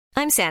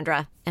I'm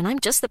Sandra, and I'm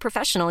just the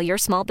professional your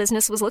small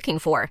business was looking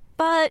for.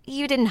 But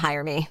you didn't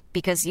hire me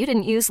because you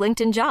didn't use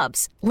LinkedIn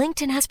Jobs.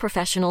 LinkedIn has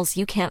professionals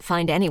you can't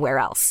find anywhere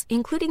else,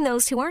 including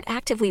those who aren't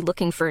actively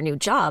looking for a new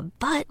job,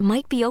 but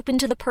might be open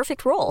to the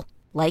perfect role,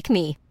 like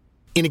me.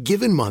 In a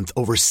given month,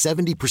 over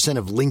 70%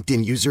 of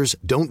LinkedIn users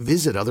don't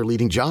visit other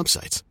leading job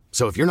sites.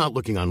 So if you're not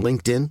looking on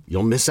LinkedIn,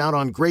 you'll miss out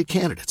on great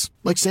candidates,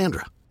 like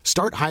Sandra.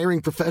 Start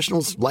hiring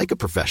professionals like a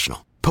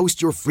professional.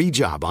 Post your free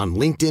job on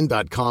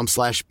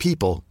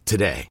linkedin.com/people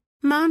today.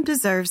 Mom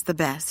deserves the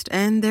best,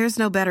 and there's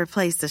no better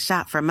place to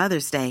shop for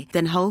Mother's Day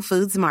than Whole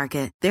Foods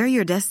Market. They're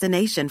your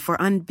destination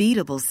for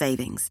unbeatable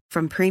savings,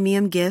 from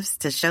premium gifts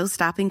to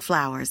show-stopping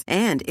flowers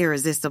and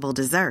irresistible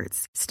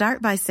desserts.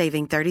 Start by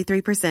saving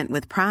 33%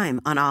 with Prime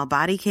on all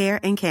body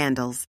care and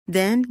candles.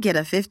 Then get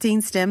a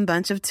 15-stem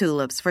bunch of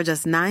tulips for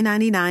just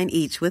 $9.99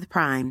 each with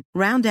Prime.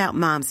 Round out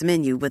Mom's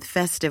menu with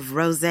festive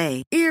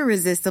rosé,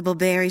 irresistible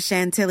berry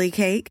chantilly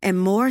cake,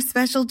 and more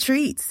special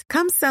treats.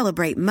 Come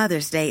celebrate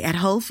Mother's Day at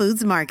Whole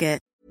Foods Market.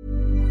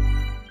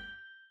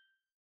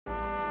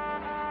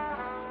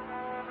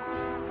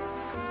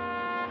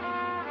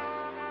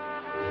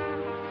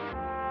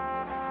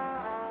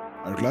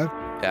 Er du klar?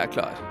 Jeg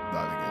klar. Da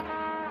er vi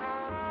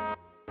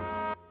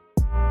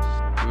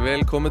gøy.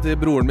 Velkommen til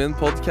Broren min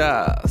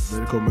podcast.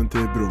 Velkommen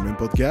til Broren min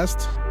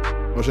podcast.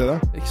 Hva skjer da?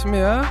 Ikke så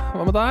mye.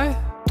 Hva med deg?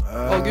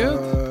 All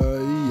good?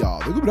 Ja,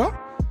 det går bra.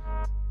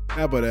 Jeg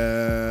har bare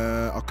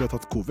akkurat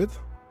hatt covid.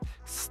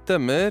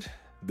 Stemmer.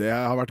 Det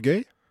har vært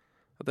gøy.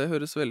 Det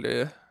høres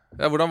veldig...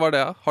 Ja, hvordan var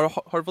det? Har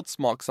du fått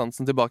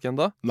smakssansen tilbake igjen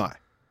da? Nei.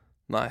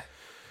 Nei.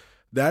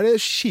 Det er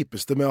det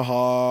kjipeste med å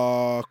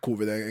ha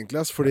covid egentlig,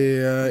 fordi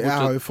jeg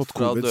har jo fått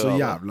covid så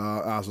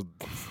jævla altså,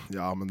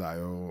 ja, men det er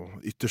jo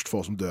ytterst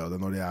få som dør av det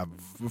når de er.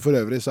 For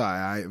øvrig så er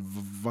jeg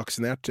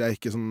vaksinert. Jeg er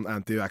ikke sånn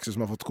anti-vaxxer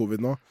som har fått covid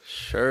nå.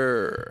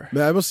 Sure.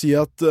 Men jeg må si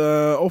at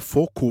å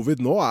få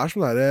covid nå er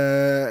som det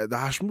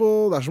er som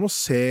å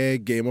se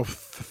Game of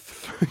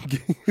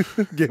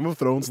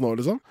Thrones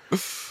nå, liksom.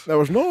 Jeg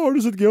var sånn, har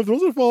du sett Game of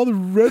Thrones? Faen,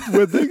 Red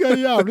Wedding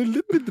er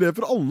jævlig litt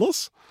dreper alle,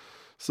 ass.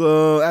 Så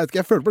jeg vet ikke,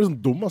 jeg følte meg litt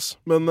sånn dum, ass.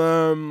 Men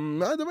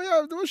nei, det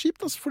var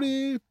kjipt, ass.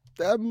 Fordi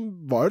jeg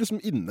var liksom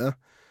inne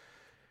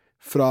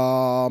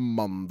fra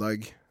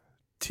mandag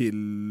til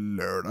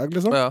lørdag,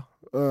 liksom. Ja.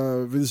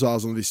 Vi sa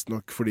sånn visst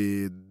nok,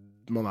 fordi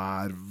man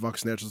er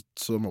vaksinert,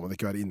 så må man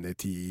ikke være inne i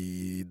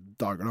 10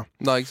 dager, da.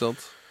 Nei, ikke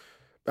sant?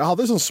 Jeg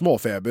hadde sånn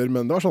småfeber,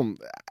 men det var sånn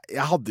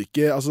jeg hadde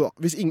ikke, altså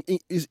hvis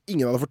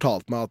ingen hadde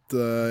fortalt meg at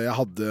jeg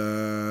hadde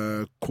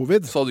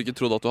covid, så hadde du ikke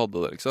trodd at du hadde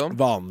det, liksom?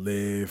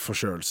 Vanlig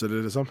forkjølelse,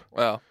 liksom.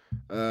 Ja.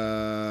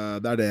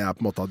 Det er det jeg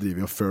på en måte har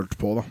drivet og følt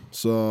på, da.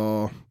 Så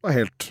det var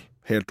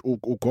helt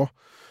ok.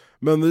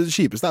 Men det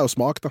kjipeste er jo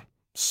smak, da.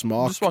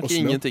 Smak. Du smaker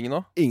ingenting nå?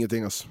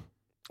 Ingenting, altså.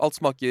 Alt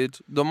smaker,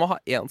 du må ha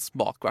en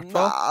smak, i hvert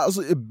fall. Nei,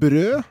 altså,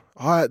 brød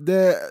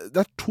det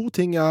er 2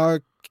 ting jeg har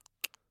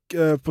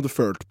på det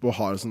følt på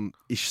har en sånn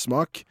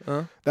ish-smak.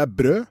 Det er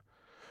brød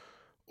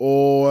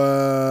og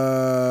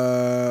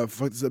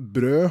faktisk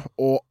brød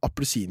og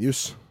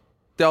appelsinjuice.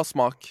 Det har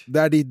smak. Det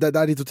er de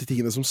 2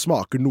 tingene som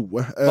smaker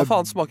noe. Hva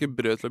faen smaker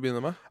brød til å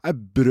begynne med?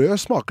 Brød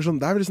smaker sånn,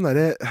 det er veldig sånn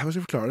der, hva skal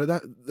jeg forklare det?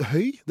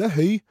 Det er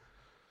høy.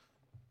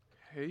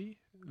 Høy?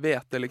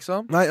 Hvete,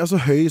 liksom? Nei,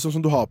 altså høy, sånn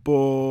som du har på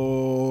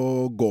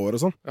gård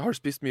og sånn. Har du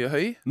spist mye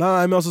høy?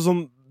 Nei, men altså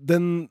sånn,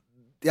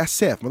 jeg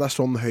ser for meg det er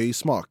sånn høy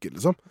smaker,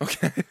 liksom. Ok.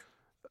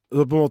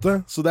 Så på en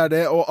måte, så det er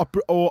det, og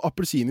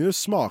appelsinjuice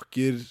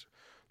smaker,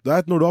 det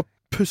er når du har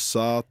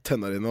pusset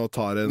tennene dine og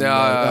tar en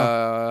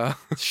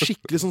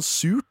skikkelig sånn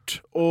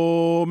surt,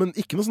 men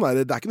ikke noe sånn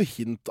der, det er ikke noe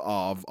hint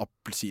av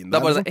appelsin. Det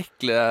er bare den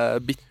ekle,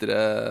 bittre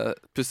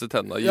pusse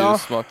tennene og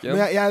jussmaken.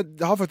 Men jeg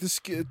har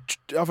faktisk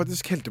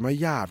helt til meg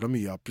jævla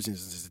mye appelsin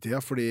den siste tida,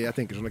 fordi jeg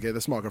tenker sånn, ok,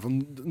 det smaker for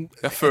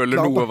jeg føler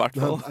noe i hvert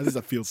fall.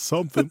 I feel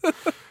something.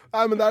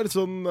 Nei, men det er litt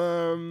sånn,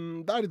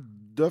 det er litt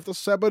døvt.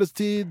 Så jeg bare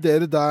til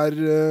dere der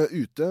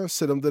ute,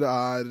 selv om dere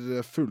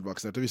er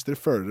fullvaksinerte, hvis dere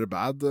føler dere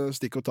bad,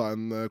 stikk og ta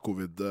en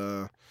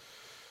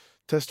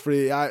covid-test,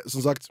 fordi jeg,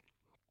 som sagt,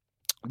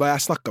 da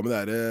jeg snakket med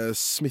dere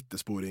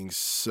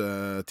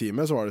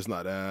smittesporingsteamet, så var det sånn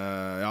der,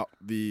 ja,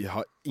 vi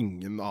har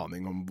ingen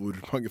aning om hvor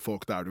mange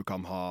folk det er du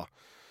kan ha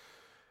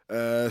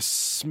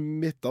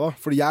smittet da,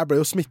 fordi jeg ble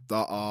jo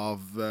smittet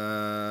av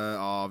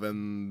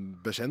en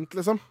bekjent,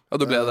 liksom. Ja,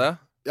 du ble det?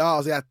 Ja,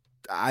 altså jeg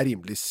er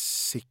rimelig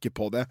sikker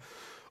på det.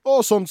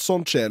 Og sånt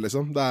skjer,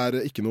 liksom. Det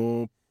er ikke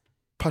noe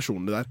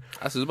personlig der.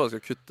 Jeg synes du bare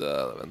skal kutte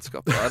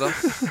vennskapet der,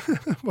 ass.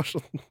 Bare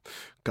sånn,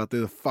 cut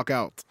the fuck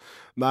out.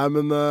 Nei,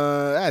 men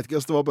jeg vet ikke,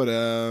 det var bare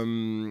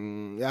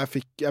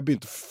jeg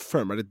begynte å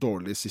føle meg litt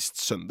dårlig sist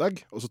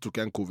søndag, og så tok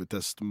jeg en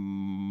covid-test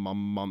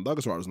mandag,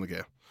 og så var det sånn,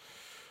 ok,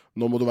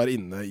 nå må du være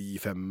inne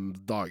i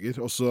 5 dager,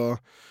 og så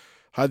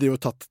har jeg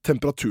tatt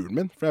temperaturen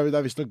min, for det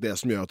er visst nok det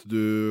som gjør at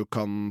du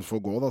kan få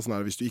gå, da, sånn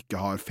her, hvis du ikke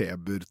har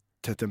feber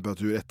til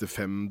temperatur etter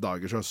 5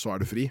 dager, så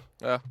er du fri.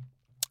 Ja.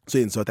 Så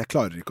jeg innså at jeg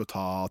klarer ikke å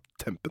ta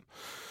tempen.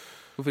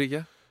 Hvorfor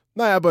ikke?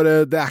 Nei,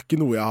 det er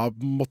ikke noe jeg har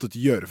måttet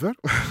gjøre før.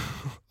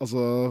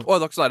 Altså det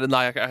var ikke sånn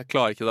nei, jeg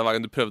klarer ikke det hver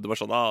gang du prøvde.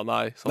 Bare sånn,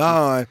 nei sånn.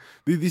 Nei,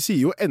 de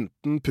sier jo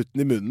enten putt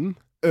den i munnen,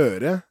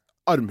 øret,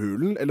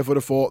 armhulen, eller for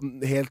å få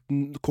helt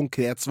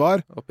konkret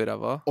svar Opp i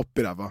ræva.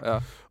 Ja.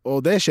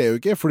 Og det skjer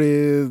jo ikke, fordi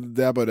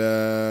det er bare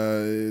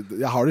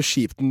jeg har det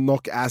kjipt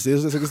nok as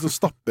is. Jeg skal ikke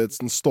stappe et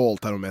sånn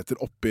ståltermometer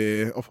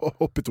oppi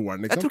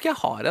toeren, liksom. Jeg tror ikke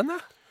jeg har en,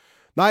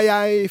 Nei,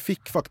 jeg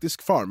fikk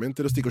faktisk faren min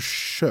til å stikke og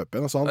kjøpe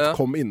en. Altså, han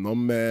kom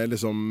innom med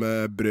liksom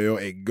brød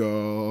og egg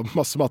og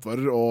masse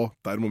matvarer og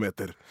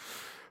termometer.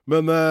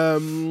 Men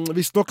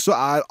visstnok så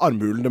er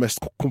armhulen det mest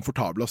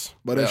komfortable. Altså.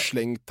 Bare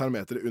sleng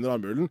termometeret under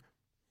armhulen,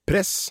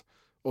 press,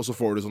 og så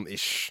får du sånn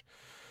ish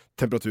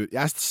temperatur.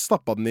 Jeg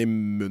stappet den i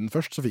munnen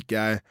først, så fikk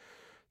jeg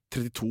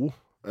 32.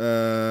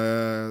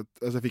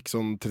 Altså jeg fikk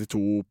sånn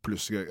 32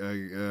 pluss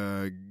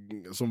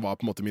som var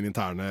på en måte min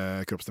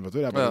interne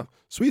kroppstemperatur. Jeg bare,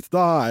 sweet,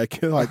 da har jeg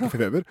ikke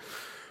feber.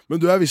 Men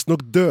du er visst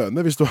nok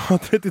døende hvis du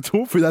har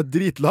 32, fordi det er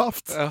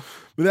dritlavt.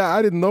 Men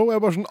jeg didn't know. Jeg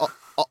er bare sånn,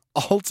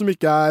 alt som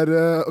ikke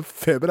er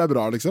feber er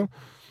bra, liksom.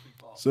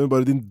 Så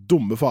bare din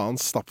dumme faen,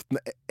 stapp den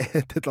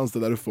et eller annet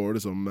sted der du får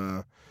liksom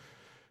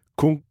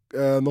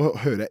nå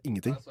hører jeg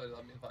ingenting. Sorry, det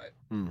er min feil.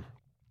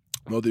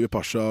 Nå driver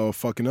Pasha og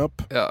fucking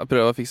up. Ja, jeg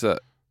prøver å fikse.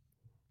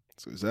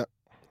 Skal vi se.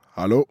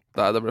 Hallo?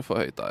 Nei, det ble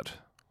for høyt der.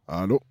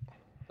 Hallo?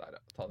 Der, ja.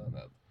 Ta den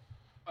ned.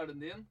 Er den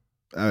din?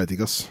 Jeg vet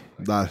ikke, ass.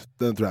 Der,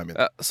 den tror jeg er min.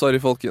 Ja, sorry,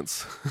 folkens.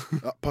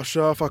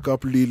 Pasha fucka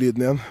opp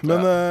lyden igjen.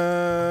 Men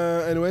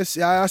anyways,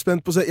 jeg er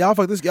spent på å se. Jeg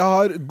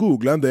har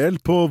googlet en del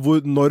på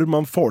når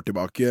man får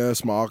tilbake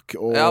smak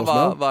og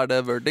smell. Hva er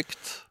det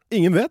verdict?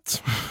 Ingen vet.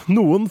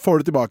 Noen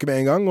får det tilbake med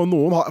en gang, og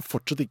noen har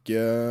fortsatt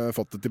ikke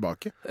fått det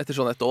tilbake. Etter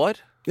sånn et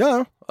år?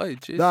 Ja. Oi,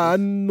 det er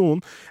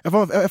noen.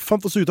 Jeg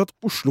fant også ut at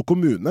Oslo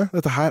kommune,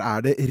 dette her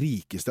er det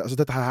rikeste. Altså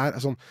dette her er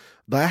sånn,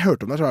 da jeg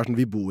hørte om det, så var det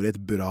sånn, vi bor i et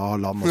bra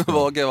land. Altså.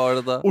 Hva var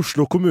det da?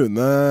 Oslo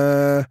kommune,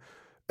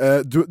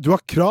 du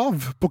har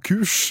krav på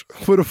kurs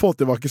for å få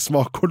tilbake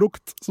smak og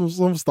lukt,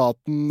 som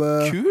staten...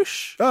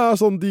 Kurs? Ja,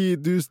 sånn,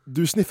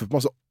 du sniffer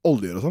på masse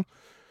oljer og sånn.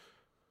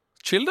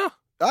 Chill da.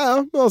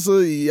 Ja,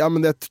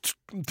 men jeg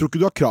tror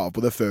ikke du har krav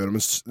på det før om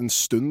en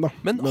stund, da.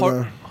 Men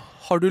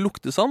har du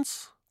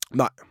luktesans?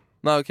 Nei.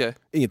 Nei, ok.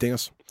 Ingenting,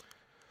 altså.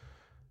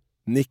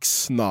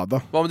 Niks,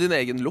 nada. Hva med din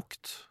egen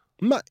lukt?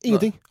 Nei,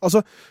 ingenting. Nei.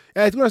 Altså, jeg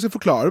vet ikke hvordan jeg skal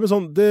forklare det, men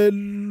sånn, det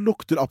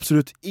lukter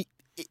absolutt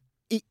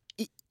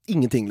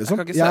ingenting,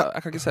 liksom. Jeg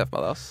kan ikke se for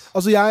meg det, ass.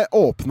 Altså, jeg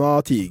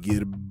åpnet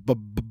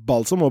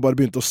tigerbalsam og bare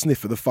begynte å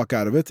sniffe the fuck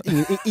out of it.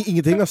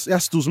 Ingenting, ass. Jeg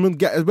sto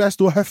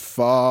og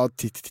høffa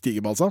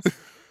tigerbalsam.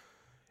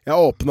 Jeg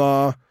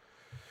åpnet...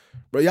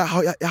 Jeg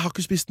har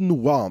ikke spist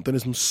noe annet enn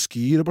liksom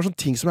skyr og bare sånne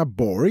ting som er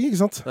boring, ikke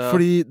sant? Ja.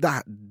 Fordi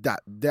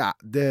det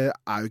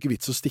er jo ikke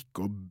vits å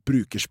stikke og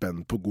bruke spenn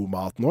på god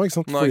mat nå, ikke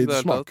sant? Nei, fordi det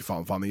smaker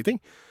faen ingenting.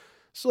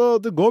 Så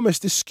det går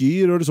mest i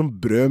skyr og liksom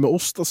brød med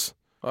ost, ass.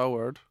 Ja,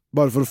 word.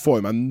 Bare for å få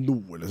i meg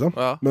noe, liksom.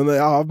 Ja. Men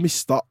jeg har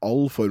mistet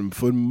all form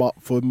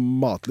for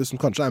matlyst,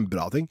 som kanskje er en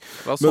bra ting.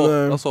 La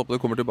oss håpe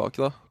det kommer tilbake,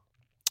 da.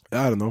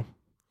 I don't know.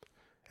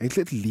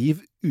 Egentlig et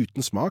liv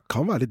uten smak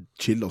kan være litt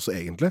chill også,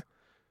 egentlig.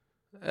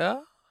 Ja.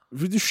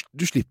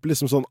 Du slipper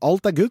liksom sånn,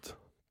 alt er good.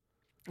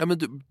 Ja, men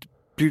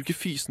blir du ikke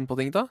fysen på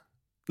ting da?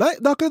 Nei,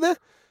 det er akkurat det.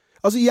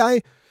 Altså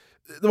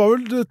det var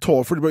vel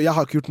tårfull, jeg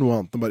har ikke gjort noe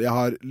annet enn bare, jeg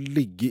har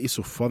ligget i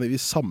sofaen i de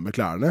samme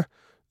klærne,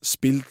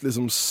 spilt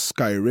liksom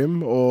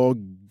Skyrim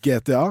og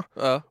GTA,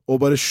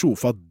 og bare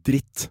sjofa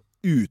dritt,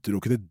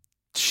 utelukkende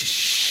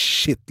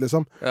shit,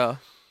 liksom. Ja.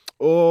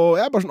 Og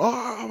jeg er bare sånn,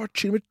 jeg har vært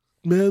chill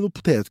med noe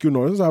potetgull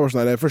nå, så jeg var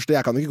sånn, første,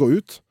 jeg kan ikke gå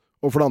ut,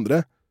 og for det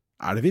andre,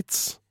 er det vits?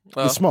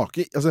 Ja. Det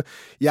smaker, altså,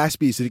 jeg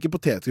spiser ikke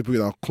potetgull på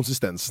grunn av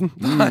konsistensen.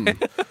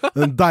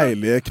 Den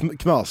deilige,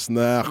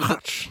 knasende...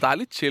 Det er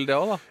litt chill det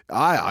også, da.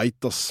 Ja, jeg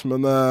vet, ass,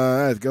 men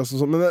jeg vet ikke, altså,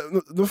 sånn, men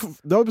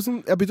det var sånn,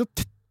 jeg begynte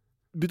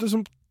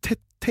å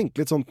tenke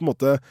litt sånn på en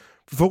måte,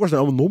 for folk var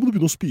sånn, nå må du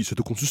begynne å spise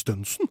etter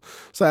konsistensen.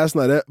 Så er jeg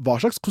sånn der, hva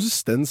slags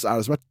konsistens er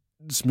det som er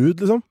smooth,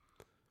 liksom?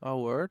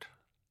 Word.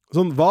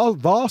 Sånn,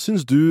 hva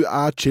synes du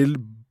er chill,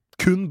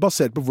 kun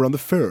basert på hvordan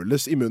det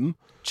føles i munnen?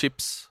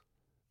 Chips.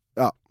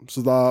 Ja,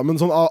 så da, men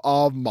sånn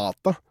av mat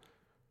da.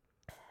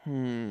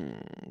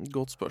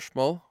 Godt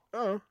spørsmål.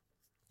 Ja.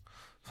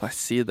 Får jeg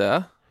si det?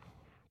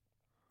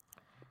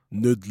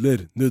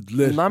 Nudler.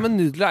 Nei, men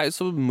nudler er jo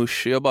så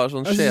mushy og bare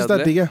sånn kjedelig. Jeg synes det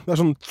er digg. Det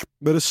er sånn,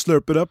 bare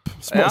slurp it up.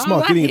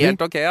 Smaker ingenting. Ja, det er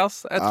helt ok, ass.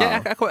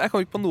 Jeg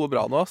kommer ikke på noe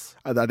bra nå, ass.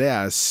 Nei, det er det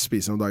jeg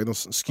spiser om dagen,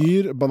 ass.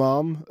 Skyr,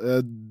 banan,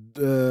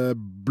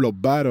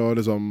 blåbær og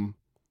liksom...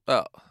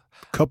 Ja.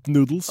 Cup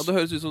noodles. Ja, det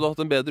høres ut som du har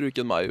hatt en bedre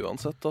uke enn meg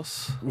uansett,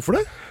 ass. Hvorfor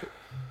det?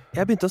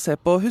 Jeg begynte å se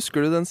på,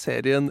 husker du den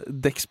serien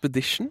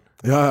Dexpedition?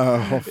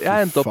 Ja,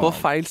 jeg endte opp på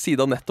feil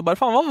side av nettet. Bare,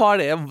 faen, hva var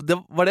det?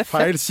 Var det fett?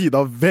 Feil side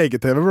av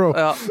VGTV, bro.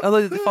 Ja,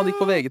 jeg fant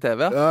ikke på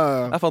VGTV. Ja.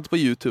 Jeg fant det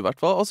på YouTube, i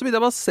hvert fall. Og så begynte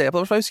jeg bare å se på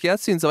det, for jeg husker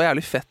jeg syntes det var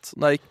jævlig fett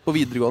når jeg gikk på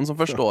videregående som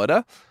første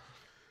året.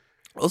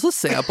 Og så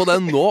ser jeg på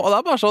den nå, og det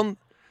er bare sånn,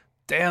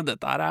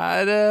 dette her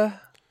er...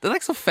 Den er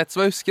ikke så fett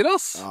som jeg husker,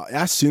 ass.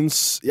 Ja,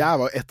 jeg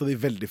var et av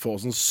de veldig få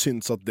som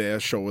syntes at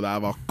det showet der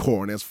var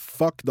corny as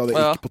fuck, da det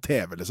gikk på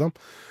TV, liksom.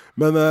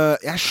 Men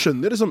jeg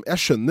skjønner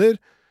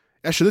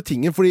Jeg skjønner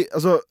tingen, fordi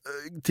altså,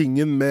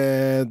 tingen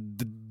med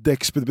The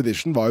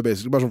Expedition var jo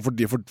basically bare sånn for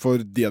de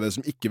av dere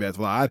som ikke vet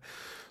hva det er.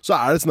 Så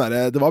det sånn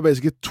der, det var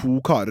basically 2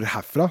 karer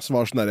herfra som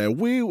var sånn der,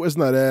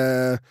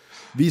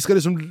 vi skal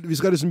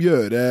liksom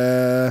gjøre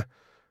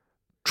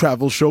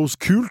travel shows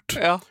kult.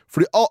 Ja.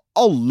 Fordi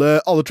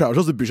alle travel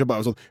shows, det byr seg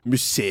bare sånn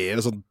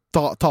museer og sånn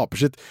taper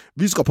sitt.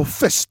 Vi skal på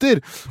fester,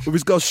 og vi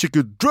skal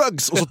sjekke ut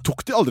drugs, og så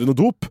tok de aldri noe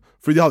dop.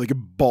 Fordi de hadde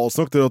ikke balls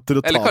nok til å ta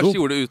Eller kanskje de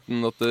gjorde det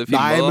uten at det filmet.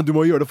 Nei, men du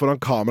må gjøre det foran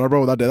kamera, bro.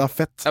 Det er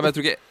fett. Ja, men jeg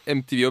tror ikke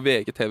MTV og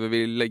VGTV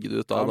vil legge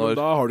det ut da. Men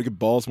da har du ikke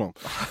balls, mann.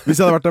 Hvis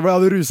jeg hadde vært der, jeg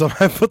hadde ruset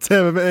meg på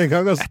TV med en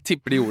gang. Jeg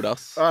tipper de gjorde det,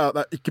 ass.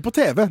 Nei, ikke på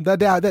TV. Det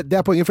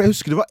er poenget. For jeg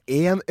husker det var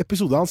en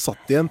episode han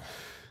satt i en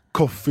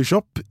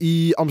coffeeshop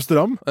i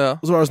Amsterdam,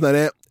 og så var det sånn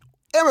derre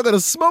I'm gonna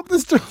smoke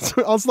this joint.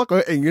 Han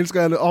snakket jo engelsk.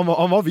 Han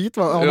var hvit,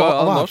 han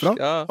var herfra.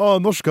 Han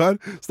var norsk her.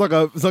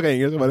 Snakket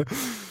engelsk. Bare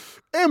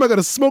I'm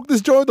gonna smoke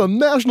this joint on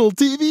national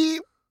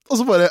TV.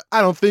 Og så bare I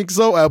don't think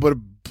so. Og jeg bare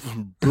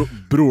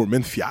broren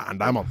min,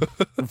 fjern deg, mann.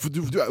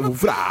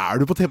 Hvorfor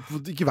er du på TV?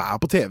 Ikke vær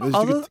på TV.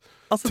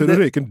 Tør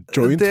å røyke en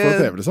joint på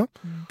TV, liksom.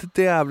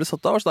 Det jeg ble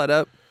satt av var sånn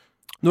derre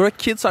når du er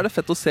kid, så er det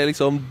fett å se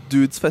liksom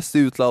dudes fest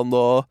i utlandet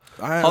og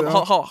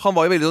han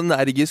var jo veldig sånn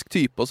energisk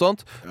type og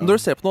sånt. Men når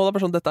du ser på noe, det er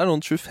bare sånn dette er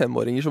noen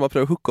 25-åringer som bare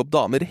prøver å hooke opp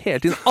damer hele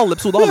tiden. Alle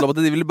episoder handler om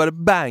at de vil bare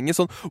bange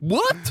sånn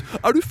What?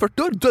 Er du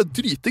 40 år? Du er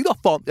dryting da,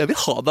 faen. Jeg vil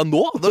ha deg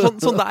nå. Det er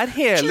sånn det er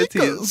hele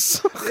tiden.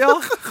 Ja.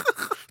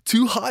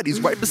 Two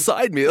hotties right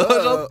beside me.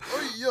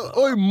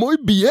 Oi, muy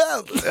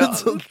bien.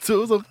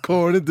 Sånn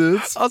corny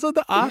dudes. Altså,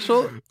 det er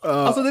så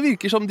Altså, det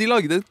virker som de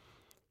lagde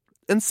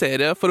en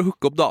serie for å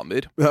hooke opp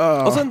damer.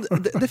 Altså,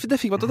 det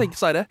fikk meg til å tenke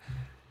sånn her.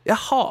 Jeg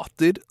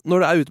hater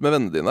når du er ute med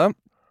vennene dine,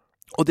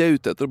 og de er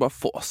ute etter å bare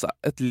få seg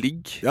et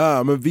ligg.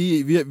 Ja, men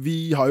vi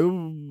har jo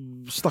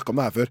snakket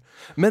om det her før.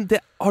 Men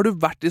har du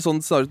vært i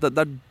sånn scenario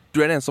der du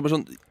er den eneste som er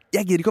sånn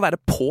jeg gir ikke å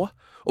være på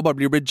og bare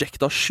bli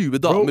rejectet av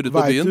 20 damer ute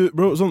på byen?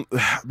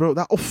 Bro,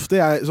 det er ofte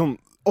jeg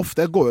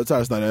går ut, så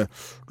er det sånn der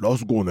la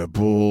oss gå ned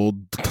på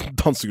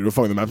dansegulvet og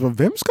fange meg.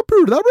 Hvem skal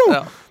pule deg, bro?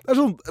 Ja. Det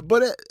er sånn,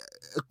 bare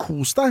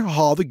kos deg,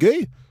 ha det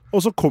gøy.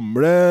 Og så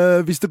kommer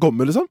det, hvis det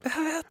kommer, liksom.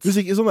 Hvis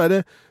ikke sånn er det,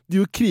 de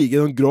jo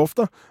kriger sånn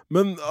grovt, da.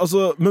 Men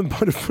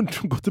bare for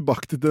å gå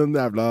tilbake til den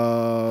jævla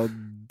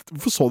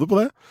hvorfor så du på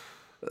det?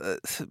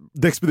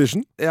 The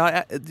Expedition? Ja,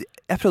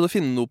 jeg prøvde å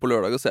finne noe på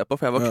lørdag å se på,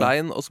 for jeg var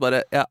klein, og så bare,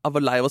 jeg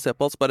var lei av å se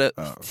på, og så bare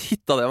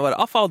hitta det, og bare,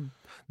 faen,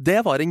 det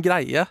var en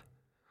greie.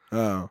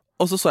 Ja.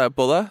 Og så jeg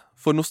på det,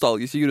 for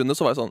nostalgiske grunner,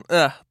 så var jeg sånn,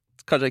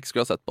 kanskje jeg ikke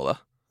skulle ha sett på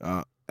det. Ja.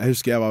 Jeg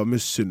husker jeg var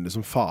misunnelig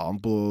som faen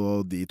på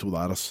de 2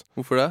 der, ass.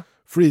 Hvorfor det?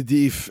 Fordi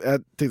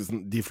jeg tenkte sånn,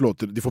 de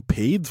får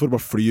paid for å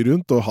bare fly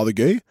rundt og ha det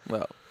gøy.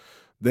 Ja.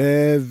 Det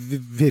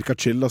virka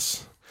chill, ass.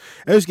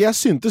 Jeg husker jeg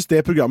syntes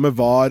det programmet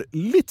var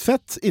litt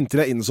fett,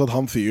 inntil jeg innså at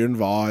han fyren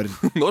var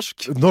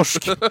Norsk.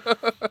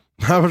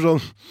 Jeg var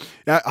sånn,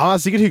 han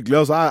er sikkert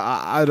hyggelig, altså.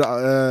 Jeg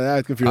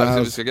vet ikke om fyren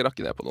er. Du skal ikke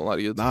rakke ned på noen,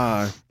 herregud.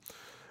 Nei.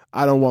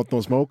 I don't want no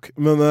smoke.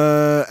 Men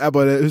jeg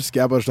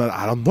husker sånn her,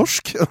 er han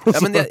norsk? Ja,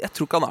 men jeg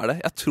tror ikke han er det.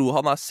 Jeg tror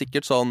han er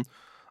sikkert sånn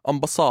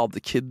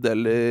ambassadekid,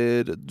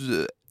 eller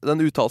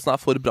den uttalelsen er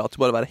for bra til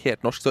bare å være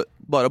helt norsk, så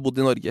bare har bodd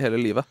i Norge hele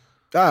livet.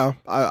 Ja,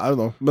 I don't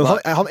know. Men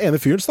han ene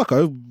fyren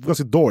snakket jo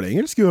ganske dårlig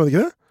engelsk, gjorde han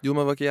ikke det? Jo,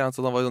 men var ikke jeg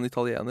sånn, han var jo sånn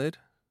italiener.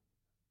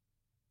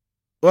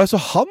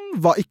 Så han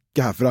var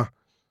ikke herfra?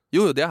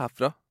 Jo, de er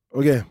herfra.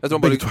 Okay. Jeg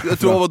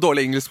tror han var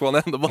dårlig engelsk på han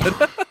ene,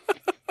 bare.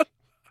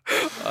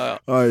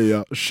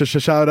 Ja.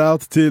 Shout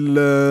out til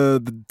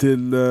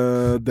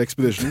The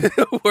Expedition.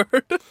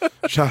 Word.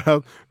 Shout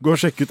out. Gå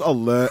og sjekk ut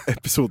alle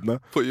episodene.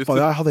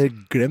 Faen, jeg hadde helt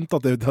glemt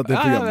at det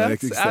programmet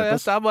eksisterte.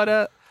 Det er bare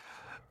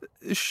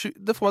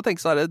det får meg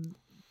tenke sånn her.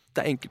 Det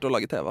er enkelt å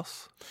lage TV, ass.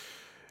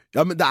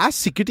 Ja, men det er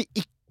sikkert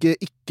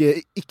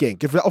ikke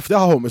enkelt. For ofte jeg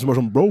har homies som er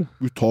sånn bro,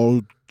 vi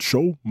tar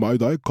show, meg,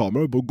 deg,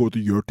 kamera, bare gå ut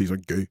og gjør ting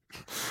sånn gøy.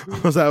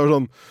 Og så er jeg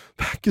sånn,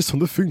 det er ikke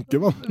sånn det funker,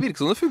 man. Det virker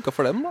som det funket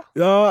for dem, da.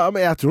 Ja,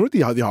 men jeg tror nok de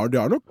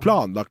har nok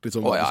planlagt litt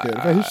sånn hva de skal gjøre.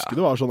 For jeg husker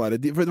det var sånn her,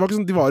 det var ikke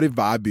sånn de var i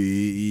hver by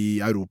i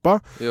Europa.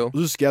 Jo. Og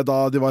så husker jeg da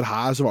de var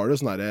her, så var det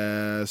sånn her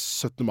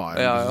 17. mai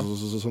og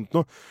sånt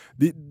noe.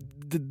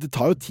 Det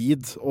tar jo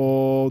tid,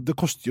 og det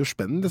koster jo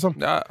spenn, liksom.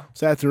 Ja.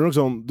 Så jeg tror nok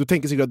sånn, du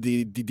tenker sikkert at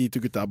de 2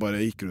 gutta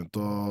bare gikk rundt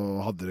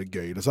og hadde det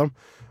gøy, liksom.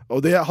 Og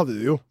det hadde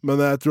de jo, men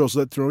jeg tror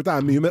nok det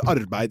er mye mer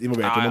arbeid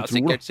involvert enn man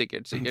tror.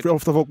 Sikkert. For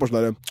ofte er folk bare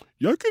sånn der,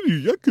 jeg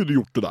kunne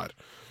gjort det der.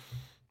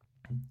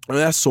 Og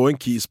jeg så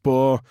en kis på,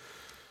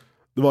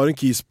 det var en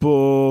kis på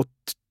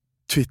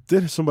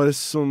Twitter som bare,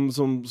 som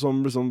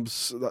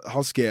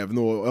han skrev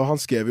noe, og han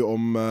skrev jo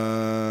om,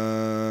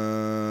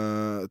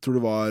 jeg tror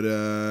det var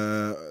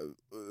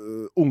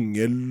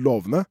Unge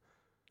lovende.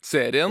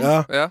 Serien?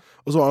 Ja.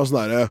 Og så var han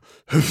sånn der,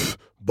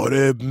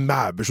 bare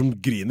mæber som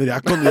griner.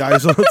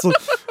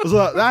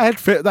 Altså, det er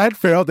helt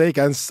fair at det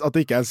ikke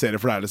er en serie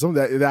for deg, liksom.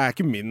 Det er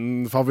ikke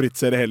min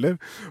favorittserie heller.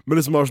 Men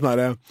liksom bare sånn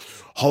herre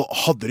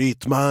hadde dere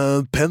gitt meg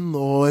en penn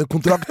og en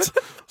kontrakt,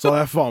 så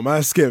hadde jeg faen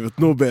meg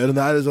skrevet noe bedre enn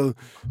det her.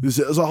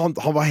 Altså,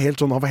 han var helt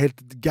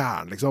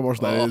gæren, liksom. Han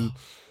var sånn der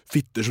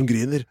fitter som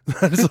griner.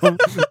 Liksom,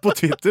 på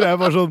Twitter er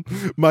jeg bare sånn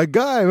my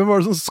guy, hvem var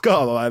det som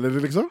skadet deg,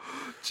 eller liksom?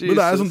 Jesus. Men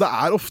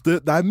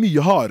det er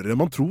mye hardere enn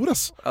man tror,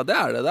 ass. Ja, det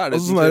er det.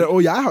 Altså, sånn der, og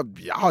jeg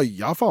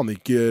har faen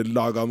ikke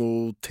laget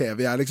noe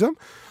TV, jeg, liksom.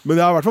 Men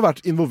jeg har i hvert fall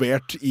vært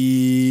involvert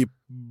i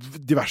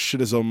diverse,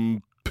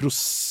 liksom,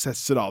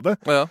 prosesser av det.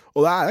 Ja.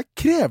 Og det er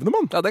krevende,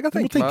 mann. Ja, det kan jeg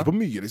tenke meg. Du må tenke på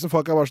mye, liksom.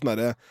 Folk er bare sånn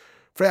der.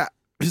 For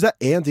hvis det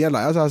er en ting jeg er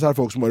lei av, så er det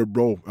folk som bare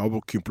bro, jeg har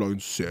bare kun på å lage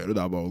en serie, det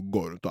er bare å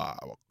gå rundt og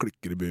jeg bare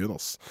klikker i byen,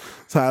 ass.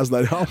 Så er jeg sånn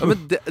der, ja, men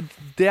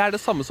det er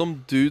det samme som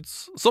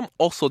dudes som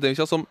også,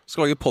 som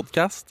skal lage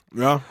podcast.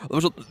 Ja. Det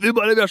er sånn, vi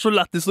er så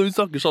lættis når vi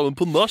snakker sammen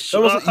på nach.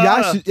 Ja,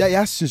 altså,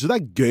 jeg synes jo det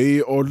er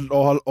gøy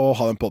å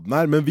ha den podden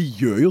her, men vi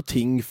gjør jo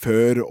ting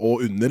før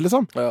og under,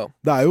 liksom. Ja.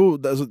 Det er jo,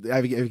 jeg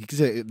vil ikke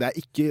si, det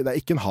er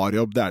ikke en hard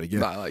jobb, det er det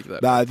ikke. Nei, det er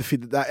ikke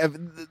det. Det er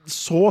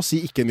så å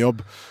si ikke en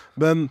jobb,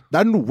 men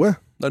det er noe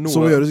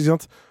som gjøres, ikke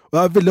sant? Og det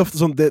er veldig ofte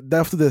sånn, det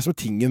er ofte det som er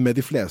tingen med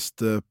de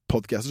fleste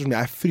podcaster som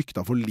jeg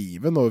frykta for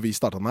livet når vi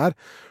startet den her.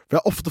 For det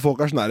er ofte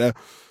folk er sånn der,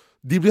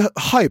 de blir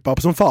hypet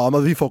opp som faen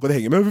av de folka de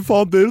henger med. Fy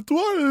faen, dere to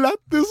er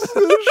lættis,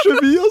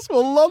 geni, ass,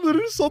 wallah.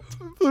 Dere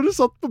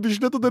satt på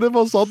Bislett, og dere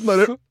bare satt den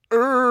der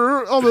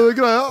av denne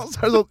greia.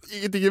 Så er det sånn,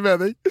 ingenting i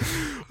mening.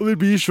 Og de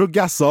blir så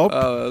gassa opp.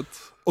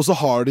 Og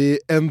så har de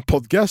en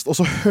podcast, og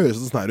så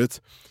høres det sånn her ut.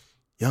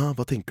 Ja,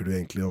 hva tenker du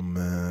egentlig om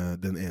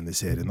den ene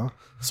serien da?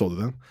 Så du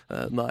den?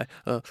 Nei.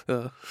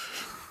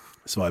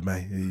 Svar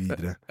meg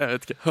videre. Jeg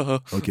vet ikke.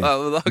 Okay.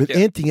 Men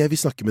en ting jeg vil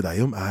snakke med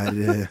deg om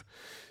er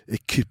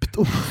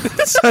krypto.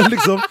 Så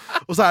liksom,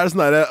 og så er det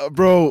sånn der,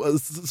 bro,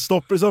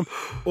 stopp liksom.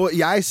 Og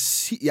jeg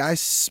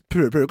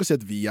prøver ikke å si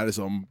at vi er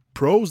liksom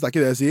pros, det er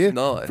ikke det jeg sier.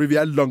 No. For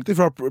vi er langt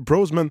ifra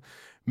pros, men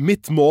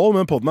mitt mål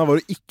med podden her var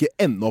å ikke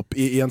ende opp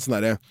i en sånn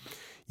derre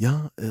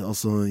ja,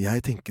 altså,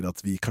 jeg tenker at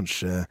vi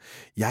kanskje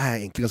jeg er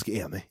egentlig ganske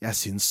enig. Jeg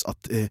synes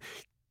at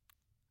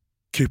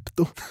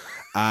krypto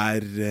er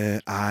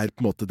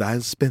på en måte, det er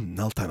en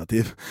spennende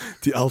alternativ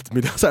til alt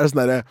mulig. Så er det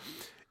sånn der,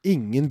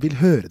 ingen vil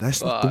høre deg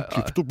snakke om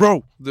krypto, bro!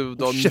 Du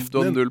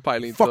har null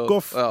peiling. Fuck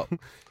off! Ja.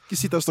 Ikke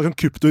sitte og snakke om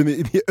krypto i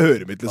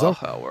øret mitt, liksom.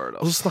 Word,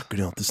 og så snakker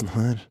de alltid sånn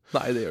her.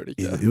 Nei, det gjør de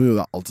ikke. Jo,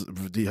 det er alltid,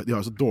 de har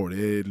jo så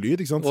dårlig lyd,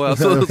 ikke sant?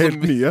 Det er jo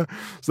helt mye.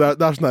 Så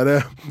det er sånn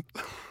der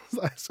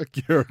Nei, jeg skal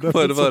ikke gjøre det.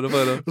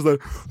 Bare.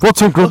 Hva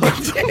tenker du?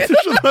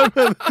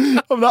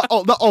 Det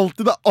er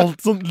alltid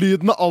sånn,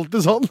 lyden er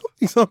alltid sånn,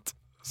 ikke sant?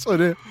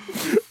 Sorry.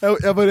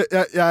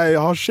 Jeg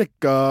har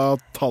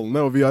sjekket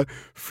tallene, og vi har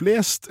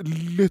flest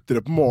lyttere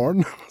på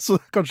morgen, så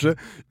det er kanskje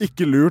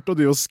ikke lurt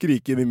å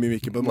skrike inn i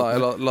mimikken på en måte.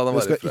 Nei, la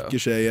det skal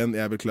ikke skje igjen.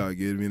 Jeg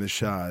beklager, mine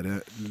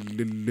kjære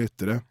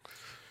lyttere.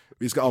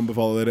 Vi skal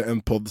anbefale dere en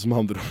podd som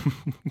handler om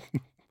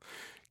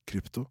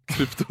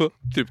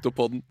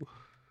Kryptopodden.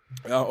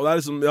 Ja, og det er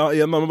liksom, ja,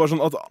 igjen, man må bare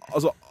sånn at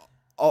altså,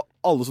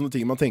 alle sånne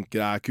ting man tenker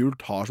er kult,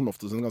 har som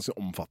oftest en ganske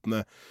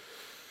omfattende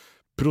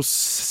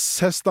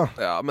prosess, da.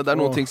 Ja, men det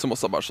er noen ting som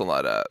også er bare sånn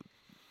her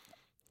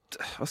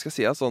hva skal jeg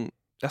si,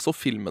 jeg så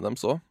filmen dem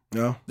så.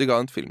 Ja. De ga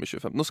en film i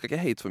 2015. Nå skal jeg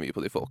ikke hate for mye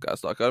på de folka,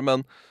 stakkar,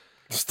 men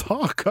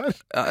Stakkar?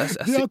 Ja,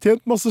 de har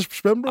tjent masse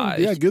spenn, bro.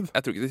 De er good.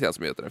 Jeg tror ikke de tjener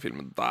så mye etter den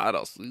filmen der,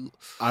 altså.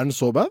 Er den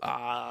så bad?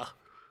 Da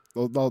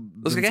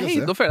skal ikke jeg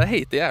hate, nå føler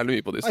jeg hater jævlig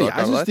mye på de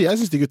stakkarene der.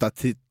 Jeg synes de gutta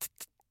er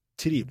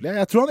trivelig.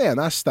 Jeg tror han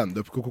ene er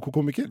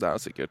stand-up-komiker. Det er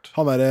sikkert.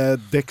 Han er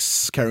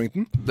Dex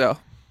Carrington. Ja.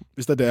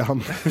 Hvis det er det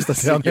han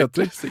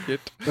heter.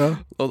 Sikkert. Ja.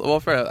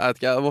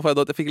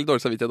 Jeg fikk litt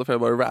dårlig samvittighet og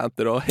jeg bare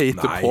ranter og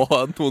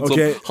hater på noen som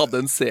hadde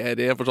en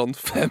serie for sånn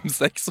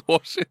 5-6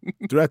 år siden.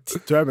 Tror jeg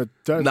 10 år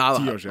siden.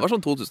 Det var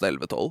sånn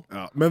 2011-12.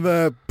 Ja, men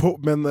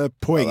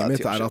poenget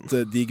mitt er at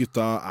de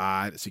gutta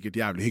er sikkert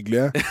jævlig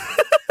hyggelige,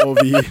 og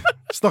vi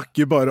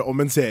snakker bare om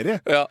en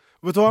serie. Ja.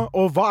 Vet du hva?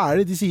 Og hva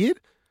er det de sier?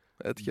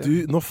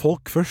 Når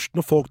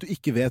folk du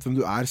ikke vet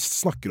hvem du er,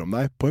 snakker om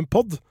deg på en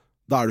podd,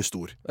 da er du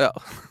stor. Ja.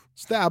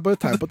 Så det er bare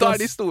tegn på at da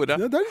er de store.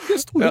 Ja, det er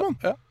store, mann.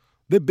 Ja.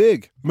 Det er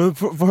big. Men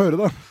få høre,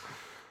 da.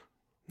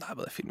 Nei,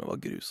 men den filmen var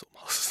grusom,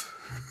 altså.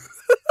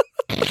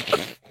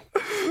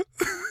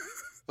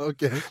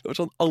 Ok. Det var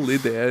sånn alle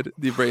ideer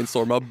de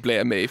brainstorma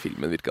ble med i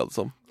filmen, virket det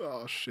som.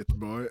 Shit,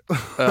 boy.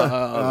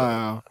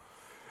 Ja.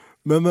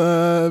 Men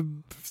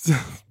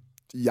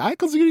jeg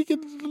kan sikkert ikke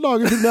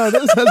lage film med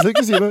det, så jeg skal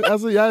ikke si noe.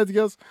 Altså, jeg vet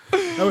ikke, altså.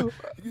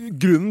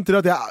 Grunnen til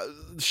at jeg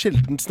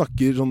sjelden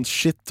snakker sånn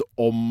shit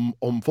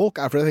om folk,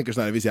 er fordi jeg tenker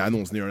sånn, hvis jeg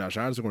noensinne gjør det her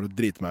selv, så kommer det å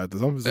drite meg ut,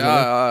 liksom.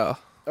 Ja.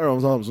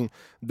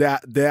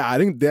 Det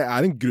er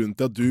en grunn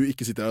til at du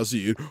ikke sitter her og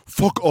sier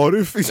fuck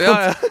Arif, ikke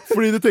sant? Ja.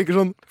 Fordi du tenker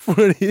sånn,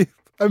 fordi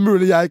det er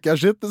mulig jeg ikke er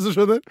shit, hvis du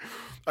skjønner.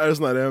 Er det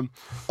sånn her,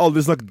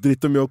 aldri snakk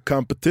dritt om your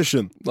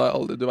competition. Nei,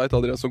 aldri, du vet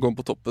aldri hvem som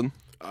kommer på toppen.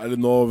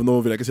 Nå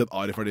vil jeg ikke si at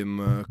Arif er din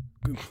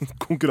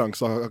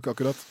konkurranse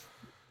akkurat.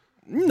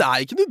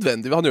 Nei, ikke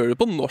nødvendig. Han gjør det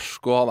på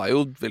norsk, og han jo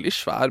veldig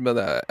svær, men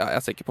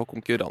jeg ser ikke på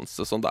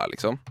konkurranse sånn der,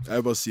 liksom. Jeg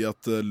vil bare si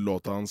at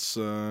låta hans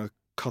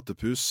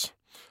Kattepus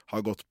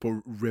har gått på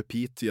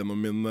repeat gjennom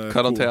min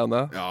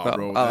karantene. Ja,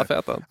 bro. Det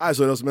fet, den. Nei,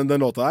 sorry, altså, men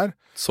den låta her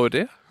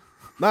Sorry?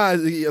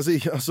 Nei,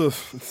 altså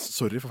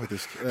sorry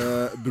faktisk.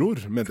 Bror,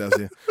 mente jeg å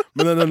si.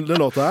 Men den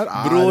låta her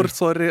Bror,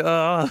 sorry.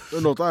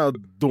 Den låta er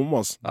dum,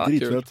 ass.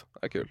 Dritfett.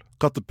 Det kul.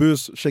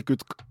 Kattepus. Sjekk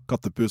ut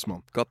Kattepus,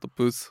 mann.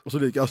 Kattepus. Og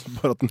så liker jeg altså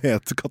bare at den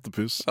heter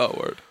Kattepus. Ja,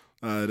 word.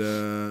 Det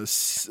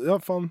ja,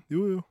 faen.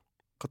 Jo.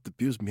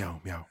 Kattepus, mjau,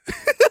 mjau.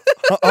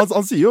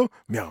 han sier jo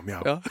mjau,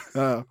 mjau.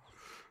 Ja.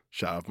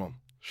 Shout out, mann.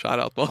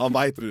 Han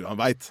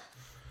vet.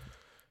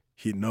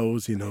 He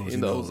knows.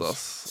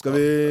 Skal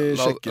vi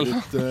sjekke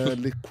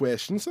litt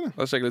questions, eller?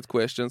 La oss sjekke litt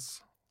questions.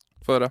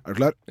 Få høre. Er du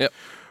klar? Ja.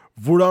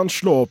 Hvordan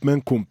slå opp med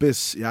en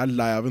kompis? Jeg er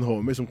lei av en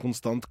homie som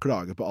konstant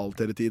klager på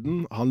alt hele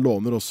tiden. Han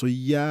låner også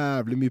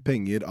jævlig mye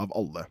penger av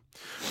alle.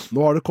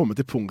 Nå har det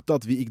kommet til punktet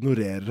at vi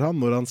ignorerer han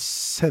når han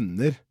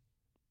sender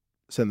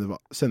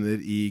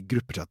i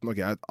gruppechatten. Ok,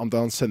 jeg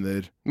antar han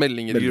sender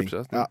meldinger i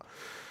gruppechatten. Ja.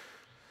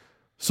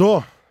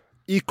 Så,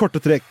 i korte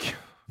trekk,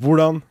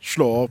 hvordan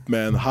slå opp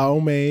med en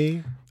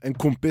homie, en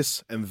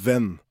kompis, en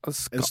venn,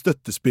 en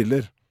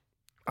støttespiller,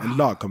 en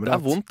lagkamerat. Det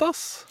er vondt,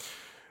 ass.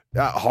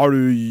 Ja, har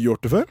du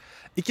gjort det før?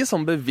 Ikke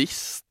sånn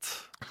bevisst.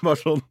 Bare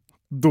sånn,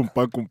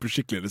 dumpa en kompis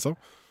skikkelig, liksom.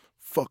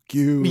 Fuck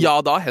you. Ja,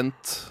 det har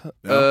hendt.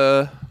 Ja.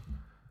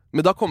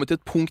 Men det har kommet til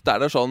et punkt der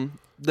det er sånn,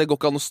 det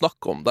går ikke an å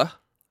snakke om det.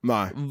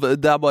 Nei.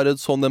 Det er bare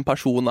sånn den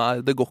personen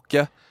er. Det går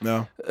ikke.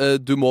 Ja.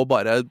 Du må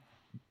bare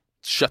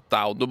shut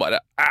down. Du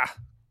bare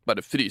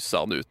fryse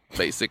han ut,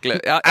 basically.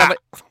 Jeg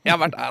har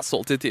vært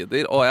asshole til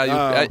tider, og jeg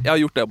har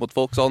gjort det mot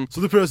folk sånn.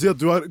 Så du prøver å si at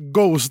du har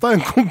ghostet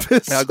en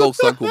kompis? Jeg har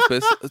ghostet en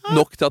kompis.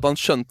 Nok til at han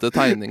skjønte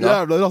tegninga.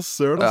 Jævla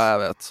rasshøl, ass. Ja, jeg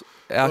vet.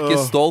 Jeg er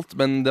ikke stolt,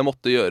 men det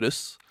måtte gjøres.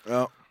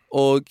 Ja.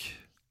 Og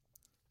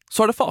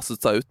så har det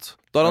faset seg ut.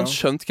 Da har han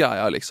skjønt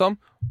greia, liksom.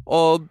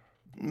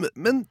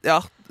 Men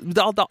ja,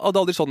 det er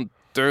aldri sånn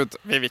dude,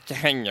 vi vil ikke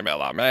henge med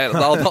deg mer.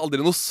 Det er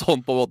aldri noe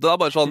sånn på en måte. Det er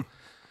bare sånn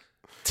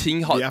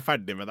vi er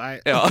ferdig med deg.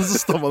 Ja. Så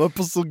står man der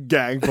på så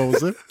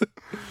gang-poser.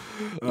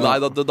 Nei,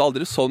 det er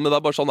aldri sånn. Men det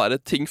er bare sånn der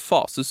ting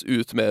fases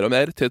ut mer og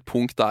mer til et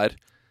punkt der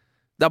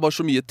det er bare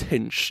så mye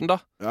tension,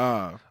 da.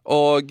 Ja.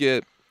 Og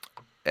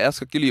jeg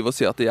skal ikke lyve og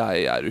si at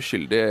jeg er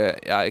uskyldig.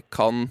 Jeg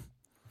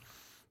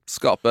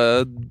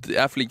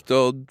er flink til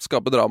å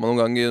skape drama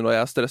noen ganger når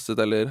jeg er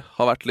stresset eller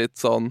har vært litt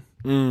sånn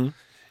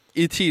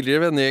i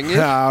tidligere vennegjenger.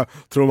 Ja,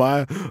 tro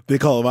meg, de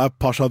kaller meg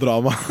Pasha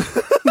Drama.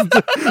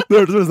 Det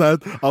hørtes sånn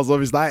ut. Altså,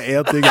 hvis det er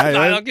én ting jeg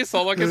gjør Nei, det er ikke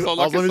sånn.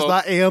 Hvis det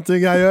er én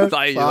ting jeg gjør, så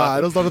er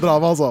det å starte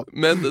drama, altså.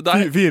 Men det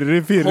er Fire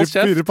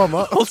i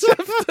panna. Hold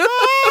kjeft!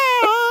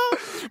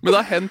 Men det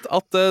har hendt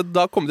at det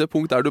har kommet til et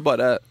punkt der du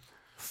bare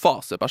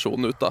faser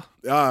personen ut, da.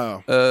 Ja.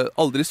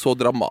 Aldri så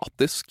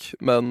dramatisk,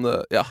 men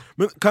ja.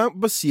 Men kan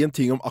jeg bare si en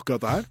ting om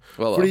akkurat det her?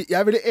 Fordi jeg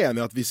er veldig enig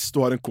i at hvis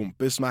du har en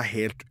kompis som er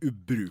helt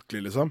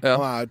ubrukelig, liksom.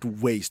 Han er et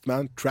waste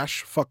man,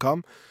 trash, fuck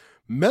han.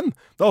 Men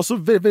det er også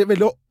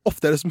veldig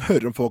ofte er det som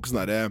hører om folk sånn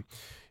derre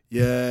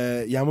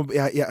jeg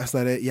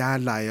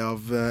er lei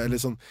av eller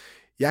sånn,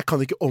 jeg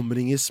kan ikke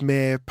omringes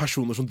med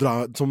personer som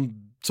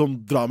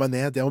drar meg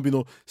ned. Jeg må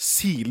begynne å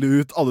sile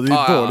ut alle de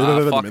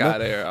dårlige vennene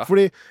mine.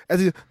 Fordi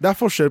det er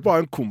forskjell på å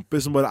ha en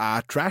kompis som bare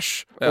er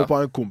trash, og på å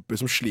ha en kompis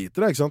som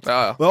sliter. Ikke sant? Det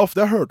er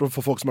ofte jeg har hørt om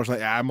folk som er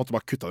sånn, jeg måtte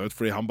bare kutte han ut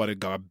fordi han bare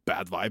ga meg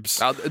bad vibes.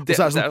 Og så er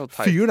det sånn,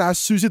 fyren er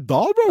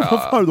suicidal, bro.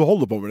 Hva faen er det du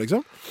holder på med,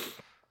 liksom?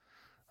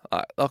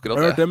 Nei, det er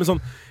akkurat det. Men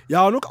sånn, jeg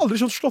har nok aldri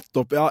sånn slått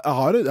opp. Jeg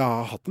har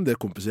hatt en del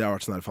kompiser. Jeg har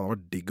vært sånn her, faen, det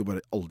var digg å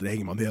bare aldri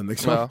henge med han igjen,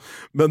 liksom.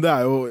 Men det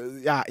er jo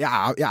jeg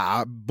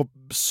er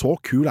så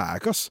kul er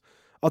jeg ikke, ass.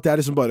 At jeg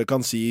liksom bare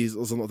kan si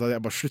sånn, at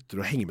jeg bare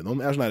slutter å henge med noen.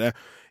 Jeg er sånn her,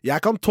 jeg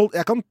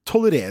kan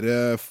tolerere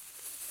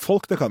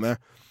folk, det kan jeg.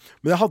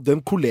 Men jeg hadde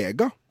en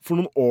kollega for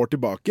noen år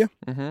tilbake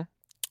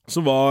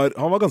som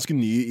han var ganske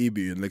ny i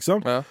byen, liksom.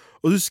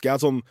 Og så husker jeg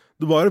at sånn,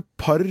 det var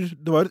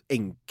et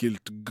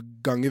enkelt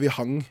ganger vi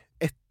hang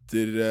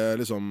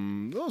liksom,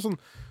 sånn,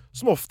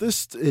 som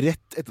oftest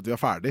rett etter at vi var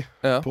ferdig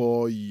på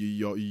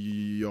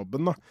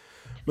jobben, da.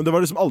 Men det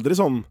var liksom aldri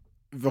sånn,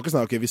 vi var ikke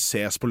sånn, ok, vi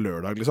ses på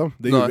lørdag, liksom.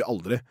 Det gjorde vi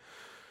aldri.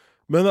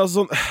 Men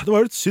altså, sånn, det var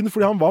jo litt synd,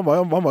 fordi han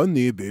var jo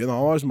ny i byen.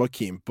 Han var liksom bare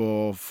keen på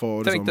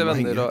liksom, trengte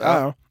venner og,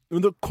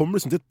 Men det kom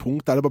liksom til et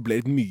punkt der det bare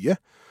ble litt mye.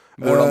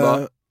 Hvordan da?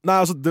 Nei,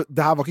 altså,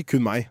 det her var ikke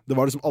kun meg. Det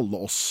var liksom alle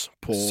oss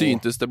på...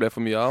 Syntes det ble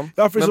for mye av han?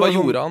 Ja, men hva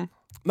gjorde han?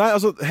 Nei,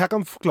 altså, jeg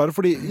kan forklare,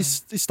 fordi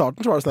i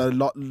starten så var det sånn her,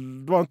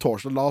 det var en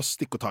torsdag, la oss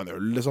stikke og ta en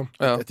øl, liksom,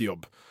 etter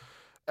jobb.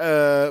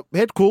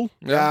 Helt cool,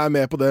 jeg er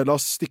med på det, la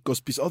oss stikke og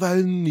spise. Det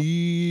er en ny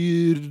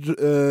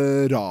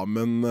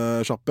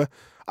ramen-sjappe,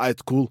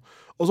 helt cool.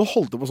 Og så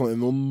holdt det på sånn i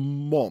noen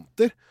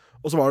måneder,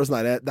 og så var det sånn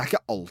her, det er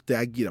ikke alltid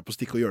jeg girer på å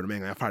stikke og gjøre det med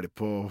en gang jeg er ferdig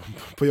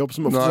på jobb,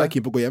 som ofte så er jeg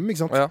keen på å gå hjem,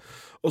 ikke sant?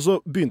 Og så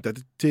begynte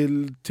jeg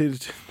til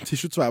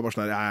slutt, så var jeg bare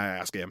sånn her,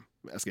 jeg skal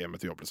hjem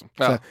etter jobb, liksom.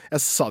 Så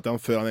jeg sa til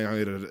han før han en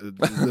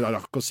gang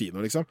rakk å si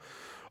noe, liksom.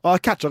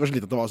 Han catcha kanskje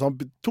litt at det var så han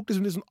tok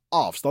liksom litt sånn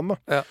avstand da.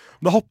 Ja.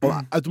 Men da hoppet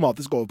han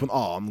automatisk over på en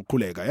annen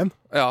kollega igjen.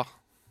 Ja.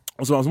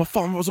 Og så var han sånn, hva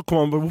faen, og så kom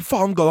han bare, hvor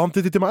faen ga han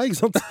til meg, ikke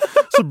sant?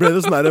 Så ble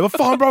det sånn der, hva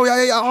faen, bro,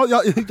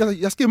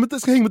 jeg skal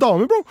henge med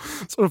damer, bro.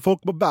 Så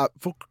folk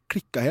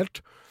klikket helt.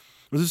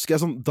 Men så husker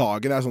jeg sånn,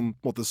 dagen jeg sånn,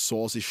 på en måte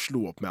så å si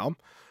slo opp med han,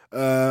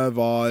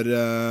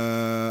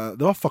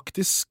 det var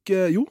faktisk,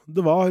 jo,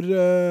 det var,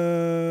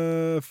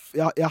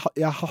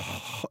 jeg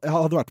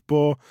hadde vært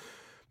på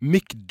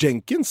Mick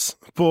Jenkins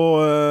på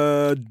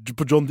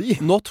John D.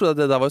 Nå tror jeg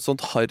det der var et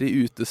sånt harry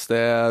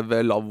utested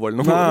ved Lavo eller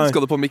noe.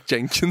 Skal du på Mick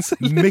Jenkins?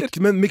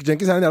 Men Mick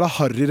Jenkins en jævla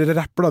harry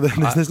rapper da, det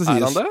skal sies.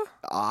 Han det?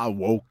 Ja,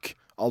 woke.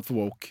 Alt for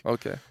woke.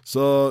 Okay.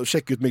 Så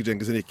sjekk ut Mick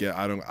Jenkins eller ikke.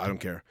 I don't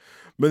care.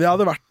 Men jeg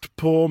hadde vært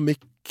på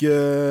Mick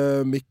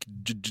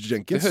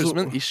Jenkins. Det høres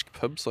som en irsk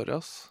pub, sorry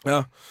ass.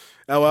 Ja.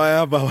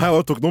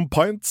 Jeg tok noen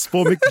pints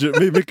på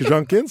Mick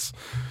Jenkins.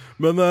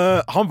 Men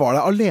han var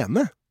der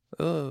alene.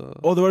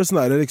 Og det var det sånn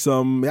der,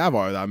 liksom, jeg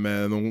var jo der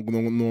med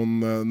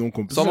noen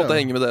kompiser. Så han måtte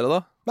henge med dere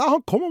da? Nei,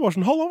 han kom og var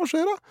sånn, halla, hva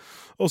skjer da?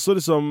 Og så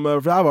liksom,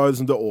 for jeg var jo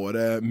liksom det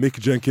året Mick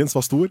Jenkins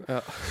var stor. Ja.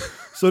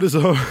 Så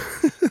liksom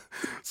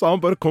så han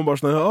bare kom bare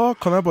sånn,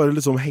 kan jeg bare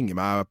liksom henge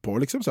meg på,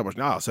 liksom? Så jeg bare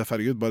sånn, ja, se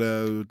herregud, bare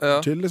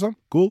chill, liksom,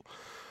 cool.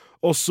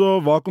 Og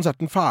så var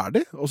konserten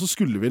ferdig, og så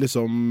skulle vi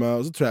liksom,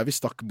 og så tror jeg vi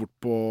stakk bort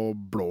på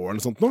Blå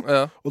eller sånt nå.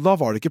 Ja. Og da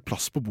var det ikke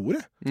plass på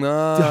bordet til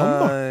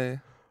han da.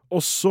 Og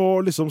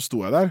så liksom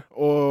sto jeg der,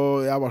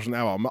 og jeg var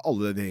med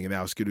alle de tingene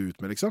jeg skulle ut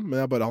med, liksom.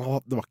 Men det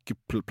var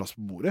ikke plass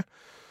på bordet.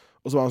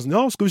 Og så var han sånn,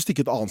 ja, skal vi stikke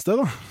et annet sted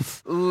da?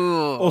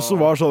 Og så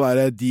var sånn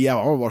der, de jeg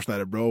var med var sånn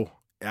der, bro,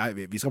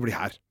 vi skal bli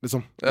her,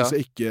 liksom. Ja.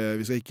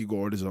 Vi skal ikke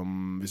gå,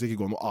 liksom, vi skal ikke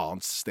gå noe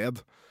annet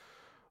sted.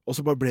 Og så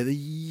bare ble det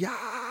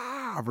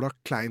jævla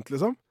kleint,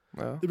 liksom.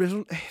 Ja. Det ble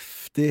sånn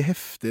heftig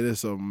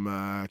liksom,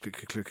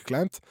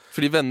 kleint.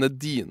 Fordi vennene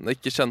dine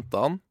ikke kjente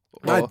han?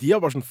 Nei, de var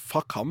bare sånn,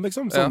 fuck han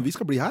liksom, sånn, vi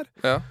skal bli her.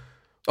 Ja.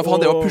 For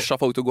han drev og pusha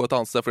folk til å gå et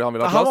annet sted fordi han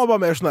ville ha plass? Han var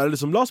bare mer sånn her,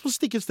 liksom, la oss få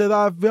stikke et sted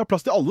der vi har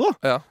plass til alle da.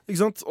 Ja.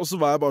 Ikke sant? Og så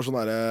var jeg bare sånn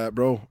her,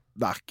 bro,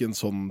 det er ikke en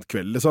sånn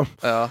kveld liksom.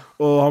 Ja.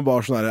 Og han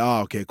bare sånn her,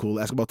 ok, cool,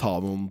 jeg skal bare ta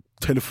noen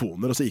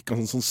telefoner. Og så gikk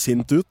han sånn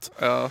sint ut.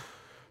 Ja.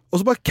 Og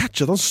så bare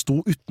catchet han sto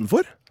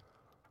utenfor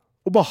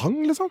og bare hang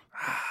liksom,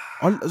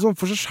 sånn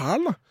for seg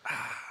selv da.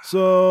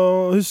 Så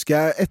husker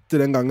jeg etter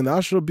den gangen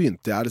der, så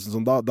begynte jeg liksom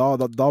sånn, da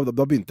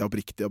begynte jeg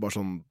oppriktig å bare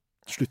sånn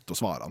slutte å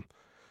svare han.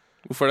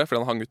 Hvorfor det? Fordi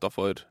han hang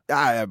utenfor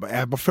jeg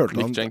bare følte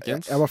Mick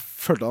Jenkins? Jeg bare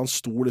følte han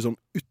sto liksom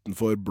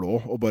utenfor Blå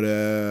og bare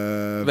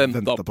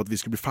ventet på at vi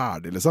skulle bli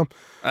ferdig liksom.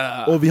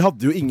 Og vi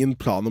hadde jo ingen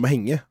plan om å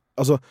henge.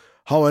 Altså,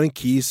 han var en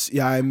kis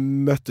jeg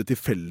møtte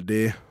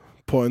tilfeldig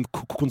på en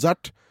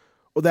konsert.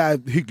 Og det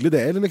er hyggelig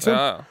det, liksom.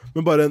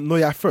 Men bare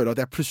når jeg føler at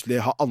jeg plutselig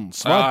har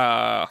ansvar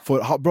for,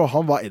 bro,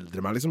 han var eldre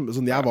enn meg liksom.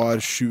 Sånn, jeg var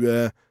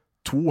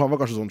 22, han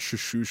var kanskje sånn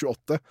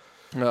 27-28.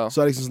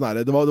 Så liksom sånn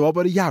her, det var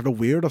bare jævla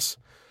weird, ass.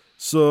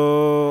 Så,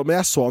 men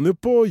jeg så han jo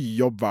på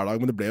jobb hver dag,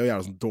 men det ble jo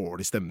gjerne sånn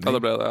dårlig stemning. Ja,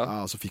 det ble det,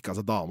 så fikk han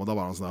seg dame, og da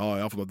var han sånn,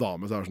 jeg har fått meg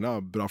dame, så jeg var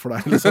sånn, bra for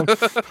deg, liksom.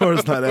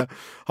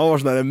 Han var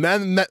sånn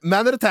man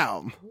of the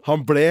town.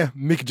 Han ble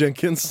Mick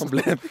Jenkins.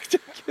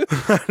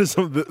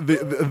 Liksom,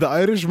 the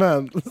Irish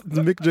man,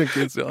 Mick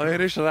Jenkins. The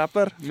Irish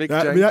rapper, Mick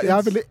Jenkins. Men jeg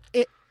er veldig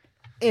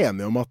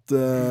enig om at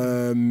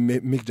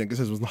Mick Jenkins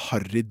er sånn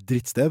harry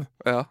drittsted.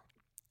 Ja.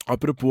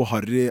 Apropos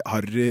harry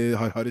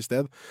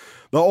sted.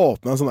 Da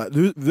åpnet en sånn der,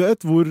 du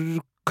vet hvor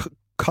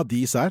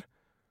Cadiz er?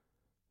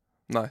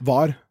 Nei.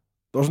 Var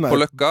sånn der, på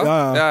Løkka?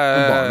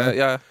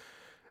 Ja.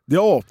 De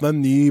har åpnet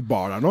en ny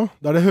bar der nå,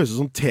 der det høres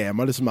ut som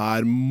tema liksom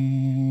er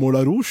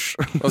Moulin Rouge.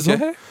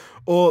 Okay.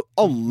 Og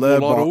alle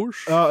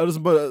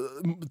liksom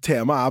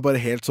temaet er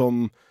bare helt sånn,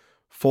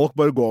 folk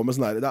bare går med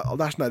sånn der, det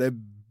er sånn der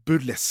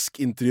burlesk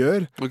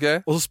interiør. Okay.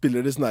 Og så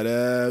spiller de sånn der,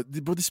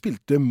 de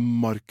spilte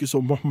Marcus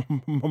og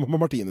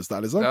Martinez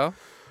der liksom. Ja.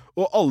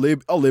 Og alle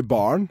i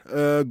baren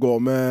går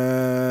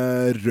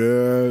med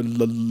rød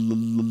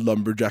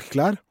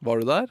lumberjack-klær. Var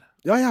du der?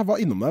 Ja, jeg var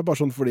innom der,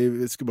 bare sånn fordi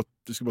vi skulle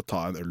bare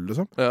ta en øl,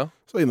 liksom. Ja.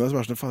 Så var jeg innom der, så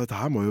var jeg sånn, faen,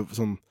 dette her må jo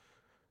sånn,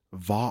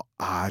 hva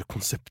er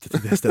konseptet til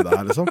det stedet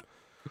her, liksom?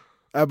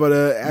 Jeg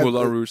aner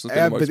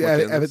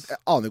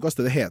ikke hva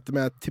stedet heter,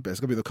 men jeg tipper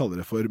jeg skal begynne å kalle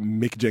det for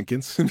Mick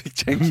Jenkins.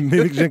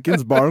 Mick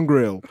Jenkins Bar and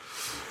Grill.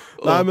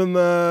 Nei, men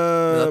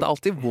det er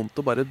alltid vondt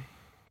å bare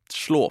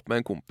slå opp med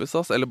en kompis,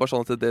 ass. Eller bare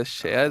sånn at det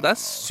skjer. Det er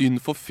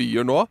synd for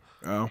fyr nå.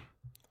 Ja.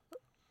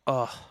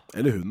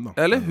 Eller hun da.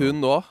 Eller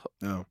hun nå.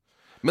 Ja.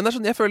 Men det er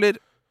sånn, jeg føler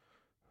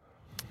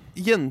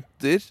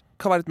jenter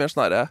kan være litt mer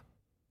sånn her,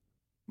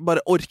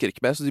 bare orker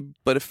ikke mer, så de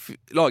bare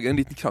lager en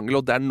liten krangel,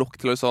 og det er nok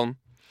til å sånn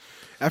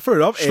Jeg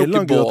føler av en eller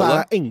annen grunn at det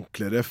er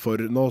enklere for,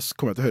 nå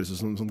kommer jeg til å høres ut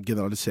som sånn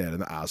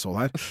generaliserende asshole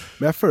her,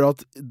 men jeg føler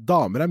at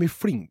damer er mye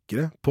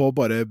flinkere på å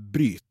bare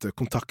bryte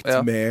kontakt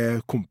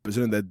med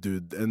kompiser enn det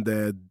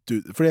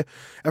dude. Fordi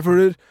jeg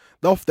føler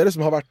Det er ofte jeg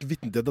liksom har vært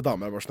vitne til at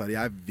damer er bare sånn her,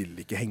 jeg vil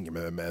ikke henge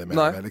med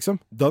liksom.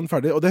 Done,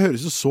 ferdig. Og det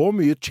høres jo så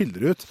mye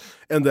chillere ut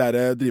enn det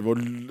der drive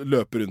og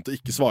løpe rundt og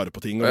ikke svare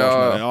på ting. Og bare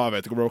sånn her, jeg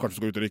vet ikke, bro, kanskje du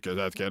skal ut og rykke, jeg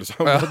vet ikke,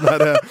 liksom. Det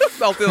er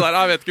alltid det der,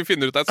 jeg vet ikke,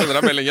 finner ut jeg sender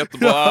deg melding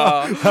etterpå.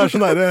 Det er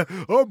sånn der,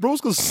 bro,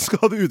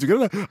 skal du ut og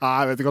eller? Nei,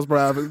 jeg vet ikke,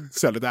 jeg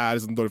ser litt, jeg er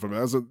liksom dårlig for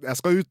meg. Altså, jeg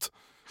skal ut.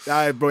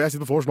 Bro, jeg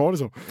sitter på vors nå,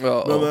 liksom.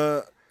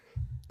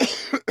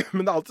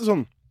 Men det er alltid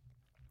sånn.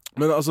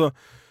 Men altså,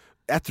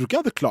 jeg tror ikke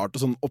jeg hadde klart å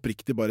sånn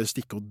oppriktig bare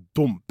stikke og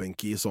dumpe en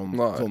key sånn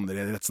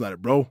rett sånn der,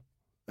 bro,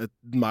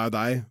 meg og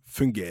deg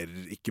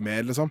fungerer ikke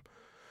mer, liksom.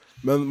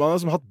 Men man har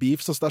liksom hatt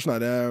beefs, altså det er sånn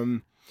der,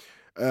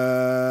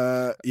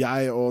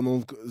 jeg og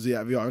noen, vi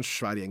var jo en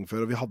svær gjeng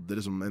før, og vi hadde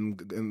liksom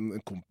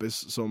en kompis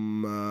som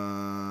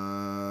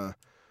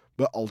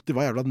alltid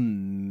var jævla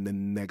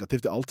negativ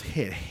til alt,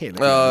 hele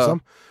tiden,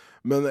 liksom.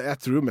 Men jeg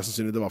tror jo mest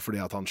sannsynlig det var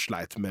fordi at han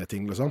sleit med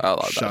ting, liksom.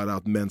 Shout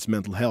out men's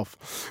mental health.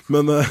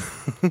 Men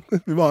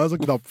vi må ha en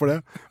sånn knapp for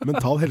det.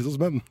 Mental helse hos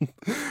menn.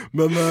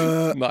 Men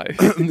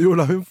jo,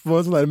 la vi få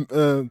en sånn der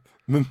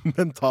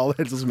mental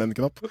helse hos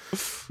menn-knapp.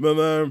 Men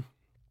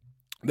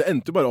det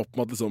endte jo bare opp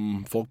med at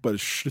liksom, folk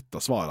bare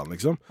slutta å svare han,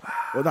 liksom.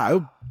 Og det er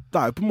jo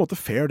på en måte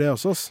fair, det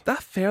også. Ass. Det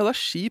er fair, og det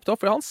er kjipt,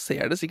 for han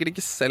ser det sikkert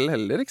ikke selv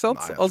heller, ikke sant?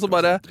 Nei, altså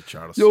bare,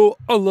 yo,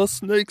 alle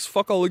snakes,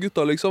 fuck alle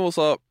gutta, liksom, og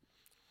så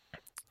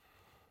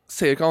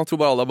ser ikke han, tror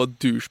bare alle er bare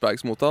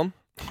douchebags mot han.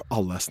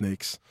 Alle er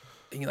snakes.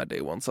 Ingen er day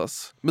ones,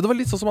 ass. Men det var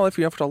litt sånn som han i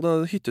fyren fortalte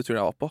den hytteturen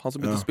jeg var på. Han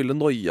som begynte å spille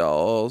Noia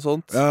og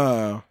sånt.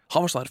 Ja.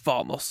 Han var sånn her,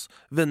 faen ass,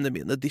 vennene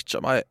mine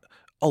ditcha meg.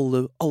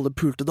 Alle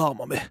pulte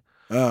dama mi.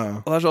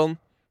 Og det er sånn,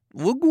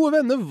 hvor gode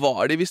venner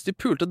var de hvis de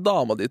pulte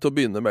dama di til å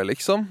begynne med,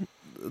 liksom?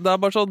 Det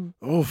er bare sånn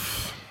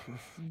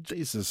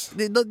Jesus.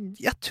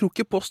 Jeg tror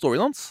ikke på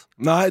storyen hans.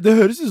 Nei, det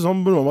høres ut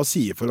som noe man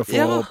sier for å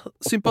få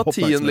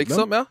sympatien,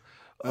 liksom. Ja.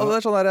 Og det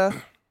er sånn der,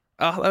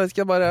 jeg vet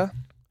ikke, bare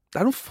det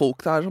er noen folk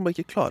der som bare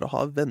ikke klarer å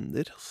ha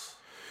venner.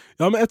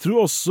 Ja, men jeg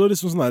tror også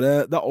liksom sånn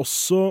der, det er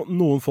også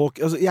noen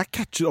folk, altså jeg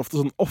catcher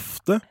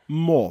ofte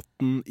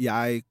måten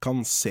jeg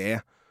kan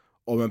se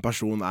om en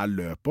person er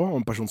løp på,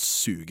 om en person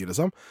suger,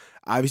 liksom,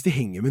 er hvis de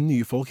henger med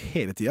nye folk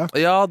hele tiden.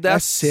 Ja,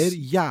 jeg ser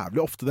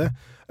jævlig ofte det.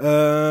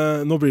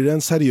 Nå blir det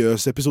en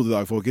seriøs episode i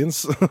dag,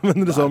 folkens.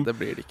 Men liksom, nei, det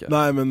blir det ikke.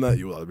 Nei, men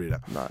jo da, det blir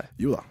det. Nei.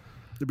 Jo da,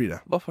 det blir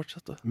det. Bare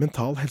fortsett du.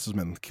 Mental helse hos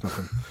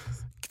menn-knappen.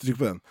 Trykk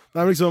på den.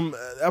 Nei, men liksom,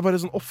 jeg er bare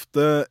sånn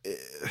ofte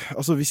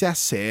altså hvis jeg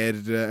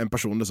ser en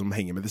person som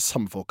henger med de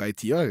samme folka i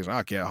 10 år,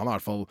 okay, han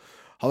er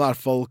i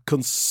hvert fall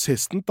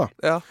consistent, da.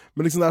 Ja.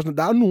 Men liksom,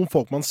 det er noen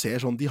folk man ser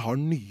sånn, de har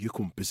nye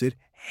kompiser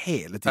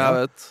hele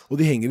tida. Og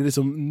de henger i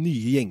liksom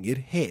nye gjenger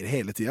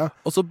hele tida.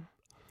 Og så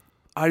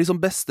er de som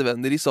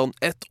bestevenner i sånn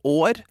 1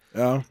 år.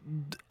 Ja.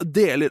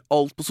 Deler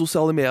alt på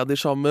sosiale medier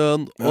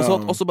sammen. Og,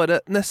 sånn, og så bare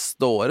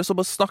neste året så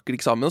bare snakker de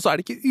ikke sammen. Og så er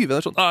det ikke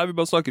uvenner sånn, nei, vi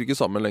bare snakker ikke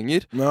sammen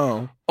lenger.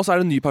 No. Og så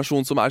er det en ny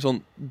person som er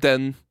sånn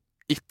den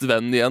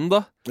it-vennen igjen,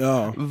 da. Ja.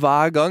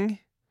 Hver gang.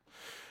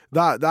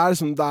 Det er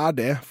liksom, det er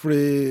det.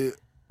 Fordi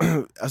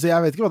altså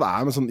jeg vet ikke hva det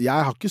er, men sånn,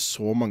 jeg har ikke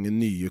så mange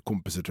nye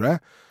kompiser, tror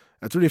jeg.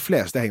 Jeg tror de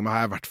fleste jeg henger med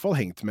har jeg i hvert fall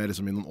hengt med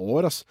liksom, i noen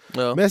år.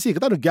 Ja. Men jeg sier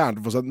ikke at det er noe gærent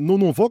for seg.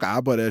 Noen folk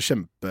er bare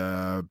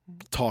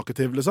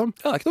kjempetalkative, liksom.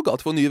 Ja, det er ikke noe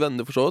galt for nye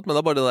venner, for så vidt. Men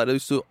det er bare det der,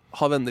 hvis du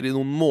har venner i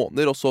noen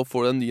måneder, og så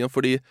får du en ny en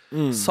fordi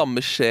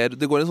samme skjer.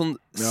 Det går en sånn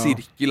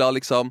sirkel av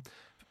liksom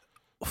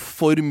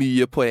for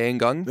mye på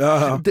en gang.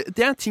 Ja. Det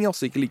er en ting jeg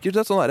også ikke liker.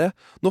 Det er sånn der,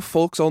 når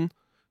folk sånn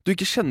du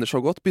ikke kjenner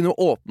så godt, begynner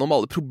å åpne om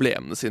alle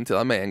problemene sine til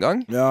deg med en gang.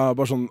 Ja,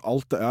 bare sånn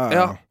alt.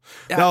 Ja.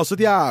 Det er også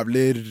et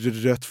jævlig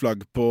rødt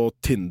flagg på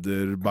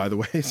Tinder, by the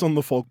way. Sånn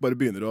når folk bare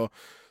begynner å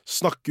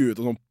snakke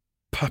ut om sånn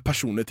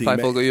personlige ting.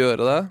 Pleier folk å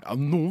gjøre det? Ja,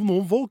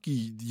 noen folk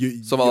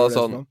som var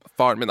sånn,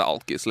 faren min er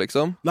alkis,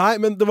 liksom? Nei,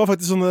 men det var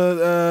faktisk sånn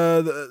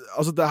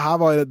altså det her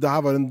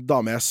var en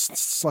dame jeg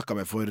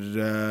snakket med for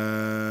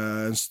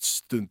en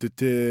stund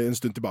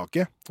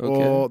tilbake.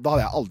 Okay. Og da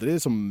hadde jeg aldri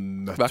liksom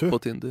møtt henne. Vært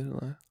på Tinder,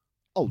 nei.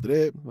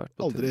 Aldri møtt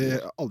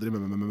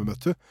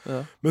hun. Ja.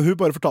 Men hun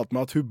bare fortalte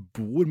meg at hun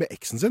bor med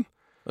eksen sin.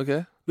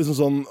 Okay. Liksom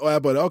sånn, og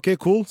jeg bare, ok,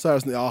 cool. Så er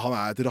det sånn, ja, han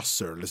er et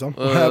rasshøl, liksom.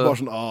 Og jeg bare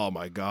sånn, oh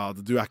my god,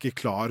 du er ikke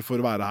klar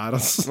for å være her,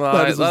 ass.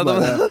 Nei,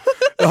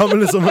 ja,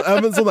 men liksom,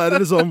 sånn er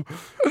det liksom.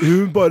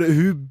 Hun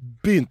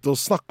begynte å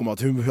snakke om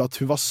at hun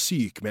var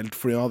sykmeldt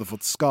fordi hun hadde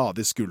fått skade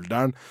i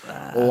skulderen,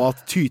 og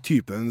at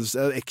typen hennes,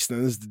 eksen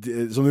hennes,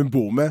 som hun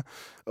bor med.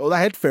 Og det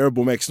er helt fair å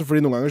bo med eksen, fordi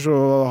noen ganger så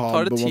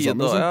har det tid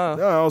da,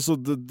 ja, og så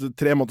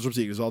 3 måneders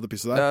oppsigelse og hadde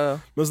pisset der. Ja.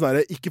 Men sånn er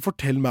det, ikke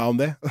fortell meg om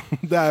det.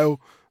 Det er jo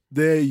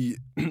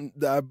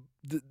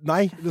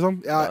nei, liksom.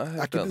 Jeg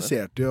er ikke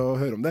interessert i å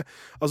høre om det.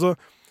 Altså,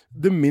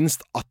 det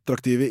minst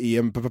attraktive i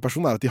en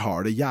person er at de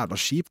har det jævla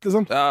kjipt,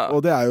 liksom. Ja.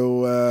 Og det er jo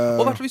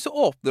og hvertfall hvis du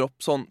åpner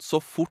opp sånn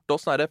så fort, og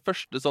sånn er det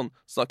første sånn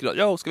snakker,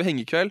 ja, skal vi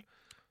henge i kveld?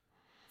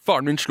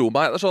 Faren min slo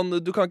meg. Det er sånn,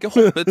 du kan ikke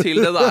hoppe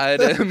til det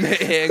der med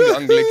en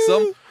gang,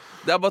 liksom.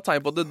 Det er bare tegn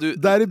på at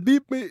Daddy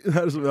beep me.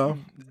 Ja.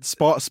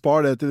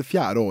 Spar det til det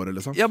 4. året,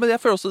 liksom. Ja, men jeg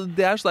føler også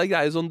det er sånn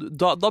greie sånn,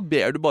 da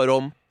ber du bare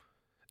om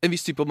en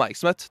viss type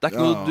oppmerksomhet. Det er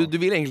ikke noe, du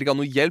vil egentlig ikke ha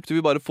noe hjelp. Du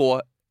vil bare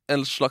få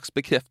en slags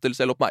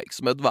bekreftelse eller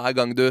oppmerksomhet hver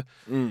gang du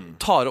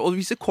tar og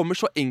hvis det kommer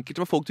så enkelt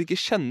med folk du ikke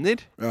kjenner,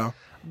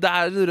 det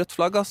rødt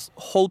flagg, ass.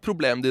 Hold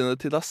problemene dine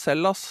til deg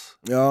selv, ass.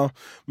 Ja,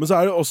 men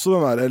så det også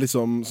den der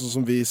liksom, sånn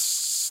som vi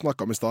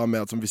snakket om i sted,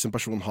 med at hvis en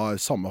person har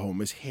samme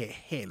homies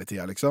hele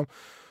tiden, liksom,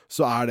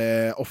 så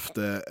det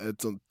ofte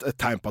et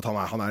tegn på at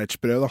han et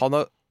sprø, da.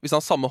 Hvis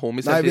han har samme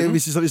homies hele tiden?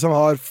 Nei, hvis han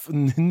har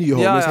nye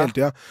homies hele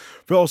tiden.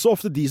 For det også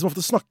ofte de som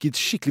ofte snakker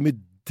skikkelig mye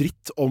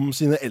dritt om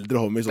sine eldre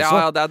homies også.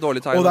 Ja, det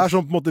dårlig tegn. Og det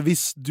sånn på en måte,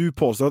 hvis du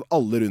påstår at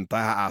alle rundt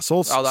deg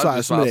assholes, så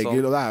det som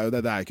regel, og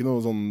det ikke noe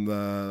sånn,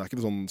 det ikke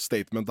noe sånn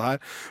statement det her,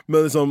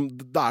 men liksom,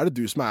 da det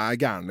du som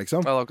gæren,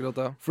 liksom. Ja, det akkurat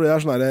det. For det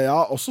sånn der,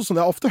 også sånn,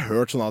 jeg har ofte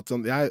hørt sånn at,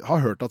 jeg har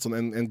hørt at sånn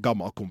en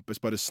gammel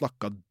kompis bare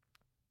snakket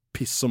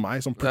piss om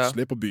meg, sånn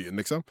plutselig på byen,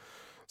 liksom.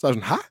 Så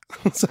det sånn, hæ?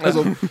 Så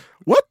sånn,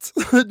 what?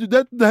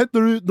 Det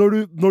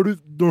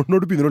når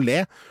du begynner å le.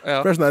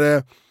 For det sånn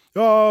der,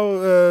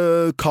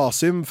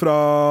 Kasim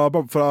fra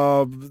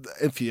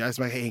en fyr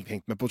som jeg har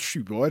hengt med på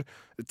 20 år,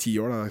 10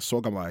 år, så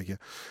gammel jeg ikke.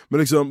 Men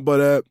liksom,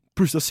 bare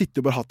plutselig har sittet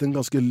og bare hatt en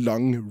ganske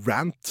lang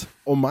rant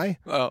om meg.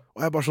 Og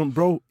jeg bare sånn,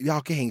 bro, jeg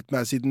har ikke hengt med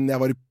deg siden jeg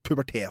var i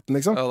puberteten,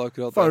 liksom. Ja, det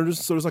akkurat det. Hva du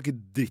står og snakker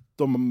dritt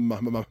om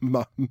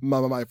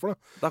meg for, da?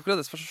 Det akkurat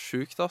det som så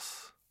sjukt, ass.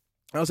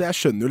 Altså, jeg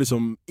skjønner jo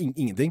liksom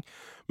ingenting.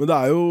 Men det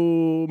jo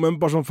men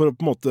bare sånn for å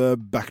på en måte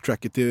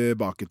backtracke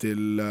tilbake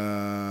til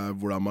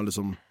hvordan man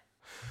liksom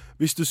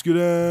hvis du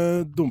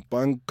skulle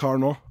dumpa en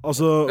kar nå,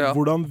 altså,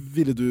 hvordan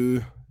ville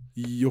du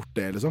gjort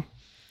det, liksom?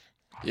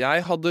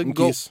 Jeg hadde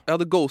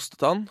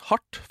ghostet han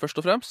hardt, først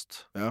og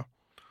fremst. Ja.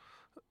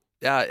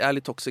 Jeg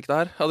litt toxic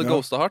der. Jeg hadde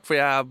ghostet hardt, for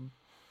jeg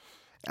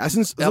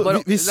synes La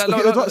meg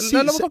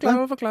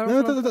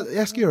forklare.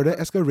 Jeg skal gjøre det.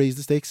 Jeg skal raise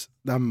the stakes.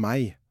 Det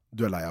meg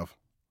du lei av.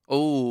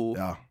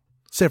 Ja.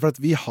 Se for at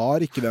vi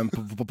har ikke den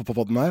på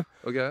podden her.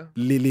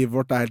 Livet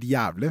vårt helt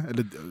jævlig.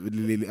 Eller,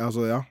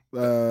 altså, ja.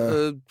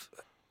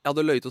 Jeg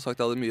hadde løyet og sagt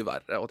at jeg hadde mye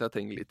verre, og at jeg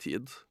trenger litt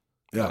tid.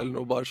 Eller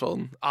noe bare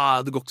sånn,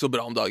 det går ikke så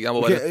bra om dagen.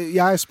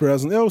 Jeg spør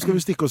deg sånn, skal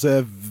vi stikke og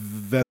se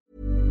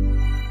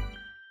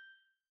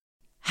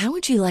How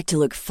would you like to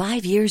look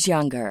 5 years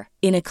younger?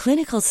 In a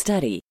clinical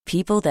study,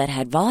 people that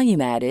had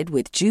volume added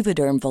with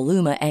Juvederm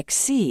Voluma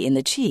XC in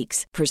the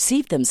cheeks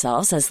perceived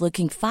themselves as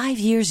looking 5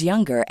 years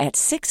younger at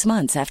 6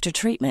 months after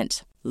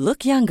treatment.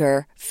 Look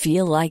younger,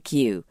 feel like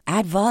you.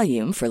 Add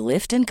volume for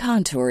lift and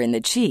contour in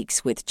the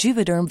cheeks with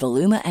Juvederm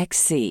Voluma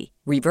XC.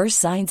 Reverse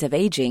signs of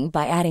aging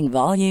by adding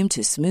volume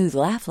to smooth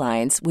laugh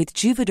lines with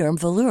Juvederm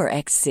Volure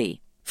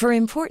XC. For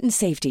important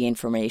safety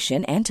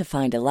information and to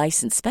find a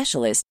licensed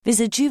specialist,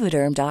 visit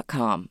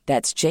Juvederm.com.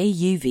 That's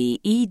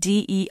JUVEDERM.com.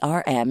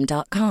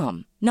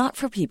 Not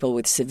for people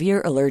with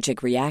severe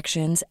allergic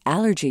reactions,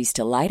 allergies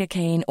to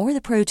lidocaine, or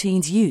the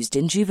proteins used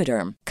in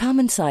Juvederm.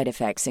 Common side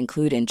effects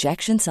include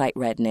injection site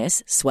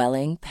redness,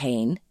 swelling,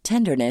 pain,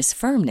 tenderness,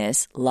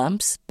 firmness,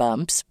 lumps,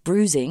 bumps,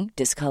 bruising,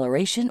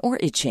 discoloration, or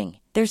itching.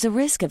 There's a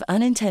risk of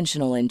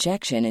unintentional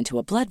injection into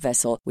a blood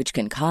vessel, which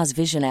can cause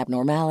vision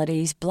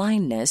abnormalities,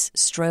 blindness,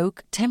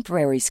 stroke,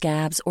 temporary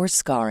scabs, or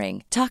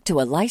scarring. Talk to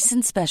a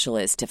licensed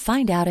specialist to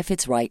find out if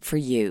it's right for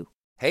you.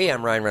 Hey,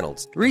 I'm Ryan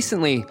Reynolds.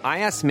 Recently, I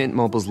asked Mint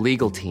Mobile's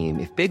legal team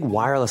if big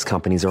wireless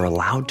companies are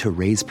allowed to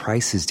raise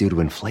prices due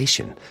to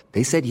inflation.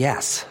 They said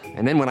yes.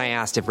 And then when I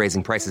asked if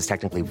raising prices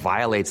technically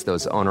violates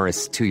those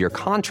onerous 2-year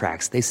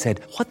contracts, they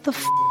said, "What the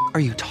f*** are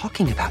you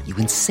talking about, you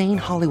insane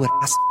Hollywood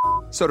ass?"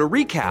 So to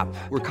recap,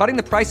 we're cutting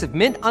the price of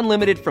Mint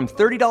Unlimited from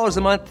 $30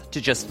 a month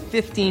to just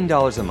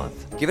 $15 a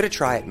month. Give it a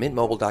try at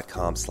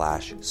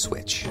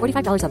mintmobile.com/switch.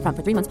 $45 up front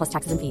for 3 months plus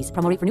taxes and fees.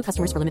 Promo rate for new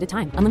customers for limited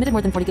time. Unlimited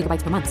more than 40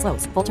 gigabytes per month.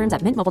 Slows full terms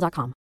at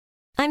mintmobile.com.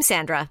 I'm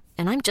Sandra,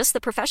 and I'm just the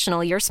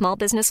professional your small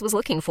business was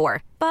looking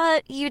for.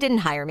 But you didn't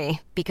hire me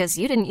because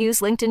you didn't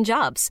use LinkedIn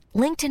Jobs.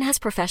 LinkedIn has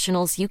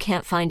professionals you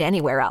can't find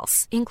anywhere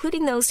else,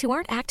 including those who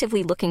aren't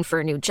actively looking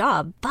for a new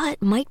job,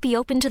 but might be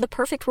open to the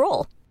perfect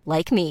role,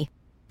 like me.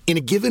 In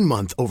a given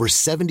month, over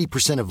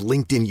 70% of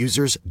LinkedIn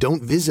users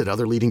don't visit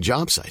other leading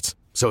job sites.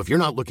 So if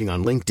you're not looking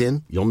on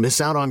LinkedIn, you'll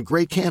miss out on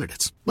great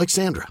candidates like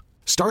Sandra.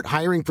 Start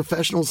hiring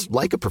professionals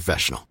like a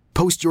professional.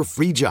 Post your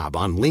free job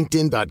on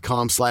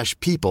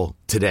linkedin.com/people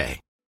today.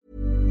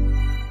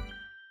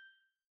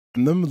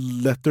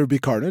 Let there be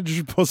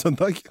carnage på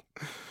søndag.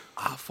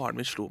 Faren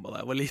min slo meg da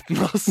jeg var liten,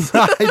 ass.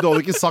 Nei, du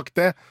hadde ikke sagt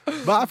det.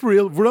 Hva for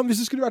real? Hvordan, hvis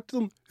du skulle vært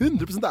sånn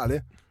 100%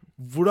 ærlig,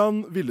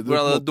 hvordan ville du...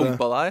 Hvordan hadde du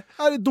dumpa deg?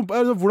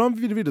 Hvordan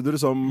ville du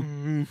liksom...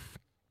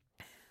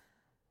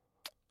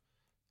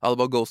 Jeg hadde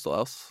bare ghostet deg,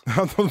 ass.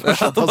 Ja, det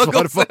var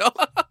svaret på.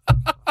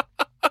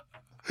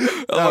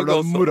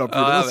 Jævla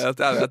morapullet. Ja,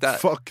 jeg vet.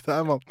 Fuck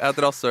deg, mann. Jeg er et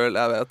rasshøl,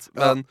 jeg vet.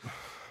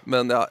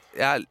 Men ja,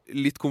 jeg er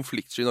litt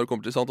konfliktsky når det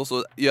kommer til sånt, og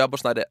så gjør jeg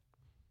bare sånn her,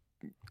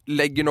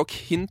 legger nok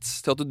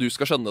hints til at du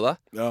skal skjønne det,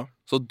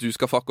 så du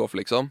skal fuck off,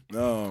 liksom.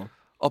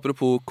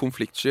 Apropos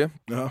konfliktsky,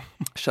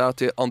 kjære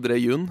til André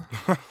Jun.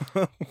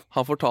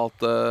 Han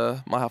fortalte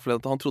meg her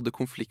forleden at han trodde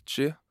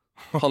konfliktsky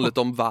handlet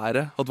om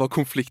været, at det var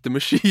konflikter med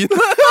skyen.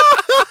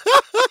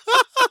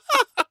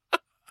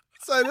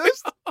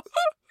 Seriøst?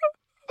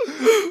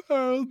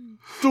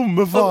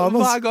 dumme faen,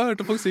 ass. Hver gang jeg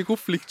hørte folk si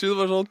konfliktsky, det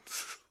var sånn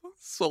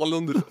så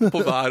noen på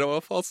været, og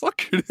hva faen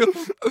snakker de om?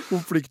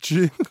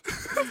 Konfliktsky.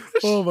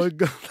 Oh my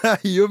god, det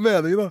gir jo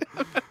mening, da.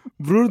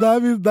 Bror, det er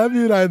mye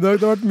regn. Det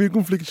har vært mye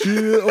konfliktsky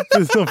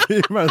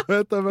oppi meg.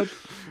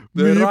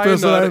 Det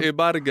regner i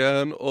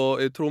Bergen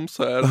og i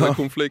Tromsø, det er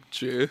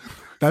konfliktsky.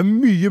 Det er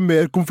mye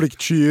mer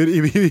konfliktskyer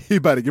i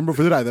Bergen,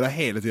 for det regner der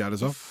hele tiden,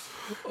 liksom.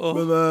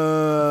 Men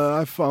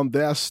nei, faen,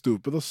 det er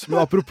stupid, ass. Men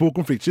apropos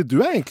konfliktsky,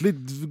 du er egentlig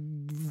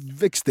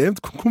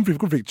ekstremt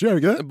konfliktsky, er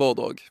du ikke det?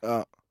 Både og.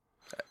 Ja.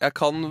 Jeg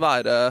kan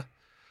være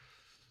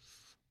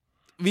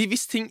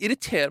Hvis ting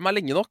irriterer meg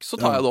lenge nok, så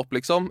tar jeg det opp,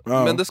 liksom.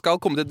 Ja. Men det skal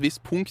komme til et visst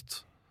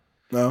punkt.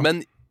 Ja.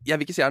 Men jeg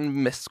vil ikke si jeg er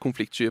den mest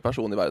konfliktsky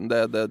personen i verden.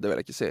 Det vil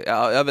jeg ikke si. Jeg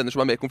har venner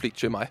som er mer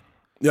konfliktsky enn meg.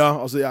 Ja,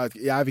 altså, jeg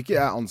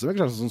anser meg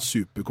ikke sånn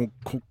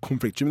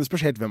super-konfliktsky, men det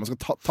spørs helt hvem man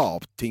skal ta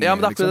opp ting ja,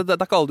 men med. Det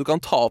er ikke alle du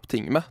kan ta opp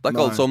ting med. Det er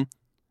ikke alle som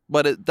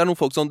bare, det er noen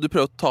folk som du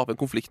prøver å ta opp en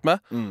konflikt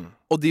med,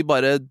 og de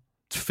bare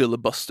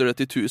filibuster det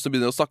til 1000 og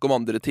begynner å snakke om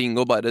andre ting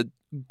og bare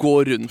gå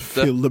rundt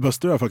det.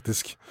 Filibuster, ja,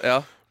 faktisk.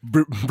 Ja.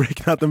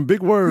 Breaking out them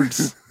big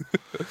words.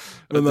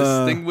 Men,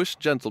 distinguished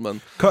gentleman.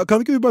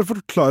 Kan ikke du bare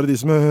forklare de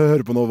som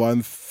hører på nå hva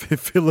en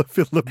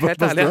filibuster er?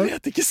 Helt ærlig, jeg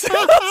vet ikke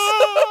selv.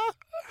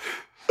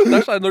 Det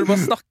er sånn når du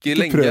bare snakker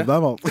lenge. Prøv deg,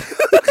 mann.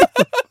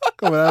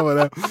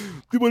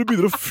 De bare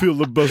begynner å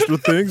filibuster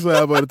things, og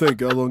jeg bare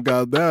tenker sånn,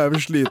 god damn, jeg er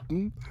vel sliten.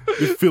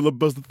 De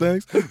filibuster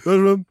things. Det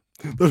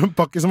er sånn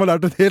pakke som har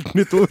lært et helt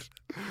nytt ord.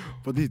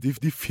 De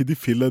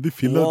filler.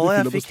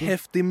 Jeg fikk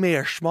heftig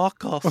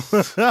mersmak, ass.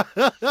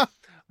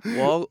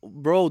 Wow,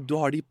 bro, du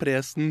har de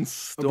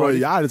presens.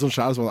 Jeg er litt sånn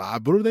skjær sånn,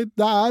 bro, det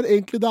er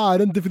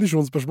en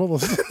definisjonsspørsmål,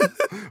 altså.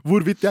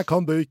 Hvorvidt jeg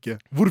kan det og ikke.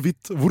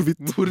 Hvorvidt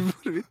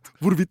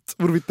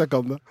jeg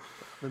kan det.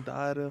 Men det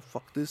er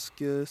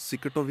faktisk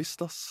sikkert og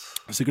visst, ass.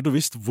 Sikkert og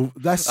visst.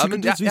 Det er sikkert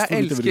og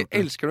visst. Jeg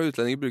elsker når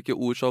utlendinger bruker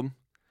ord som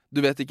du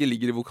vet ikke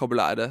ligger i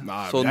vokabulæret.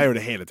 Nei, sånn, jeg gjør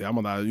det hele tiden,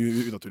 men det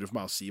er unaturlig for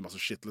meg å si masse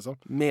shit, liksom.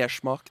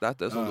 Mersmak, det er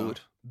et sånt ord.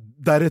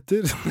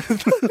 Deretter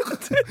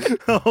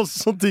også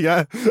sånne ting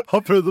jeg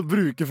har prøvd å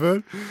bruke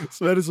før,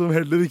 som jeg liksom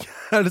heller ikke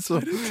er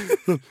liksom.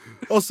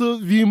 Altså,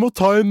 vi må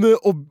ta en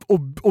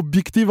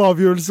objektiv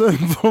avgjørelse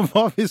på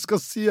hva vi skal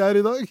si her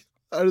i dag.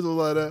 Er det sånn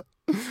der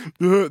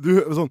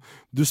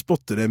du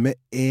spotter det med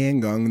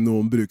en gang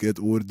noen bruker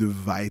et ord du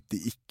vet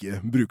de ikke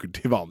bruker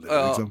til vanlig,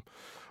 liksom.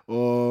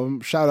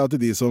 Og shout out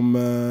til de som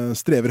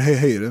strever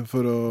høyere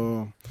for å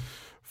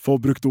få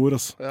brukt ord,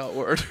 altså. Ja,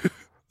 word.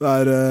 Det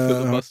er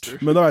hardt.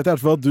 Men da vet jeg i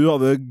hvert fall at du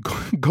hadde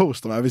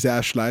ghostet meg hvis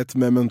jeg sleit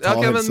med mental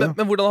helse.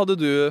 Men hvordan hadde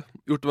du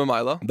gjort det med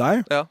meg, da?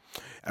 Deg? Ja.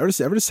 Jeg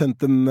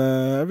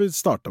ville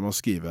starte med å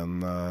skrive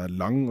en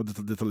lang og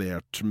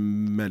detaljert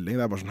melding.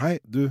 Det er bare sånn, hei,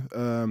 du,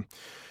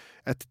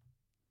 jeg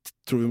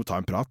tror vi må ta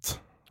en prat.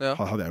 Ja.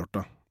 Hadde jeg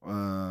gjort det.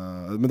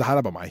 Men det her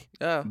er bare meg.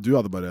 Ja. Du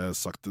hadde bare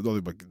sagt det.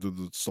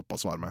 Du stoppet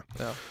å svare meg.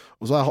 Ja.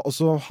 Og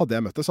så hadde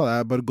jeg møtt det, så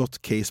hadde jeg bare gått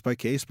case by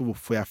case på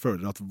hvorfor jeg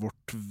føler at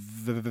vårt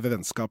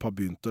vennskap har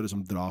begynt å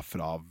liksom dra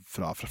fra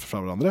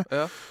hverandre.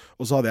 Ja.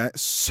 Og så hadde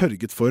jeg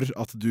sørget for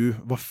at du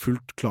var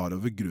fullt klar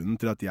over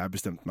grunnen til at jeg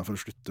bestemte meg for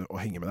å slutte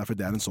å henge med deg,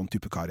 for det er en sånn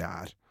type kar jeg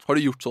er. Har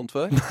du gjort sånt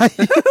før? Nei.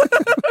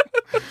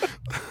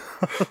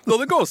 Du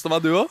hadde ghostet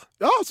meg, du også?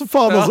 Ja, så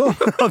faen også.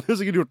 Jeg hadde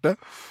jo sikkert gjort det.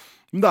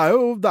 Men det er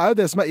jo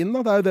det som er inn,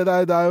 da. Det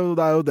er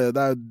jo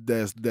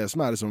det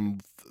som er liksom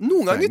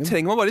noen ganger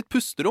trenger man bare litt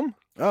pusterom.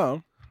 Ja.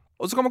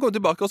 Og så kan man komme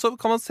tilbake, og så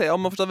kan man se om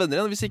man fortsatt venner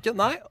igjen. Hvis ikke,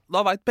 nei,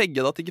 da vet begge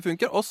at det ikke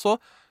funker. Og så,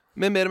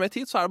 med mer og mer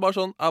tid, så er det bare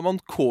sånn, er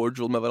man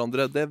cordial med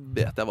hverandre. Det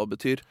vet jeg hva det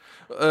betyr.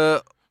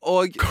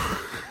 Og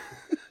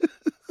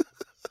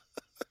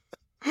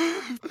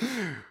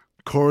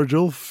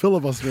cordial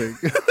filibustering.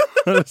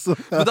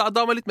 Men da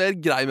er man litt mer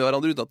grei med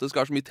hverandre uten at det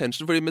skal være så mye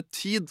tension. Fordi med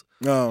tid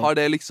har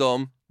det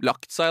liksom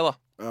lagt seg, da.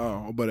 Ja,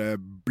 og bare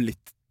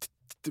blitt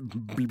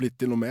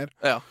til noe mer.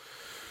 Ja.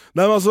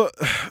 Nei, men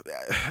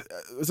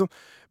altså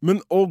men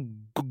å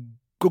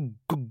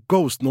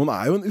ghoste noen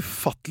er jo en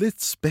ufattelig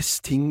spes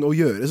ting å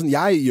gjøre. Sånn,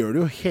 jeg gjør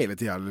det jo hele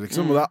tiden,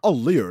 liksom. Og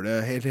alle gjør det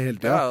hele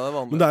tiden. Ja, det er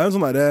vanlig. Men det er jo en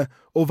sånn derre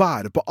å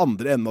være på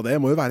andre enden av det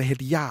må jo være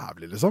helt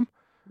jævlig, liksom.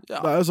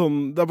 Ja. Det er jo sånn,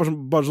 det er bare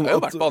sånn jeg har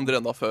jo vært på andre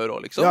enden før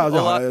også, liksom. Ja, jeg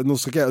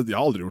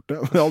har aldri gjort det.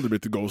 Jeg har aldri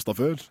blitt ghosta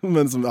før.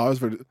 Men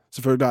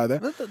selvfølgelig er jeg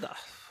det.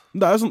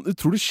 Det er jo sånn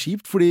utrolig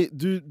kjipt, fordi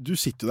du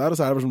sitter der, og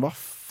så er det bare sånn, hva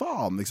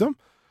faen, liksom?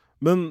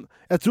 Men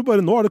jeg tror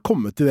bare nå har det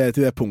kommet til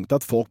det punktet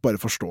at folk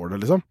bare forstår det,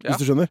 liksom.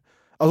 Hvis du skjønner.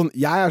 Altså,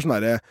 jeg er sånn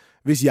derre,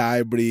 hvis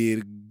jeg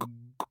blir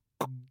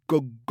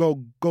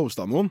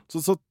ghosta av noen,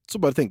 så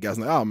bare tenker jeg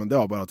sånn, ja, men det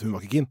var bare at hun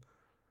var ikke keen.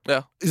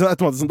 Ja. Da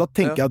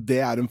tenker jeg at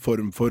det er en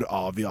form for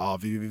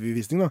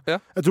avvisning, da.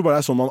 Ja. Jeg tror bare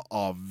det er sånn man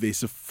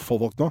avviser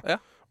folk nå. Ja.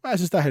 Og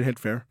jeg synes det er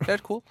helt fair.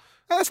 Helt cool.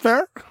 That's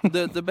fair.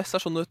 Det beste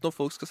er sånn når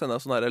folk skal sende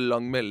en sånn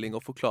lang melding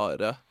og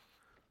forklare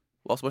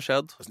hva som har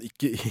skjedd. Altså,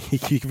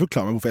 ikke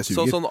forklare meg hvorfor jeg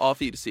suger. Sånn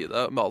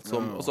A4-side med alt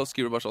som, og så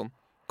skriver du bare sånn,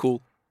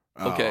 cool,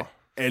 ok.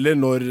 Eller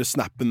når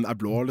snappen er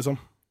blå, liksom.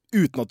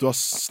 Uten at du har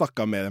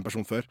snakket med en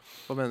person før.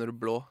 Hva mener du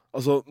blå?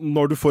 Altså,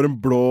 når du får en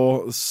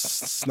blå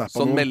snap av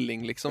sånn noen.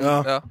 melding, liksom.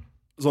 Ja.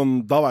 Sånn,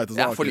 da vet du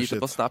sånn, Jeg er for lite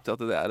på Snap til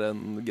at det er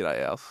en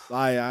greie. Altså.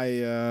 Nei, jeg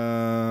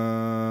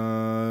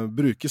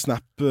bruker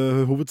Snap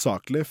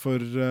hovedsakelig for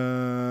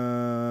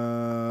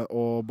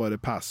å bare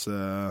passe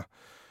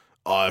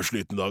jeg er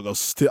sliten i dag,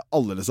 ass, til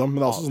alle, liksom. Men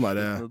det er også sånn der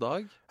Avsluttende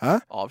dag? Hæ?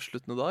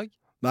 Avsluttende dag?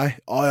 Nei,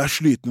 jeg er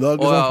sliten i dag,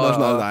 liksom. Ja. Det er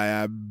sånn der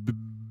jeg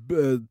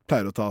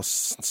pleier å ta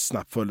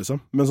Snap for, liksom.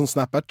 Men sånn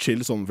Snap er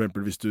chill, sånn for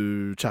eksempel hvis du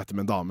chatter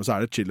med en dame, så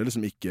er det chill å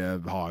liksom ikke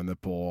ha henne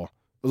på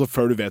altså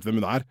før du vet hvem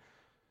hun er,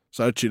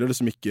 så er det chill å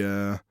liksom ikke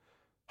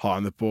ha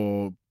henne på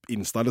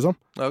Insta, liksom.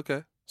 Ja,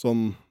 ok.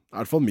 Sånn, i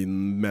hvert fall min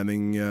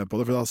mening på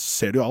det, for da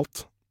ser du jo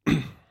alt.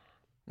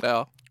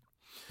 Ja.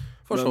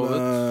 For så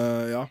vidt.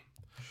 Ja.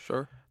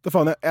 Sure. Da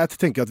faen, jeg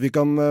tenker at vi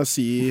kan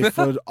si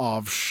for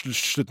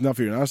avslutningen av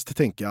fyren her, så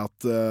tenker jeg at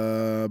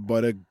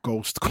bare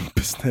ghost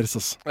kompisen deres,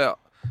 altså. Ja.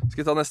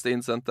 Skal vi ta neste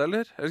innsendt,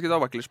 eller? Eller skal vi ta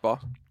Vakkelig spa?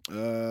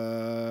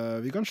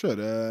 Vi kan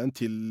kjøre en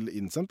til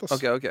innsendt, altså.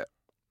 Ok.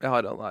 Jeg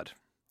har den her.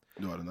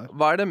 Du har den der.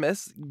 Hva er det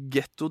mest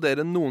ghetto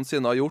dere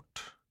noensinne har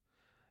gjort?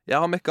 Jeg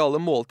har mekka alle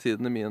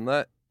måltidene mine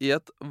i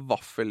et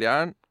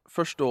vaffeljern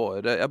første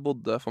året jeg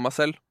bodde for meg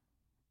selv.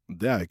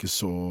 Det er jo ikke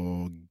så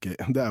gøy.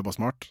 Det er jo bare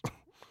smart.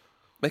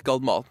 Mekka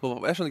all mat på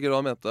vaffel. Jeg skjønner ikke hva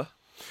han mente.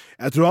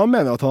 Jeg tror han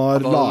mener at han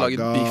har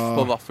laget biff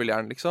på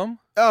vaffeljern, liksom.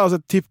 Ja, altså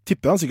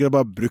tipper han sikkert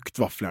bare brukt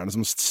vaffeljernet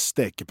som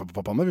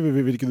stekepanne.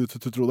 Vil ikke du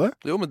tro det?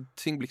 Jo, men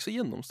ting blir ikke så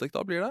gjennomstekt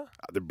da, blir det?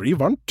 Ja, det blir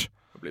varmt.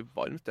 Det blir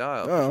varmt,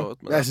 ja.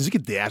 Men jeg synes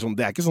ikke det er sånn.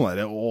 Det er ikke sånn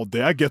der,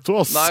 det er ghetto,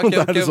 ass. Nei,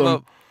 okay,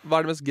 liksom, hva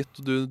er det mest ghetto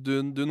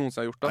du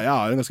noensinne har gjort, da? Ja, jeg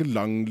har en ganske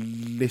lang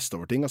liste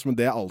over ting, altså, men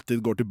det jeg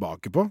alltid går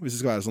tilbake på, hvis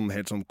det skal være sånn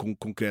helt sånn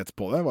konkret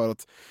på det, var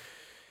at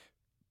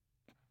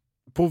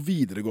på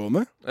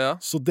videregående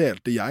så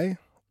delte jeg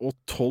og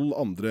 12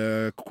 andre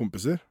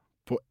kompiser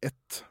på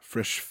ett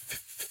Fresh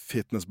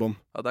Fitness-bånd.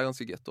 Ja, det er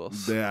ganske ghetto,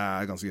 ass. Det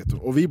er ganske ghetto.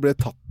 Og vi ble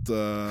tatt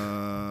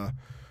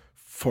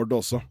for det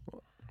også.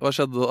 Hva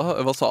skjedde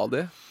da? Hva sa de?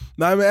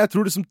 Nei, men jeg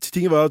tror liksom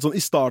ting var sånn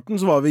i starten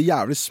så var vi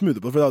jævlig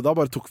smoothie på det, for da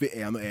bare tok vi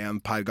en og en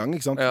per gang,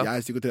 ikke sant? Ja.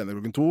 Jeg stikker og trener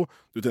klokken 2,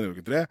 du trener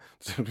klokken 3,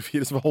 du trener klokken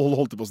 4, så vi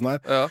holdt på sånn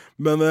her. Ja.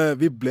 Men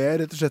vi ble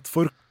rett og slett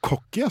for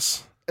cocky,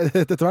 ass,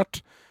 etter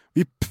hvert.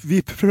 Vi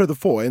prøvde å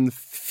få inn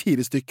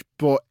 4 stykk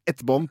på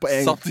ett bånd på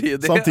en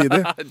samtidig.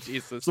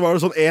 Så var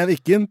det sånn, en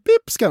gikk inn,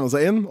 pip, skannet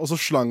seg inn, og så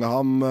slang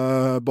han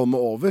båndet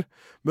over.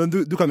 Men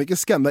du kan ikke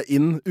skanne deg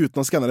inn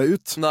uten å skanne deg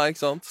ut. Nei,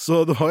 ikke sant?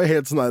 Så det var jo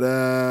helt sånn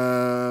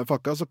der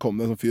fucka, så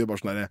kom det en sånn fyr bare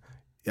sånn der,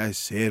 jeg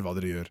ser hva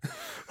dere gjør.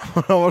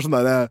 Han var sånn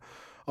der,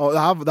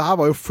 det her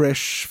var jo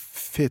Fresh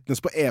Fitness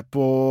på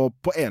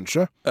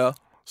Ensjø. Ja.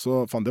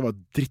 Så faen, det var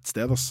et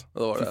drittsted, ass.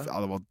 Det var det.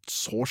 Ja, det var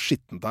så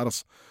skittent der,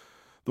 ass.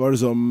 Det var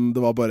liksom,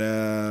 det var bare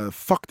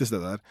fuck det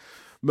stedet der.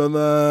 Men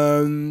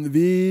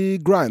vi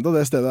grinda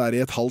det stedet der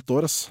i et halvt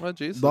år, ass.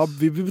 Da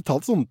vi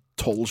betalte sånn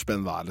 12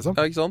 spenn hver, liksom.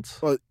 Ja, ikke sant?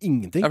 Det var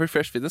ingenting. Ja, for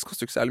Fresh Fitness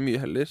koster ikke særlig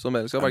mye heller. Som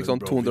mennesker, var ikke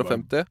sånn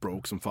 250.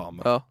 Broke som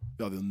faen. Ja.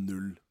 Vi hadde jo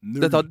null.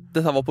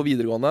 Dette var på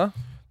videregående?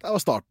 Det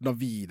var starten av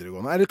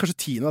videregående. Eller kanskje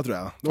 10, tror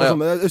jeg. Det var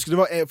sånn, jeg husker det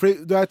var, fordi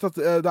du vet at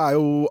det er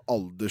jo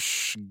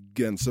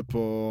aldersgrense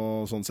på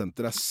sånn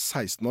senter. Det er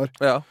 16 år.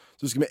 Ja.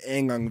 Så husker med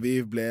en gang vi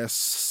ble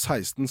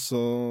 16,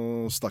 så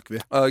stakk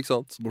vi. Ja, ikke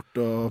sant? Bort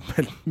og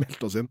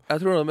meldte oss inn.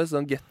 Jeg tror det med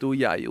sånn ghetto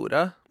jeg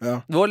gjorde. Ja.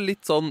 Det var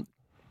litt sånn,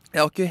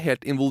 jeg var ikke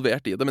helt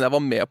involvert i det, men jeg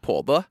var med på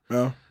det.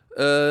 Ja.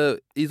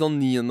 I sånn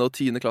 9. og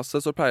 10. klasse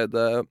så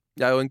pleide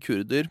jeg og en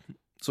kurder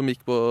som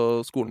gikk på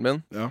skolen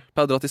min,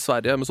 pleide å dra til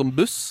Sverige med sånn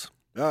buss.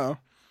 Ja.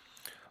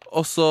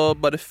 Og så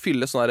bare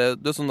fylle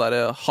sånn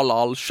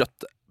halal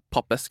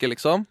kjøttpappeske,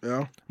 liksom,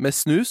 med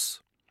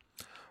snus.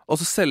 Og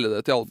så selge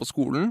det til alle på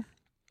skolen.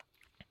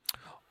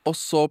 Og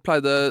så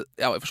pleide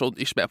jeg var for sånn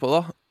ikke med på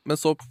det, men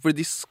så fordi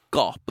de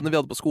skapene vi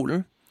hadde på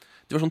skolen,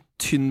 de var sånn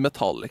tynn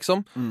metall,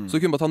 liksom. Så du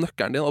kunne bare ta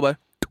nøkkelen din og bare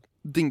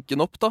dinke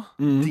den opp, da.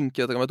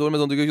 Dinke, vet jeg,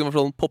 men sånn, du kunne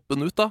sånn poppe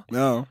den ut, da.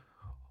 Ja.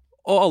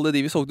 Og alle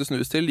de vi solgte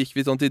snus til, gikk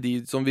vi sånn til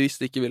de som vi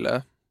visste ikke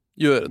ville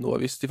gjøre noe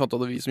hvis de fant at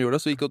det var vi som gjorde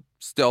det, så vi gikk og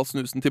stjal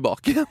snusen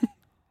tilbake igjen.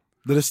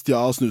 Dere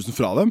stjal snusen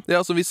fra dem?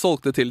 Ja, så vi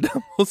solgte til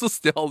dem, og så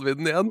stjal vi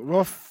den igjen.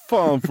 Hva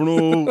faen for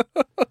noe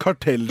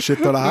kartellshit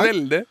er det her?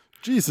 Veldig.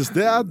 Jesus,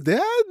 det er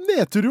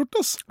nedturgjort,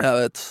 ass. Jeg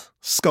vet.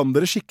 Skam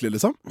dere skikkelig,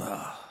 liksom.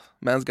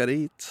 Man skal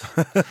eat.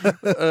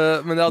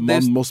 Men ja,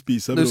 man må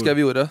spise, det husker jeg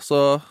vi gjorde. Så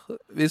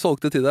vi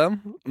solgte til dem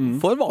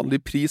for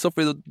vanlig pris,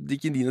 fordi det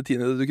gikk i 9. og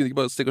 10. Du kunne ikke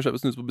bare stikke og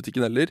kjøpe snus på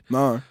butikken heller.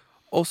 Nei.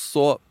 Og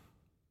så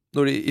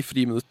når de i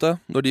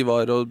friminuttet, når de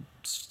var og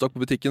stakk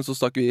på butikken, så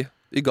stakk vi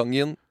i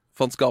gangen,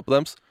 fant skapet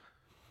deres,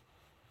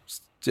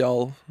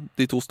 stjal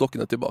de 2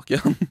 stokkene tilbake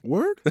igjen.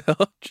 Word? Ja.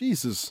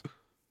 Jesus.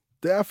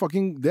 Det er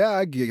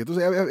gøy.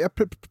 Jeg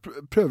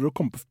prøver å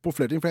komme på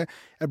flere ting, for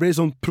jeg ble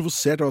sånn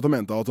provosert av at jeg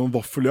mente at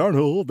vaffeljern,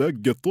 det er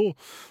ghetto.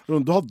 Du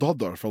hadde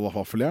i hvert fall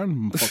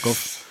vaffeljern. Fuck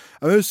off.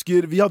 Jeg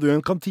husker, vi hadde jo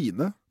en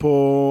kantine på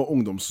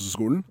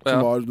ungdomsskolen,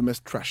 som var det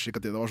mest trashy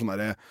kantine. Det var sånn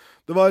der,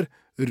 det var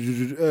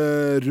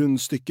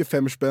rundstykke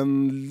 5 spenn,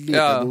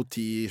 lite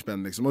 10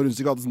 spenn, liksom. Og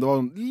rundstykket hadde sånn, det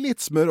var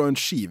litt smør og en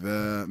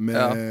skive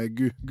med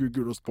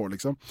gulost på,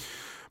 liksom.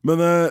 Men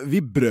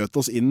vi brøt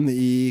oss inn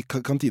i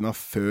kantina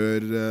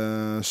før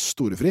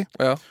storefri,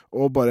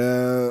 og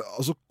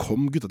så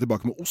kom gutta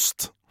tilbake med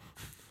ost.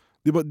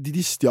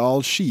 De stjal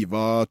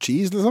skiva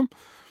cheese, liksom.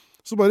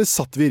 Så bare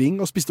satt vi i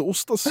ring og spiste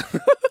ost, altså.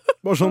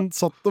 Bare sånn,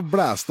 satt og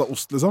blæste av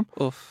ost, liksom.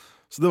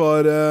 Så det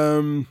var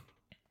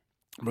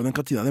den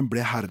kantina den ble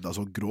herda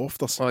så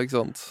grovt, altså. Ikke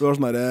sant. Det var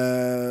sånn der,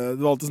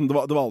 det var alltid sånn, det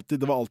var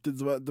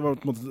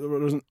på en måte, det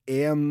var sånn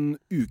en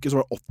uke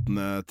så var det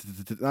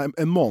 8. Nei,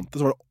 en måned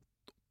så var det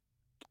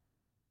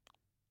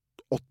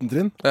 8.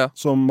 trinn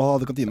som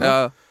hadde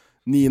kantina.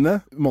 9.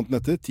 måneden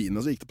etter, 10.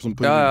 så gikk det på sånn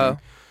på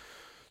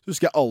Så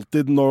husker jeg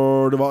alltid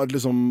når det var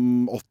liksom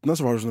 8.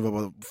 så var det sånn, det var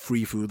bare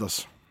free food,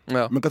 altså.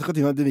 Men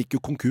kantina, de gikk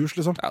jo konkurs,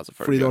 liksom.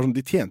 Fordi det var sånn,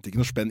 de tjente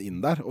ikke noe spenn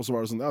inn der. Og så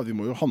var det sånn, vi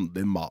må jo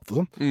handle inn mat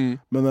og sånn.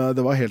 Men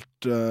det var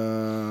helt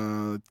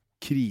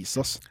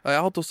krise, ass. Jeg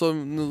har hatt også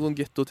noen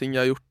ghetto-ting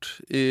jeg har gjort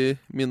i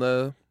mine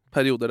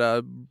perioder der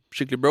jeg er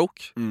skikkelig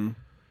broke.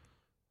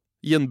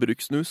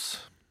 Gjenbrukssnus.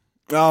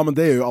 Ja, men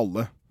det gjør jo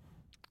alle.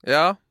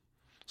 Ja,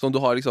 sånn du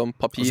har liksom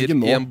papir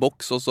i en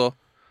boks, og så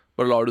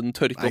bare lar du den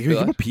tørke oppi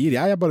der. Ikke papir,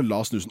 jeg bare la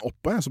snusen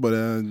oppå, så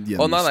bare nei,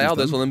 jeg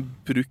hadde sånn en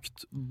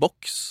brukt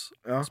boks.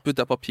 Så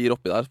puttet jeg papir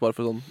oppi der, bare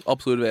for å sånn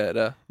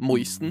absorbere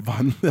moisten.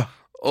 Vann,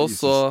 og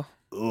så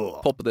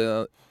poppet det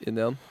inn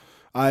igjen.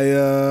 Jeg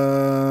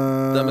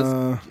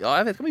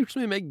vet ikke om jeg har gjort så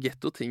mye mer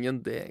ghetto-ting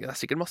enn det. Det er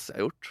sikkert masse jeg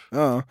har gjort.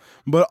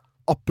 Bare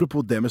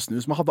apropos det med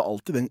snus, man hadde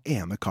alltid den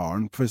ene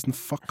karen, forresten,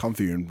 fuck han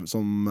fyren,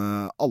 som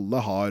alle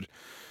har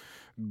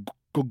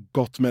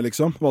gått med,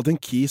 liksom. Det var alltid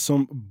en kis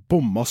som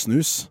bomma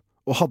snus,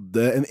 og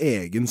hadde en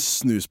egen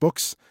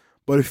snusboks,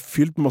 bare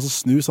fylt med masse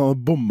snus, han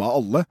hadde bomma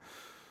alle.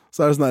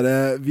 Så det sånn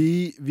der,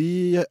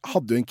 vi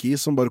hadde jo en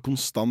kis som bare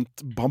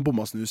konstant, han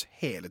bomma snus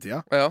hele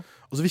tida.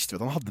 Og så visste vi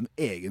at han hadde en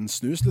egen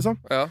snus,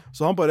 liksom.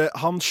 Så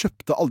han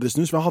kjøpte aldri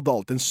snus, for han hadde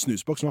alltid en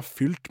snusboks som var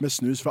fylt med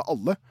snus fra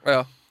alle.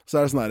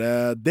 Så det sånn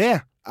der, det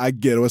er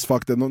ghetto as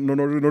fuck, det,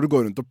 når du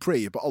går rundt og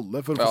prayer på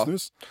alle for å få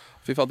snus.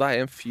 Fy faen, det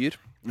er en fyr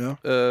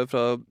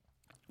fra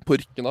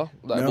Porken da,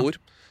 der jeg bor,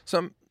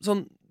 som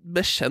sånn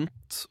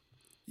bekjent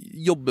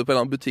jobber på en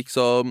eller annen butikk,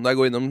 så når jeg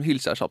går innom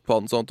hilser jeg kjapt på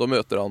han sånt, og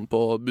møter han på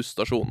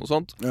busstasjonen og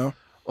sånt.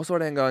 Og så var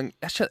det en gang,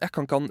 jeg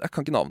kan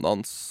ikke navnet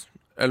hans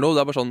eller noe,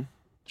 det er bare sånn,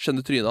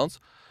 kjenner trynet hans.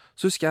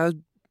 Så husker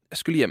jeg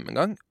skulle hjem en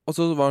gang, og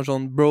så var han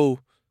sånn, bro,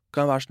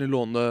 kan jeg være snill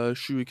låne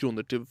 20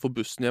 kroner for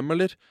bussen hjem,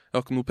 eller? Jeg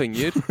har ikke noe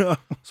penger.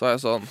 Så er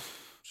jeg sånn,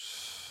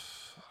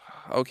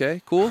 ok,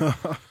 cool.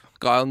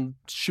 Ga jeg han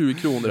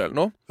 20 kroner eller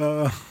noe.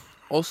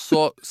 Og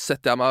så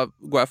setter jeg meg,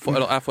 er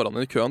jeg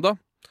foran i køen da,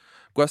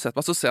 går jeg og setter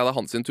meg, så ser jeg det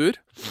hans sin tur.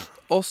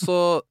 Og så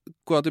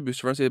går jeg til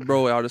bussjåføren og sier, bro,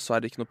 jeg har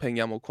dessverre ikke noe penger,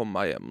 jeg må komme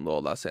meg hjem nå,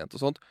 det er sent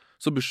og sånt.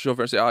 Så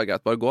bussjåføren sier, ja,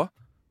 greit, bare gå.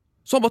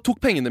 Så han bare tok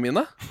pengene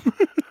mine.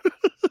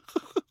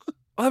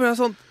 Og jeg ble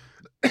sånn,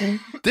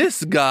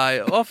 this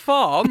guy, hva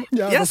faen?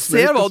 Jeg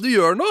ser hva du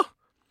gjør nå.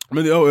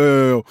 Men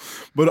jo.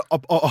 Bare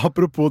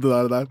apropos det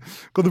der.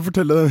 Kan du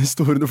fortelle den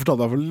historien du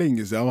fortalte deg for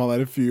lenge siden om han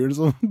der fyren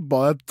som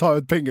ba deg ta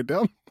ut penger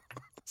til han?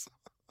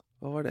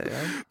 Hva var det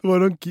igjen? Det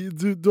var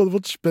du hadde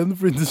fått spenn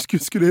fordi du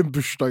skulle i en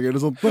bursdag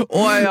eller sånt.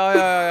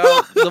 Ja.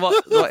 Det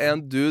var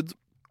en dude.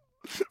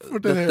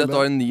 Dette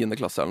var i 9.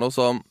 klasse eller noe,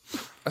 så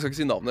jeg skal ikke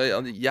si navnet.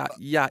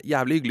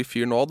 Jævlig hyggelig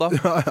fyr nå, da.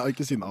 Ja,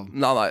 ikke si navn.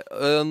 Nei.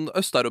 En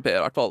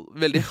østeuropeer i hvert fall.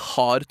 Veldig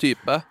hard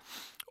type.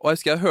 Og jeg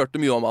husker jeg hørte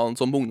mye om han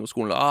som på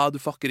ungdomsskolen.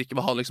 Du fucker ikke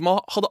med han, liksom.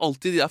 Han hadde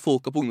alltid de der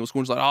folka på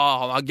ungdomsskolen som sa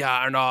han er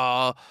gæren,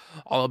 han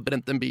har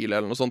brent en bil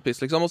eller noe sånt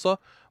piss, liksom. Og så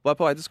var jeg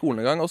på vei til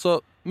skolen en gang, og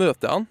så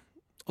møter jeg han.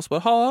 Og så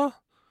bare, halla.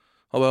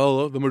 Han bare,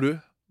 hallo, hvem er du?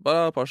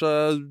 Bare, parse,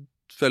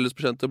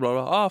 fellesbekjente, bla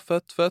bla.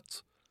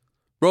 Fett.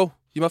 Bro,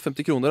 gi meg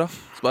 50 kroner da.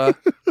 Så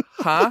bare,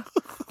 hæ?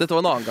 Dette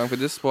var en annen gang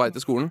faktisk, på vei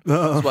til skolen.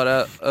 Så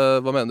bare,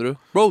 hva mener du?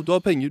 Bro, du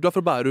har penger, du er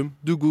fra Bærum.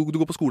 Du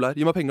går på skole her,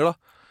 gi meg penger da.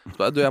 Så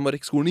bare, jeg må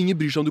rekke skolen. Ingen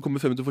bryr seg om du kommer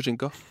 5 minutter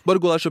forsinket.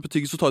 Bare gå der og kjøpe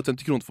tyggis, så tar du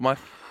 50 kroner for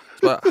meg.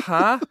 Så bare,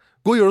 hæ?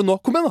 Gå og gjør det nå.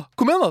 Kom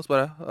igjen da. Så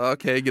bare,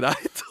 ok,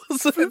 greit. Og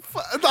så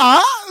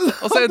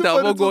endte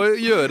jeg med å gå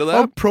og gjøre det.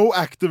 Han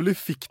proactively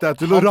fikk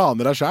deg til å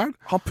rane deg selv.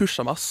 Han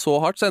pushet meg så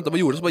hardt, så endte jeg med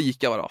å gjøre det, så bare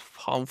gikk jeg bare,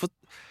 faen,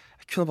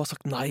 jeg kunne bare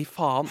sagt nei,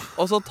 faen.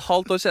 Og så et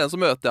halvt år senere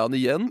så møter jeg han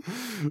igjen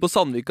på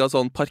Sandvika,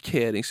 sånn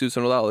parkeringshus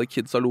eller noe, der alle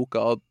kidsa loka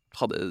og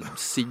hadde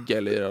sigg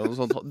eller noe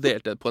sånt,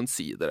 delte på en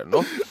sider eller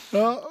noe.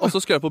 Og så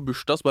skulle jeg på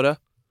bursdag, så bare,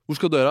 hvor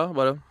skal døra?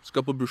 Bare,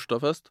 skal på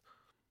bursdagsfest.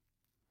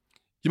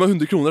 Gi meg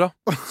 100 kroner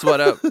da. Så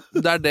bare,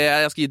 det er det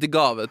jeg skal gi til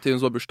gave til hun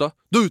som har bursdag.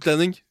 Du er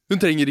utlending, hun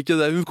trenger ikke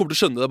det. Hun kommer til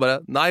å skjønne det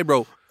bare. Nei bro,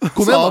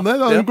 kom igjen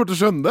da. Hun kommer til å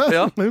skjønne det.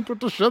 Ja. Hun kommer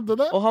til å skjønne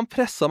det. Og han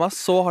presset meg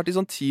så hardt i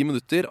sånn 10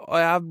 minutter. Og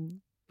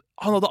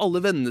han hadde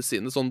alle vennene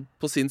sine sånn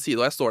på sin side.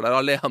 Og jeg står der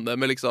alene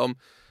med liksom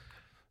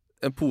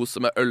en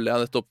pose med øl jeg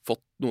har nettopp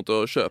fått noen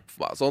til å kjøpe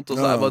for meg. Sånt.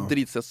 Og så er jeg bare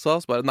dritstressa.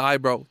 Så bare, nei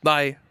bro,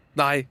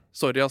 nei,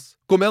 sorry ass.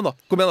 Kom igjen da,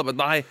 bare,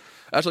 nei.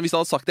 Sånn, hvis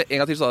han hadde sagt det en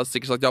gang til, så hadde jeg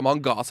sikkert sagt ja, men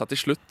han ga seg til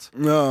slutt.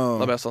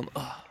 Da ble jeg sånn,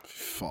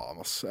 faen,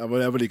 ass. Jeg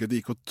var like at de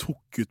gikk og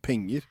tok ut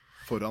penger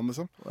foran,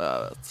 liksom. Jeg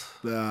vet.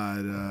 Det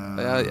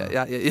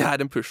Jeg er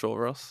en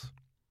pushover, ass.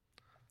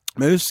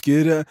 Men jeg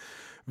husker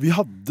vi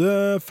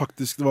hadde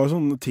faktisk, det var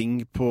sånne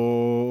ting på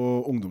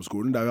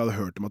ungdomsskolen der vi hadde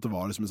hørt om at det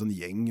var liksom en sånn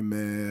gjeng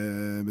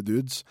med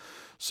dudes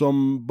som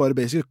bare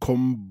basically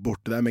kom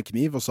bort til deg med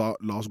kniv og sa,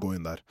 la oss gå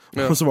inn der.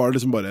 Ja. Og så var det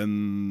liksom bare en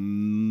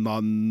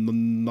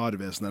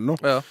narvesen eller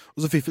noe. Ja. Og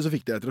så fikk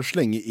de etter å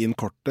slenge inn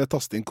kortet,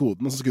 taste inn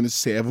koden, og så kunne de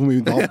se hvor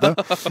mye de hadde.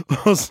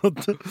 og så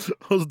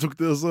tok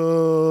de og så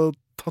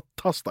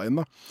tasta inn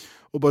da.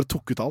 Og bare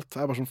tok ut alt. Jeg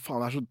er bare sånn,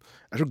 faen, jeg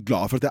er så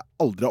glad for at jeg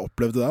aldri har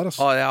opplevd det der.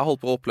 Altså. Jeg har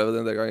holdt på å oppleve det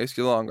en del ganger. Jeg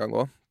husker det en annen gang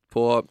også.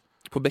 På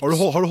har du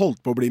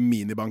holdt på å bli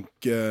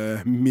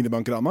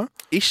minibankrana?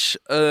 Ish.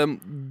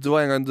 Det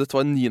var en gang, dette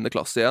var 9.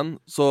 klasse igjen.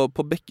 Så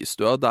på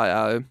Bekkestua, der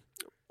jeg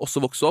også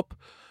vokste opp,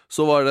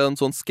 så var det en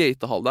sånn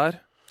skatehall der,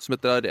 som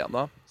heter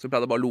Arena. Så vi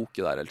pleide bare å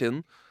loke der hele tiden.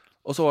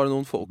 Og så var det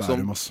noen folk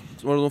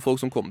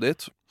som kom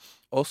dit.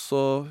 Og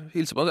så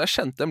hilste på dem. Jeg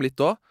kjente dem litt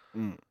også.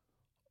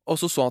 Og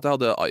så han at jeg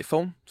hadde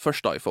iPhone.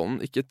 Første iPhonen,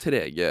 ikke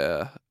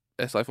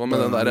 3GS-iPhone, men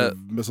den der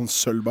med sånn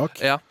sølv bak?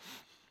 Ja.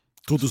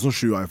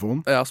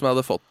 2007-iPhone? Ja, som jeg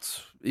hadde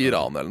fått i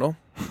Iran eller noe.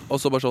 Og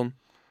så bare sånn,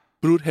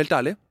 bror, helt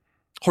ærlig,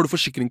 har du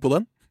forsikring på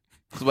den?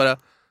 Så bare,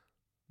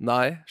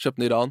 nei, kjøpt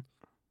den i Iran.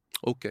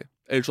 Ok,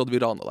 ellers hadde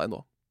vi ranet deg nå.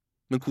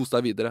 Men kos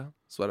deg videre.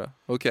 Så bare,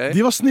 ok.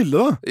 De var snille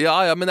da?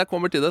 Ja, men jeg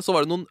kommer til det. Så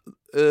var det noen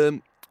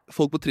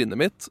folk på trinnet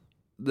mitt,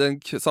 den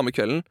samme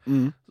kvelden,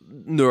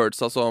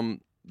 nerdsa som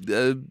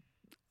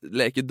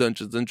leker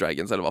Dungeons and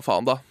Dragons, eller hva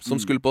faen da, som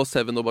skulle på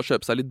Seven og bare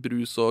kjøpe seg litt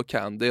brus og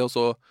candy, og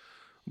så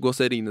gå og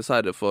se Ringenes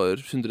herre for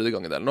 100.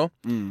 gangen eller noe.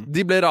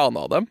 De ble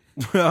ranet av dem.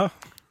 Ja.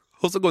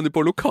 Og så går de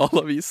på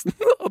lokalavisen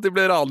at de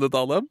ble ranet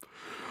av dem.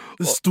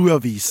 Det sto i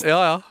avisen?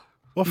 Ja.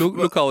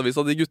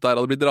 Lokalavisen, de gutta her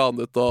hadde blitt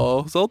ranet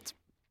og sånt.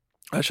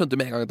 Jeg skjønte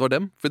med en gang at det var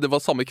dem, for det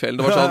var samme kveld.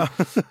 Det var sånn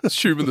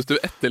 20 minutter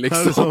etter,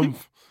 liksom.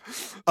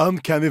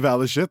 Uncanny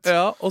Valley shit.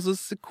 Ja, og så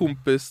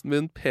kompisen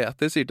min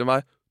Peter sier til meg,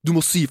 du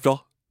må si fra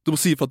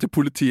til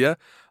politiet.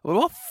 Jeg bare,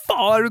 hva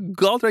faen er du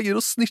galt? Jeg gir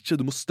å snitche,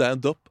 du må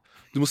stand up.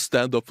 Du må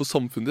stand up for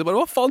samfunnet. Jeg bare,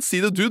 hva faen,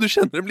 si det du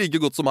kjenner dem like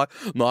godt som meg.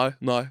 Nei,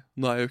 jeg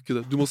gjør ikke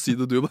det. Du må si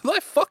det du. Bare,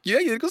 nei, fuck you,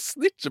 jeg gir ikke å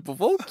snitche på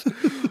folk.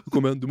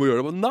 Kom igjen, du må gjøre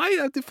det. Bare,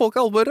 nei, folk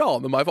har alle bare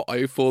rane meg for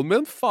iPhone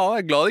min. Faen,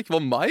 jeg er glad det ikke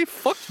var meg.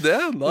 Fuck det,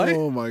 nei.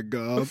 Oh my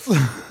god.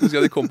 Husker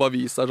jeg de kom på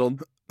avis her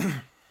sånn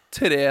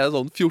 3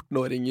 sånn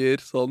 14-åringer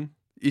sånn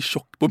i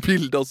sjokk på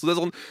bildet også. Det er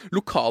sånn,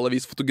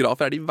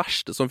 lokalavisfotografer er de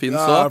verste som finnes.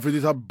 Ja,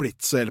 fordi de har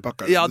blitt så hele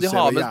pakka. Ja, de ser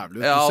jævlig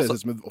ut. De ser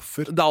ut som et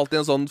offer. Det er alltid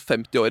en sånn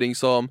 50-åring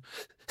som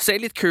ser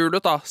litt kul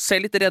ut da,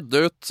 ser litt redd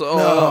ut.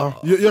 Og... Ja,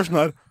 gjør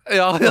sånn her.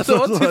 Ja, det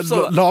var typ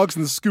sånn. Lag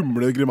sånne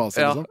skumle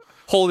grimaser, ja. liksom.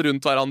 Hold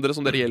rundt hverandre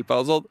som dere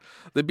hjelper. Altså.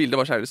 Det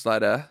bildet var særlig sånn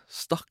her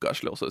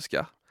stakkarslig også,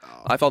 husker jeg.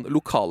 Ja. Nei, faen,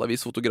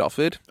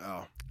 lokalavisfotografer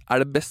er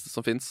det beste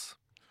som finnes.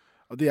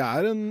 Ja, de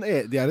er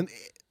en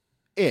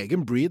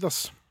egen breed,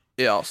 ass.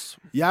 Yes.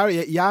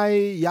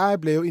 Jeg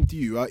ble jo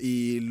intervjuet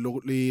i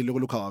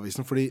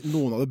lokalavisen fordi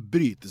noen hadde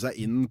brytet seg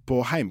inn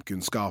på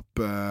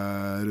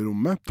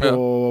heimkunnskaprommet på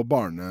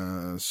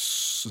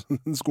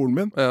barneskolen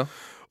min. Ja.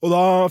 Og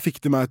da fikk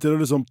de meg til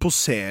å liksom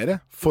posere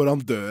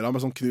foran døra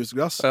med sånn knust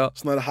glass. Ja.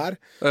 Sånn her.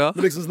 Ja.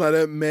 Men liksom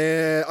sånn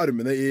med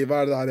armene i,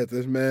 hva er det her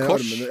heter? Med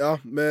kors?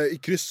 Armene, i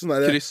kryss. Sånn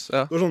kryss,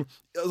 ja. Det var sånn,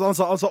 han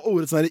sa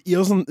ordet sånn her,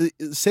 sånn,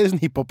 ser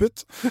sånn hiphop ut.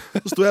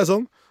 Så stod jeg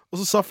sånn, og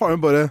så sa faren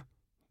min bare,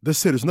 det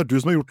ser ut som det er du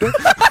som har gjort det.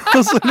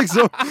 Og så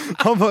liksom,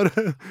 han bare,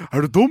 er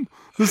du dum?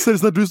 Det ser ut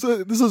som det er du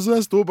det ser ut som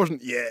jeg stod bare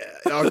sånn, jeg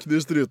har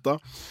knust ruta.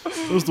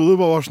 Og så stod det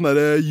bare sånn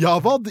der, ja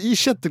vad, i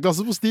 6.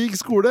 klasse på Stig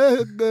skole,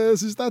 jeg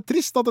synes det er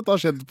trist at dette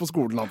har skjedd på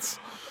skolen hans.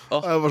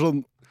 Og jeg var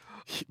sånn,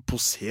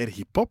 poser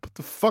hiphop?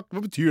 The fuck, hva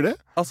betyr det?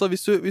 Altså,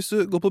 hvis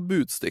du går på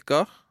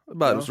Budstikka,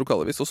 Bærums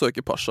lokalavis, og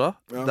søker Pasha,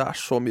 det er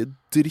så mye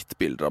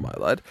drittbilder av meg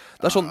der.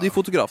 Det er sånn, de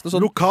fotografene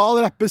sånn...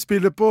 Lokal rapper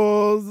spiller på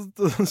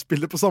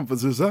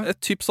Samfunnshuset. Et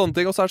typ sånne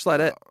ting, og så er det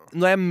sånn der,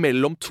 når jeg er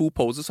mellom 2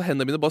 poses, så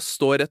hendene mine bare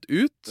står rett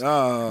ut.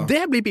 Ja.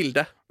 Det blir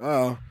bildet.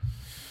 Ja,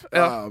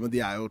 men de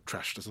er jo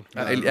trash, liksom.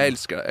 Jeg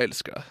elsker det.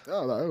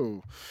 Ja, det er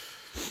jo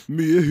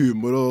mye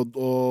humor å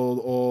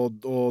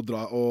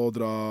dra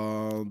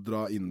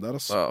inn der,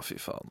 altså. Ja, fy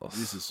faen,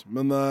 altså.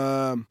 Men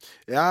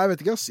jeg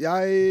vet ikke, ass.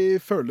 Jeg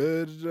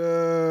føler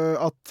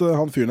at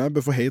han fyren her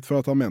bør få hate for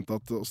at han mente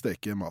at å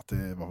steke mat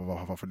i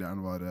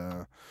vaffeljern var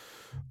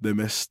det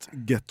mest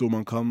ghetto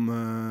man kan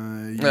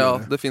gjøre.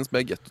 Ja, det finnes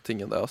mer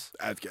ghetto-ting enn det, altså.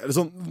 Jeg vet ikke,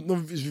 sånn,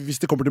 hvis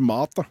det kommer til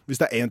mat da,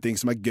 hvis det er en ting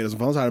som er gøy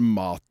som faen, så er det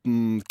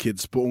maten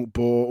kids på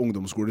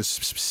ungdomsskole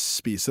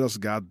spiser, altså.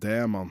 God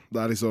damn, man.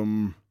 Det er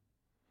liksom...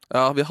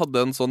 Ja, vi hadde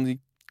en sånn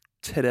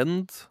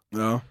trend.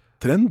 Ja,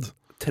 trend?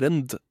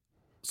 Trend.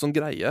 Sånn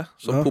greie.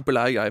 Sånn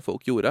populær greie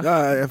folk gjorde.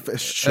 Ja, jeg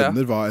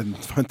skjønner hva en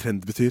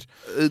trend betyr.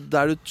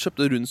 Der du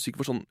kjøpte rundstykke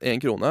for sånn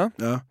 1 krone.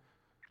 Ja.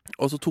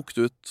 Og så tok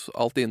du ut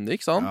alt inni,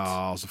 ikke sant?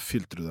 Ja, og så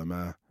fylte du det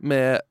med...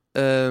 Med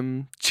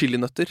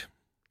chilinøtter.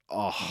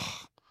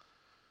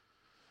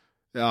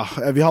 Ja,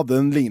 vi hadde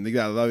en lignende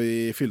greie der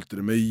vi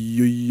fylte det med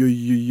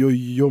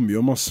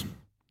yom-yom, ass.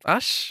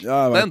 Æsj, Ja, jeg det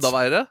er vet. enda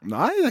verre.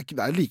 Nei, det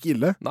er like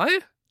ille. Nei.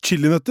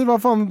 Chilinøtter, hva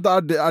faen?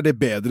 Er det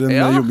bedre enn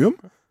Ja. yum-yum?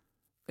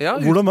 Ja,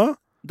 Hvordan da?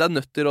 det er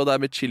nøtter, og det er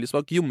med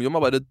chilismak. Yum-yum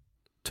er bare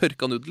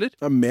tørka nudler.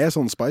 Ja, med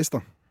sånn spice,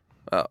 da.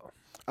 Ja.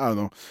 I don't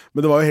know.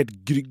 Men det var jo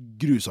helt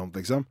grusomt,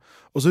 liksom.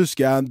 Og så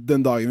husker jeg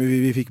den dagen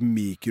vi fikk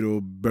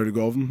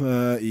mikrobølgeovn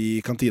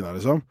i kantina,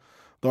 liksom.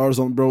 Da var det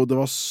sånn, bro, det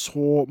var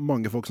så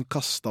mange folk som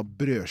kastet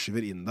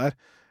brødskiver inn der.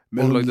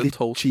 Med Og sånn lagde litt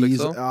toast, cheese.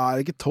 liksom. Ja, det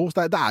er ikke toast.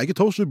 Det er ikke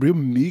toast, det blir jo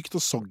mykt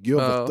og soggy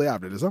og vått og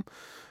jævlig, liksom.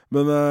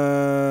 Men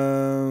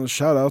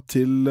shout out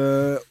til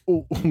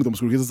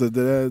ungdomsskolen.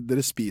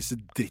 Dere spiser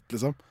dritt,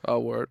 liksom.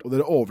 Word. Og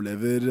dere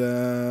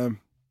overlever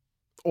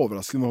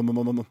overraskende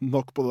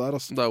nok på det der,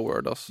 altså. Det er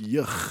word, ass.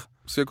 Yuck.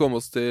 Skal vi komme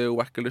oss til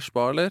Wack eller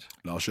Spa, eller?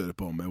 La oss kjøre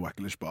på med Wack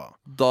eller Spa.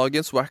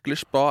 Dagens Wack eller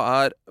Spa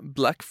er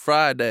Black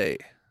Friday.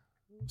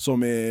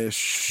 Som i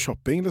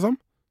shopping, liksom?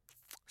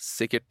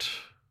 Sikkert.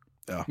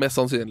 Ja. Mest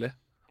sannsynlig.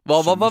 Hva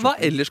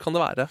ellers kan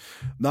det være?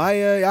 Nei,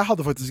 jeg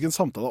hadde faktisk en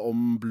samtale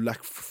om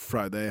Black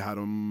Friday her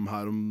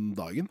om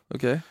dagen.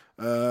 Ok.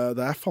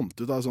 Da jeg fant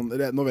ut av sånn,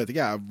 nå vet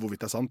ikke jeg hvorvidt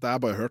det er sant, det er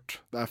bare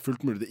hørt. Det er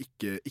fullt mulig det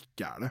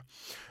ikke er det.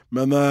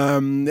 Men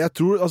jeg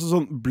tror altså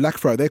sånn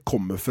Black Friday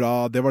kommer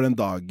fra, det var den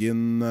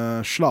dagen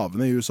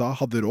slavene i USA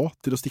hadde råd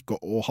til å stikke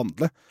og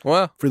handle.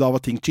 Ja. Fordi da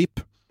var ting cheap.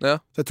 Ja.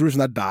 Så jeg tror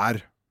det er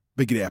der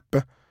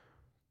begrepet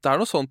Det er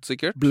noe sånt,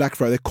 sikkert. Black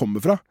Friday kommer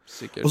fra.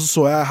 Sikkert. Og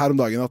så jeg her om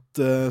dagen at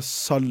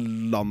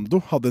Zalando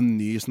hadde en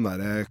ny sånn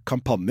der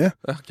kampanje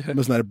Okay.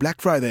 med sånn der Black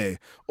Friday.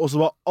 Og så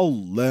var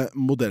alle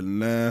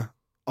modellene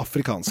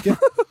afrikanske.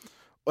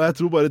 Og jeg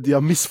tror bare de har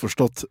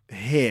misforstått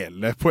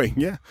hele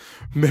poenget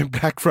med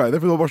Black Friday.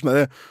 For det var bare sånn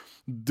der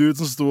dude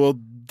som sto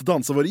og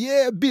dansa bare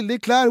yeah,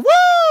 billig klær.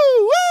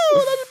 Woo! Woo!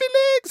 Det er så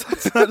billig! Det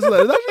er så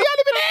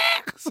jævlig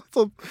billig!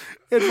 Sånn,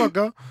 helt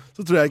fucka.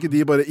 Så tror jeg ikke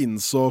de bare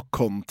innså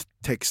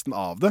konteksten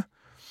av det.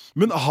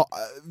 Men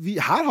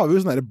her har vi jo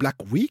sånn der Black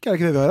Week, er det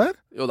ikke det vi har her?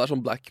 Jo, det er sånn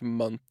Black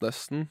Month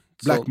nesten.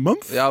 Black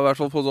Month? Ja, i hvert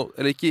fall på sånn,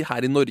 eller ikke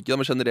her i Norge, da,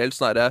 men generelt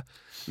sånne her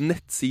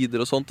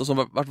nettsider og sånt, og sånn,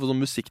 i hvert fall sånn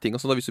musikkting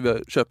og sånt, da, hvis vi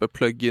vil kjøpe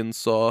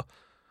plugins og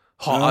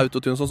ha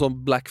autotune, sånn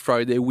Black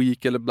Friday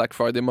Week eller Black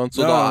Friday Month,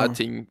 så da er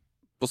ting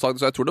på salg,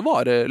 så jeg tror det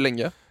varer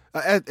lenge.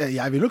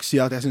 Jeg vil nok si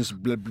at jeg synes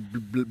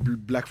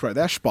Black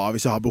Friday er spa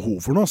hvis jeg har behov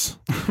for noe, ass.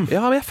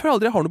 Ja, men jeg føler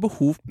aldri jeg har noe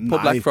behov på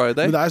Black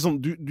Friday. Men det er sånn,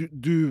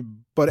 du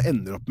bare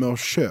ender opp med å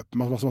kjøpe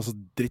masse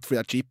dritt fordi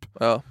det er cheap.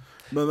 Ja.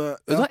 Men,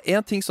 Det er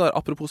en ting som er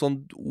apropos sånn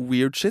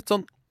weird shit,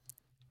 sånn,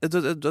 det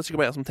er sikkert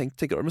bare jeg som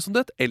tenker over, men sånn,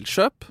 det er et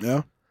elkjøp. Ja.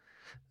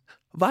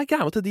 Hva er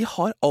greia med at de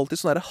har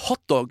alltid sånn der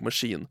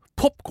hotdog-maskin,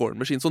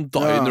 popcorn-maskin, sånn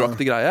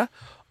diner-aktig greie?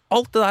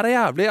 Alt det der er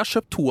jævlig. Jeg har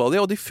kjøpt 2 av de,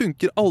 og de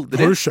funker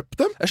aldri. Har du kjøpt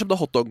dem? Jeg kjøpte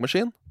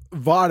hotdog-maskin.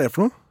 Hva er det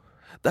for noe?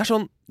 Det er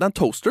sånn, det er en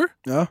toaster.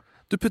 Ja.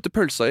 Du putter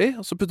pølsa i,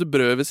 og så putter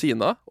brød ved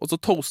siden av, og så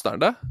toaster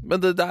den det. Men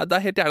det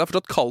er helt jævla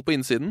fortsatt kald på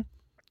innsiden.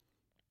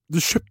 Du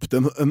kjøpte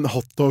en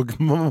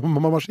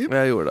hotdog-maskin?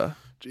 Jeg gjorde det.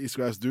 Jesus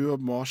Christ, du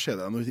må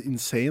kjede deg noe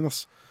insane, ass.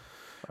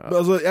 Men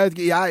altså,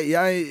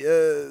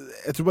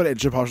 jeg tror bare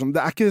Elkjøp har sånn.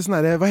 Det er ikke sånn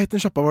der, hva heter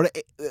den sjappa? Var det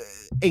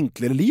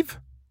enklere liv?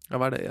 Ja,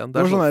 hva er det igjen?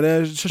 Det var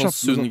sånn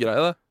sunn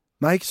greie, det.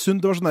 Nei, ikke sunt.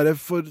 Det var sånn der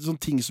for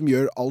sånne ting som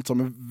gjør alt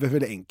sammen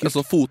veldig enkelt. Ja,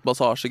 sånn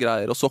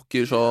fotmassasjegreier og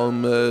sokker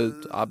som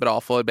er bra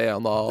for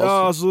bena. Ja,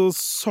 altså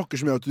sokker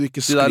som gjør at du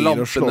ikke de der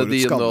sklir og slår ut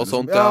dine skaller. og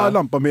sånt, ja,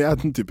 lampa mi er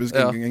en typisk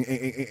Ja.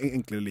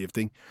 enklere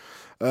livting.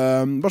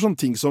 Bare sånne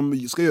ting som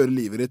skal gjøre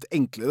livet ditt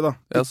enklere, da.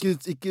 Ja,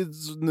 Ikke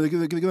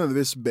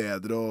nødvendigvis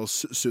bedre og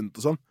sunt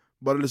og sånn.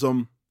 Bare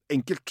liksom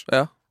enkelt.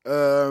 Ja.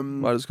 Hva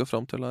er det du skal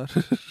fram til her?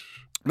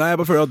 Nei, jeg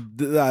bare føler at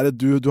det er det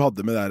du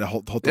hadde med det der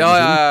hot Ja.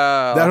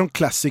 Det er sånn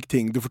classic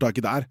ting du får tak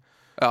i der.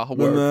 Ja,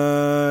 Men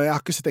jeg har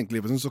ikke sett enkle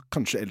liv på sånn, så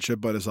kanskje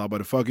Elkjøp bare sa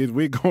bare fuck it,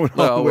 we going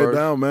all the way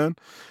down, man.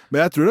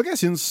 Men jeg tror nok jeg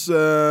syns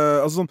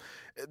altså sånn,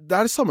 det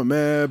er det samme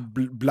med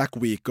Black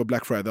Week og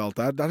Black Friday og alt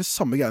det her. Det er det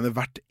samme greiene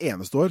hvert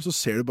eneste år. Så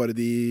ser du bare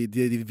de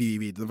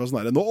videoene fra sånn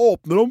her. Nå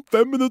åpner det om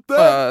 5 minutter!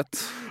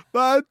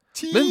 Det er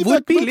 10 Men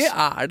hvor billig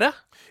er det?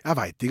 Jeg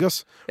vet ikke,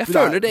 ass. Jeg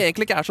føler det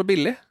egentlig ikke er så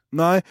billig.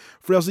 Nei,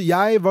 for altså,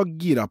 jeg var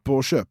gira på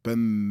å kjøpe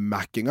en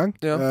Mac en gang.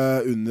 Ja.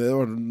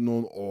 Under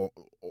noen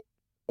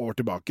år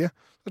tilbake.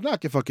 Det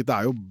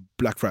er jo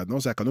Black Friday nå,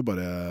 så jeg kan jo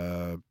bare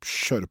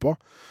kjøre på.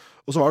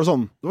 Og så var det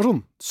sånn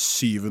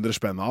 700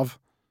 spenn av.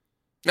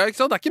 Ja,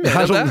 ikke sant? Det er ikke mer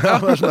enn det. Ja,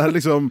 det er sånn her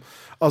liksom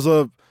altså,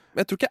 Men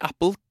jeg tror ikke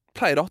Apple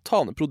pleier å ta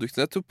ned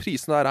produktene. Jeg tror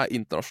prisene her er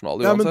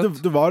internasjonale ja, men uansett.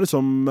 det var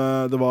liksom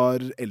det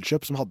var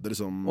Elkjøp som hadde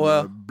liksom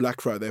ja.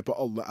 Black Friday på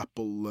alle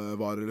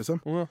Apple-varer,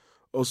 liksom. Ja.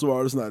 Og så var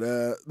det sånn her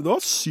det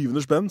var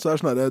 700 spenn, så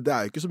det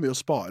er jo ikke så mye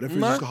å spare. For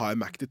hvis du skal ha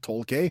en Mac til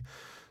 12K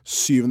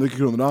 700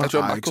 kroner da jeg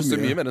tror Mac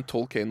koster mye mer enn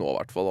 12K nå, i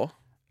hvert fall også.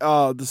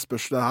 Ja, det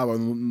spørs. Det her var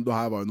jo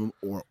noen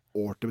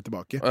år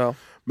tilbake. Ja.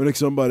 Men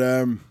liksom bare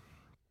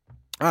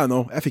I don't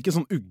know. Jeg fikk en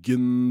sånn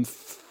uggen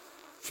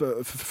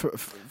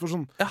for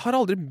sånn Jeg har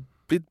aldri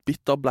blitt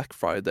bitt av Black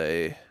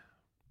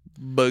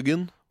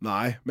Friday-buggen.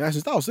 Nei, men jeg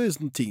synes det er også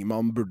sånne ting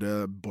man burde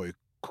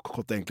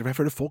boykotte, egentlig. For jeg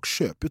føler folk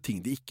kjøper jo ting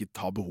de ikke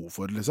har behov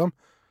for, liksom.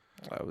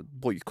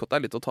 Boykott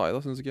er litt å ta i, da,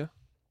 synes du ikke?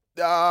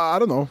 Ja, I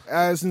don't know.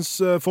 Jeg synes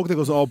folk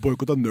tenker også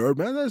boykott er nerd,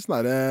 men det er sånn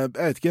der, jeg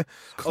vet ikke.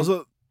 Altså,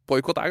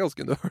 boykott er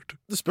ganske nerd.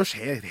 Det spørs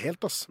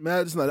helt ass.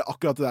 Men sånn der,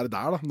 akkurat det der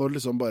da, når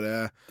liksom bare...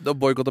 Det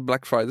boykott av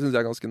Black Friday synes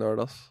jeg er ganske nerd,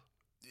 ass.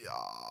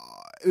 Ja,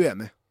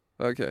 uenig.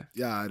 Okay.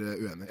 Jeg er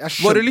uenig.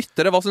 Våre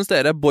lyttere, hva synes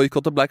dere?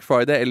 Boykott av Black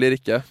Friday eller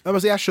ikke? Nei, men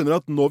jeg skjønner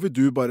at nå vil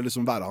du bare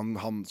liksom være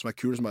han som er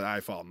kul, som bare,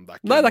 nei faen, det er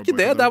ikke... Nei, det er ikke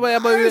det, det er bare...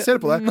 Jeg ser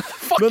på deg.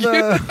 Men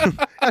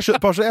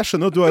jeg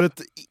skjønner at du har et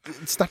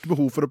sterkt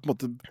behov for å på en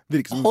måte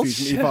virke som en fyr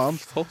som i faen.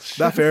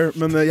 Det er fair,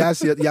 men jeg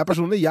sier at jeg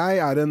personlig,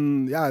 jeg er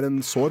en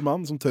sår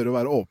mann som tør å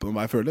være åpen om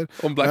hva jeg føler.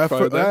 Om Black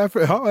Friday?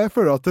 Og jeg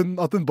føler at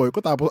en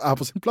boykott er på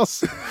sin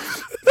plass.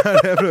 Det er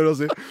det jeg prøver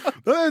å si.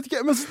 Jeg vet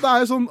ikke, men det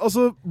er jo sånn,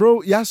 altså, bro,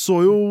 jeg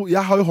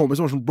har jo homies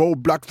som var sånn, bro,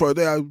 Black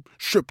Friday, jeg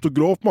kjøpte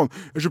grovt, mann.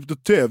 Jeg kjøpte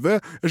TV,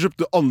 jeg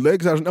kjøpte anlegg,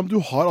 så er det sånn, ja, men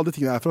du har alle de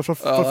tingene her fra før,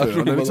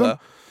 liksom.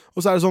 Og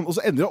så er det sånn, og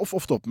så ender jeg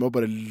ofte opp med å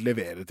bare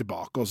levere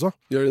tilbake også.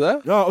 Gjør du det?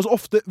 Ja, altså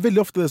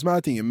veldig ofte det som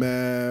er tingen med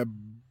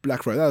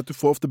Black Friday, er at du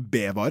får ofte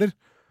B-varer.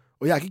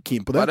 Og jeg er ikke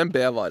keen på det. Hva er en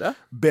B-vare?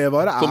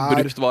 B-vare er... Som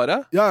bruktvare?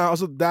 Ja,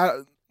 altså, det er...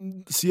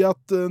 Si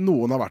at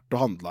noen har vært og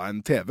handlet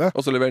en TV,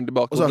 og så leverer den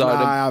tilbake. Og så er det,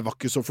 nei, jeg var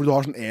ikke så... For du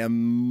har sånn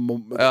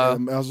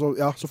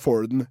så får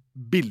du den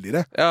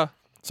billigere. Ja.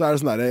 Så er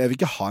det sånn der, jeg vil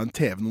ikke ha en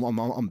TV noen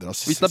andre har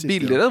Hvis den er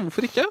billigere,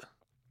 hvorfor ikke?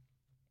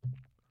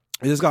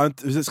 Hvis jeg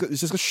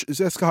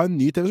skal ha en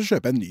ny TV, så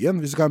kjøper jeg en ny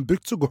en. Hvis jeg skal ha en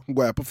brukt, så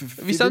går jeg på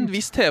Hvis det er en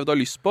viss TV du har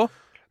lyst på,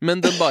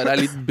 men den bare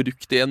er litt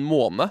brukt i en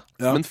måned,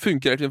 men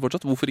funker helt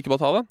fortsatt, hvorfor ikke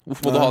bare ta den?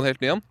 Hvorfor må du ha en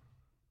helt ny en?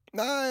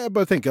 Nei, jeg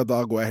bare tenker at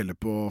da går jeg heller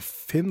på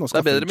Finn. Og det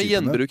er bedre med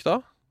gjenbruk da?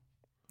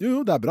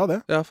 Jo, det er bra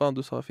det. Ja, faen,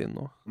 du sa Finn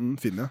nå.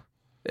 Finn, ja.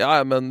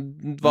 Ja, men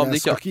hva om det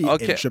ikke... Jeg skal ikke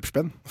gi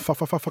elkjøpspenn.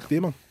 Fuck de,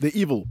 man. Det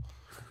er evil.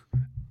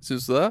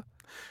 Syns du det?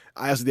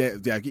 Nei, altså,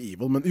 det er ikke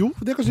evil, men jo,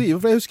 det er kanskje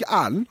evil, for jeg husker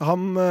Erlend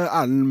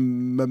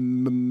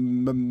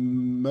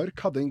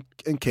Mørk hadde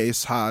en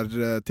case her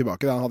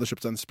tilbake, der han hadde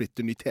kjøpt seg en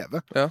splitter ny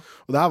TV. Ja.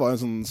 Og det her var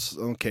en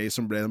sånn case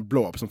som ble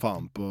blow up som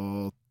faen på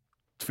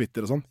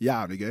Twitter og sånn.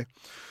 Jævlig gøy.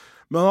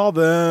 Men han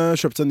hadde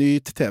kjøpt seg en ny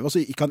TV, og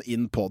så gikk han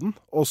inn på den,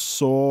 og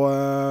så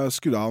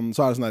så er det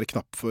sånn her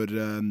knapp for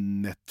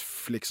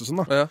Netflix og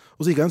sånn da. Ja.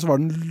 Og så gikk han inn, så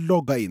var den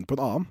logget inn på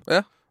en annen.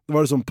 Ja. Det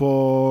var liksom på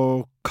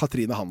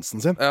Katrine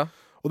Hansen sin. Ja.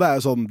 Og det er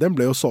jo sånn, den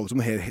ble jo solgt som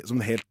en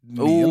helt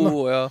ny da.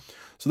 Ja.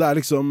 Så det er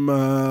liksom,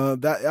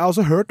 jeg har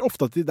også hørt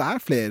ofte at det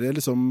er flere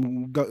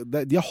liksom,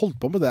 de har holdt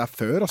på med det her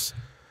før, altså.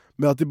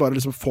 Med at de bare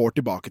liksom får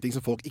tilbake ting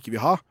som folk ikke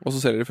vil ha. Og så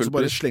selger de full pris. Så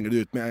bare slenger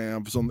de ut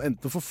med sånn,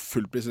 enten for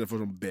full pris eller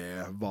for sånn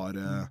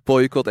B-vare.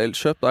 Boykott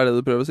elkjøp, er det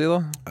du prøver å si da?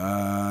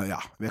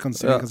 Ja, jeg kan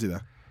si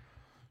det.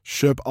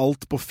 Kjøp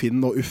alt på Finn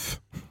og Uff.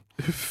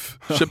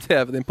 Kjøp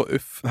TV-en din på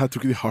Uff. Jeg tror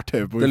ikke de har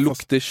TV på Uff. Det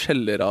lukter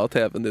kjeller av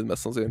TV-en din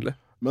mest sannsynlig.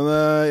 Men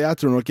jeg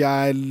tror nok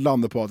jeg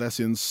lander på at jeg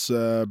synes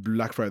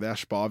Black Friday er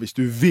spa hvis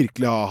du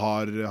virkelig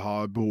har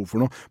behov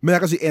for noe. Men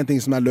jeg kan si en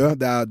ting som er lø,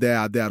 det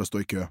er å stå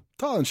i kø.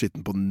 Ta den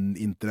skitten på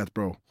internett,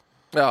 bro.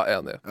 Ja,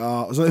 enig.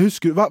 Ja, altså, jeg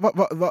husker, hva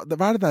er det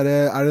der?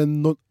 Er det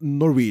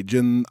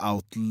Norwegian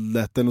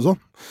Outlet eller noe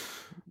sånt?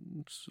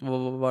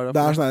 Hva er det?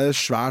 Det er sånn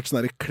svært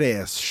sånn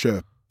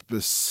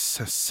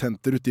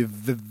kleskjøpesenter ute i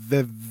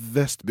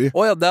Vestby.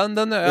 Ja, den,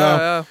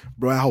 ja.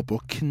 Bro, jeg holdt på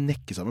å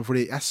knekke sammen,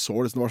 fordi jeg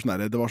så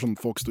det var sånn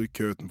folk stod i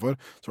kø utenfor,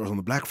 så var det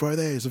sånn Black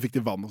Friday, så fikk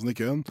de vann og sånn i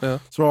køen. Ja.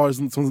 Så var det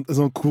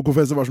sånn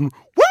konferanse, var sånn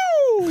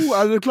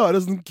er dere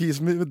klare? Sånn kis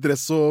med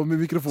dress og med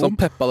mikrofon. Sånn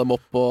peppa dem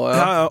opp og...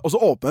 Ja, og så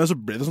åpnet jeg, så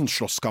ble det sånn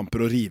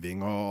slåsskamper og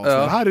riving og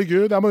sånn,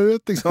 herregud, jeg må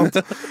ut, ikke sant?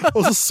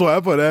 Og så jeg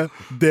bare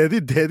det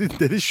de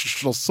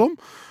slåss om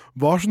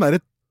var sånn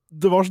der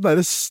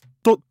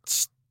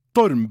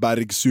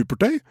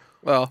Stormberg-supertøy.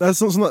 Ja. Det er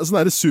sånn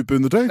der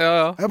superundertøy.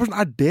 Ja. Jeg bare sånn,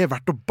 er det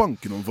verdt å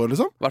banke noen for,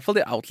 liksom? I hvert fall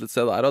de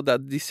outlets-ene der, og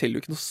de selger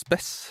jo ikke noe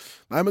spess.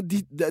 Nei, men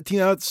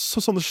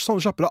sånne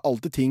shopper er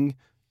alltid ting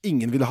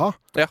ingen ville ha.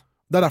 Ja.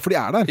 Det er derfor de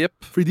er der. Yep.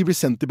 Fordi de blir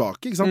sendt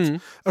tilbake, ikke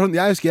sant?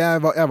 Jeg husker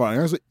jeg var en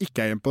gang, så gikk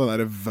jeg inn på den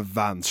der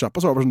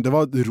Vans-shoppa, så var det sånn, det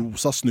var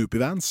rosa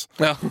Snoopy-Vans.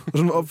 Ja.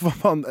 Sånn, hva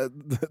faen,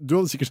 du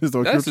hadde sikkert syntes det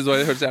var kult. Jeg synes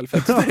det hørtes jævlig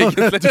fett,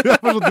 egentlig.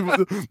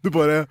 Du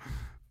bare...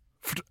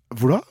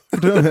 Hvor da?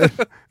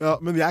 Ja,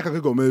 men jeg kan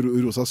ikke gå med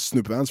rosa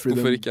Snoopy-Vans.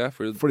 Hvorfor ikke?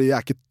 Fordi jeg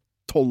er ikke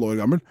 12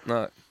 år gammel.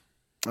 Nei.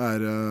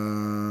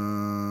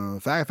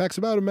 Facts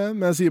about it, man.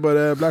 Men jeg sier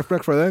bare Black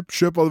Friday,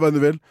 kjøp hva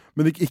du vil,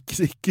 men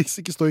ikke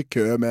stå i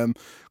kø med en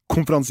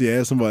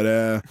konferansier som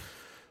bare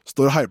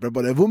står og hyper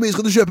bare, hvor mye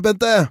skal du kjøpe,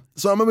 Bente?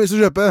 Så hvor mye skal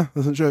du kjøpe?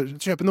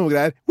 Kjøpe noe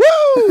greier.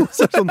 Woo!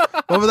 Så sånn,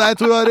 hva med deg,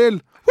 Tor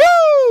Arild?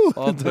 Woo!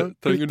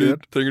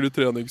 Trenger du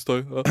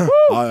treningstøy?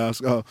 Ja, jeg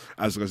skal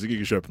sikkert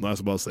ikke kjøpe noe, jeg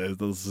skal bare se litt,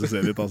 og så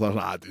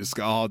nei, du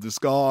skal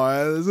ha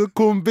en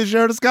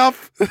kompiskjøleskap,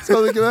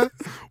 skal du ikke det?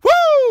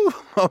 Woo!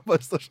 Han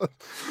bare står sånn.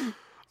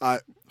 Nei,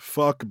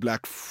 fuck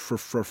Black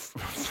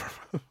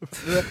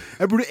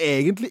Jeg burde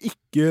egentlig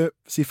ikke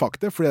si fuck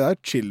det, fordi det er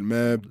chill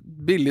med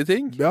billige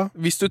ting. Ja.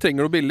 Hvis du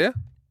trenger noe billig,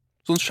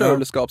 Sånn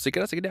kjøleskap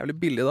sikkert, det er sikkert jævlig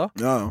billig da.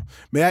 Ja.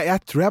 Men jeg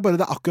tror bare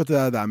det er akkurat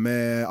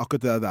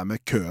det der med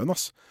køen,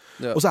 ass.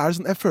 Ja. Og så det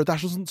sånn, jeg føler det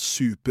sånn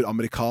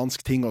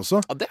superamerikansk ting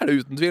også. Ja, det det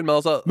uten tvil, men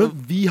altså... Men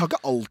vi har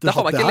ikke alltid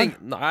hatt det her.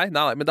 Nei,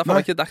 men det er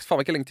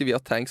faen ikke lenge til vi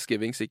har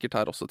Thanksgiving sikkert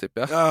her også,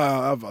 tipper jeg.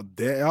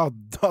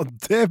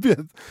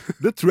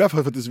 Det tror jeg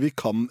faktisk vi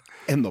kan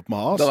ende opp med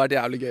å ha, ass. Det har vært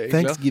jævlig gøy,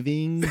 egentlig.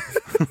 Thanksgiving...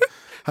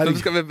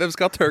 Hvem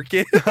skal ha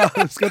turkey?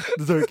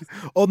 Turkey?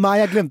 Å nei,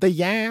 jeg glemte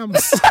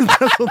yams.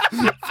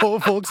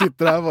 Folk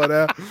sitter her bare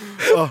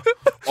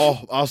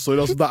sorry,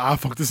 altså, det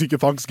faktisk ikke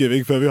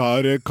Thanksgiving før vi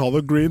har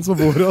collard greens på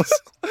bordet.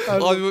 Vi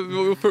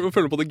må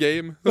følge på the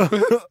game.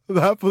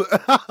 Det på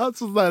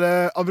sånn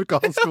der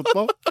amerikansk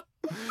fotball.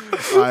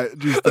 Nei,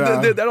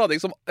 det noe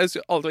jeg som jeg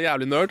synes alltid var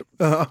jævlig nerd.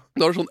 Da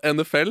var det sånn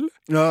NFL.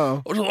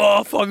 Og sånn,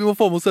 faen, vi må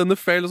få med oss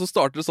NFL. Og så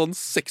starter det sånn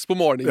 6 på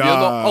morgenen,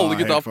 og alle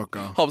gutta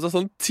har med seg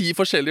sånn 10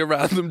 forskjellige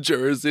random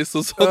jerseys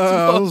og sånt.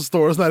 Og så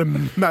står det sånn der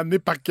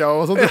Manny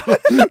Pacquiao og sånt.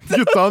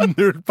 Gutta har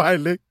null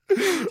peiling.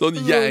 Sånn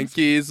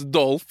Yankees,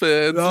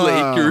 Dolphins,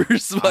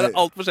 Lakers, bare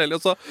alt forskjellig.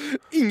 Og så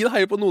ingen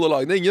heier på noen av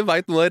lagene. Ingen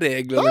vet noen av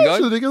reglene engang.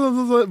 Jeg skjønner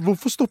ikke,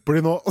 hvorfor stopper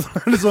de nå?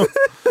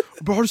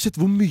 Har du sett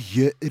hvor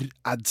mye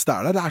ads det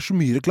der? Det så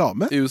mye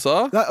reklame. I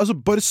USA? Nei, altså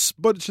bare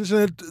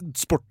generelt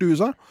sport i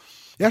USA.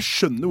 Jeg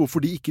skjønner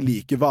hvorfor de ikke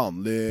liker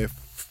vanlig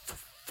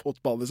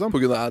fotball, liksom. På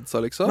grunn av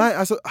adsa, liksom? Nei,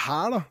 altså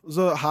her da.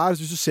 Her,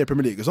 hvis du ser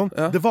Premier League og sånn,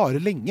 det varer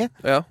lenge.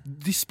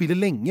 De spiller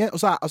lenge, og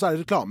så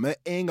det reklame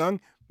en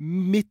gang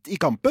midt i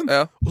kampen,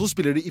 og så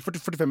spiller de i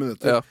 45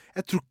 minutter.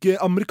 Jeg tror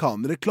ikke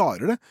amerikanere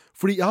klarer det,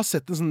 fordi jeg har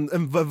sett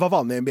en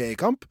vanlig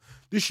NBA-kamp.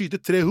 De skyter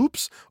 3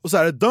 hoops, og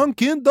så det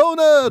Dunkin'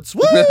 Donuts!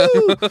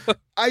 Woo!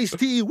 Ice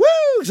tea!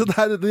 Woo! Så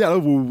det den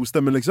jævla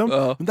woo-stemmen, liksom.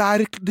 Men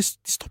de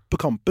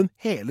stopper kampen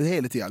hele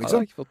tida, liksom. Det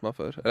har jeg ikke fått meg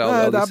før.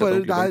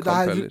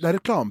 Det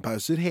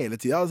reklamepauser hele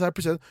tida.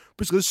 Plutselig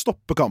skal de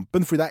stoppe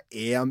kampen fordi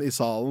det en i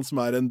salen som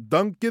en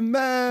Dunkin'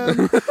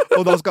 Man,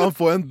 og da skal han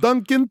få en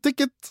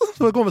Dunkin'-ticket,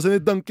 så han kommer seg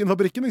inn i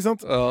Dunkin'-fabrikken, ikke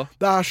sant?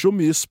 Det så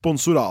mye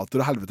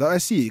sponsorater og helvete.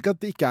 Jeg sier ikke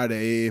at det ikke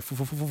det i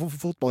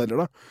fotball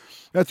heller, da.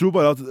 Jeg tror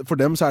bare at for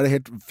dem så det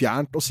helt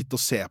fjernt å sitte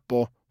og se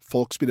på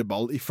folk spille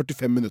ball i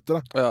 45 minutter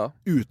da,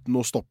 uten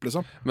å stoppe,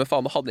 liksom. Men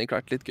faen, det hadde ikke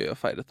vært litt gøy å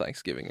feire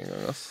Thanksgiving en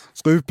gang, ass.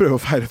 Skal vi prøve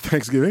å feire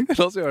Thanksgiving?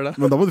 La oss gjøre det.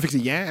 Men da må du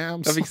fikse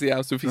yams. Jeg fikser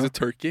yams, du fikser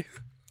turkey.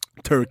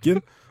 Turkeyen?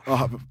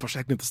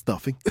 Jeg glemte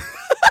stuffing.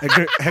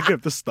 Jeg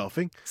glemte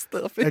stuffing.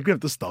 Jeg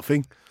glemte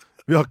stuffing.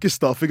 Vi har ikke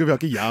stuffing, og vi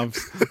har ikke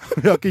yams.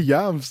 Vi har ikke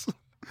yams.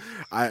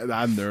 Nei,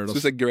 det nerd, ass. Skal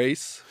vi se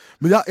Grace?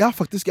 Men jeg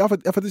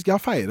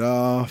har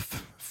feiret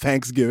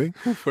Thanksgiving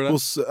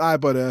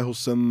bare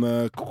hos en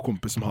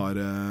kompis som har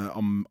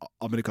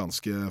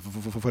amerikanske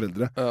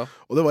foreldre.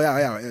 Og det var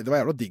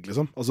jævla digg,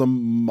 liksom. Altså,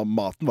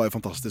 maten var jo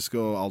fantastisk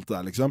og alt det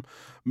der, liksom.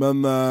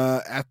 Men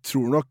jeg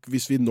tror nok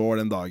hvis vi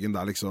når den dagen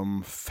der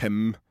liksom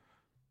 5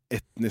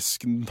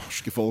 etniske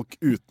norske folk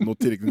uten noe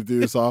tilknytning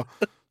til USA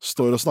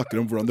står og snakker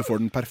om hvordan du får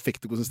den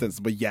perfekte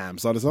konsistensen på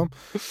yamsa, liksom.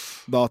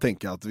 Da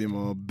tenker jeg at vi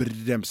må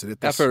bremse litt.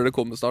 Jeg føler det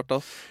kommer snart,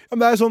 da. Ja,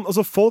 men det sånn,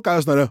 altså folk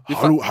jo sånn der,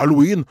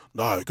 Halloween,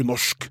 det jo ikke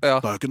norsk.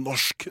 Det jo ikke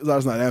norsk. Det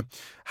sånn der,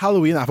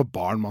 Halloween for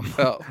barn, mann.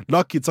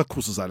 La kidsa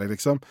kose seg,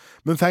 liksom.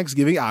 Men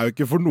Thanksgiving jo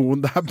ikke for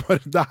noen.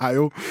 Det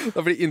jo Det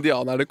fordi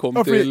indianerne kom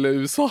til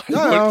USA.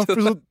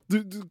 For så,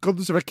 kan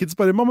du se for deg kids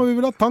bare, mamma,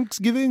 vi vil ha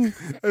Thanksgiving.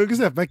 Jeg kan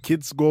ikke se for meg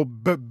kids gå og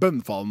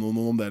bønnfalle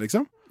noen om det,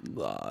 liksom.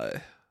 Nei,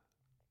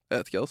 jeg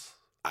vet ikke, altså.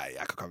 Nei,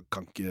 jeg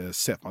kan ikke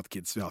se på meg at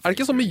kids vil ha. Det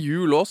ikke sånn med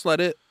jul også?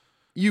 Sånn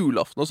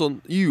julaften og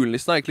sånn.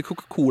 Julenissen egentlig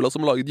Coca-Cola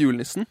som har laget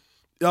julenissen.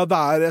 Ja, det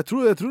jeg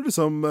tror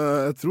liksom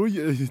Jeg tror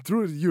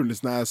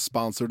julenissen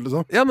sponsored,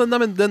 liksom. Ja, men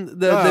det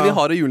vi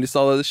har i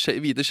julenissen,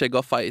 hvite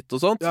skjegg og feit og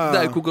sånt,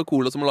 det jo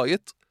Coca-Cola som har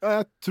laget. Ja,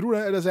 jeg tror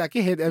det. Jeg er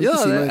ikke helt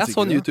jeg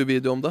så en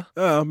YouTube-video om det.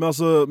 Ja, men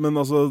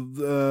altså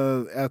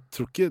jeg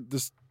tror ikke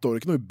det står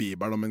ikke noe i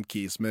Bibelen om en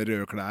kis med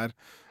røde klær.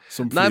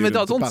 Nei, men det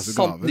var sånn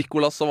Sant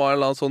Nicolas som var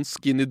en sånn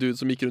skinny dude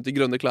som gikk rundt i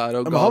grønne klær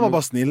og men han var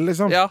bare snill,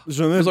 liksom. Ja, og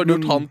så har du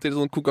gjort han til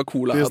sånn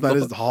Coca-Cola.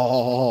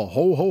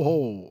 Ho,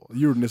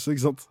 julenisse,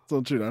 ikke sant?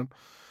 Sånn chiller'n.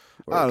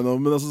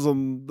 Men altså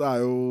sånn, det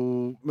jo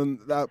men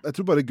jeg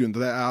tror bare grunnen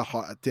til det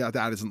til at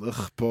jeg litt sånn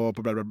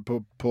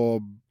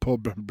på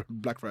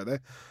Black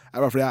Friday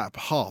bare fordi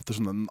jeg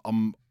hater sånn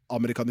en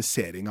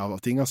amerikanisering av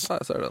ting, ass.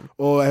 Ja, jeg ser den.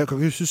 Og jeg kan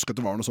ikke huske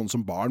at det var noe sånt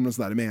som barn, men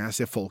sånn med en gang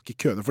jeg ser folk i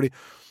køene, fordi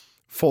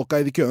folka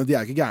i de køene, de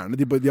ikke gærne.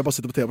 De har bare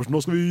sittet på TV og sånn, nå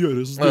skal vi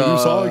gjøre sånn i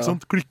USA, ikke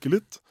sant? Klikke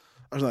litt.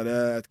 Sånn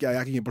jeg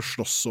ikke inn på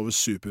slåss over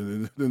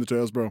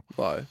superundertøy, bro.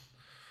 Nei.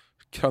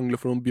 Krangle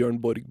for noen Bjørn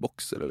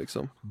Borg-boksere,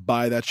 liksom.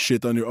 Buy that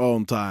shit on your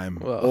own time.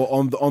 Og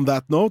on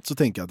that note, så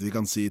tenker jeg at vi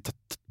kan si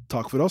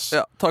takk for oss.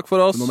 Ja, takk for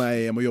oss. Nå må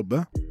jeg hjem og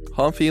jobbe.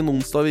 Ha en fin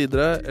onsdag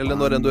videre, eller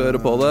når enn du hører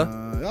på det.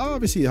 Ja,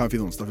 vi sier ha en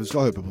fin onsdag, for vi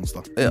skal høre på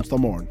onsdag. Onsdag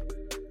morgen.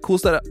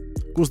 Kos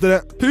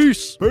dere.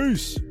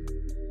 Peace!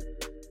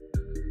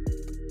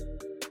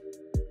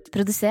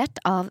 Produsert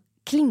av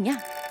Klinge.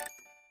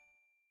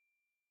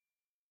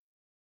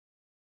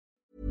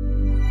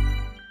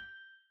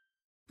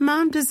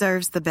 Mom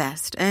deserves the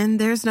best, and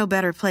there's no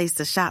better place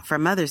to shop for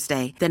Mother's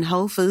Day than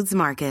Whole Foods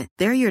Market.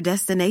 They're your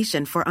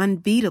destination for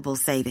unbeatable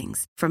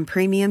savings, from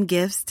premium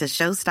gifts to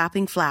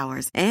show-stopping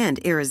flowers and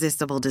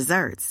irresistible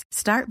desserts.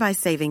 Start by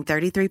saving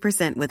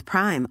 33% with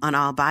Prime on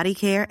all body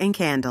care and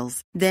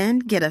candles. Then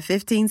get a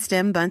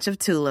 15-stem bunch of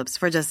tulips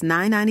for just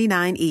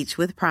 $9.99 each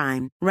with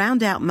Prime.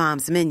 Round out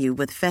Mom's menu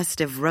with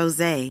festive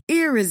rosé,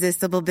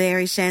 irresistible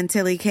berry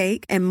chantilly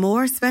cake, and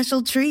more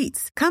special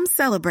treats. Come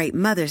celebrate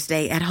Mother's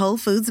Day at Whole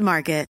Foods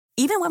Market.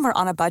 Even when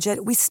we're on a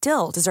budget, we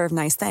still deserve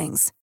nice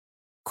things.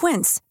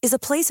 Quince is a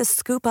place to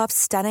scoop up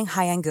stunning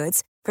high-end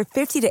goods for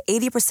 50 to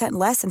 80%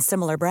 less than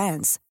similar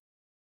brands.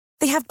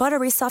 They have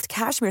buttery soft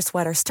cashmere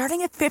sweaters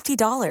starting at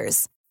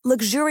 $50,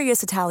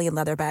 luxurious Italian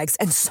leather bags,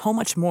 and so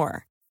much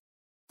more.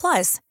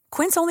 Plus,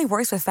 Quince only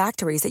works with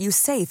factories that use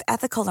safe,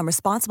 ethical, and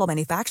responsible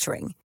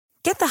manufacturing.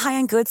 Get the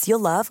high-end goods you'll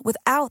love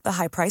without the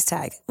high price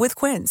tag with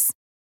Quince.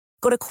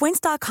 Go to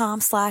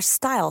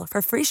quince.com/style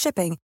for free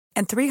shipping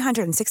and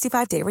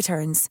 365-day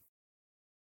returns.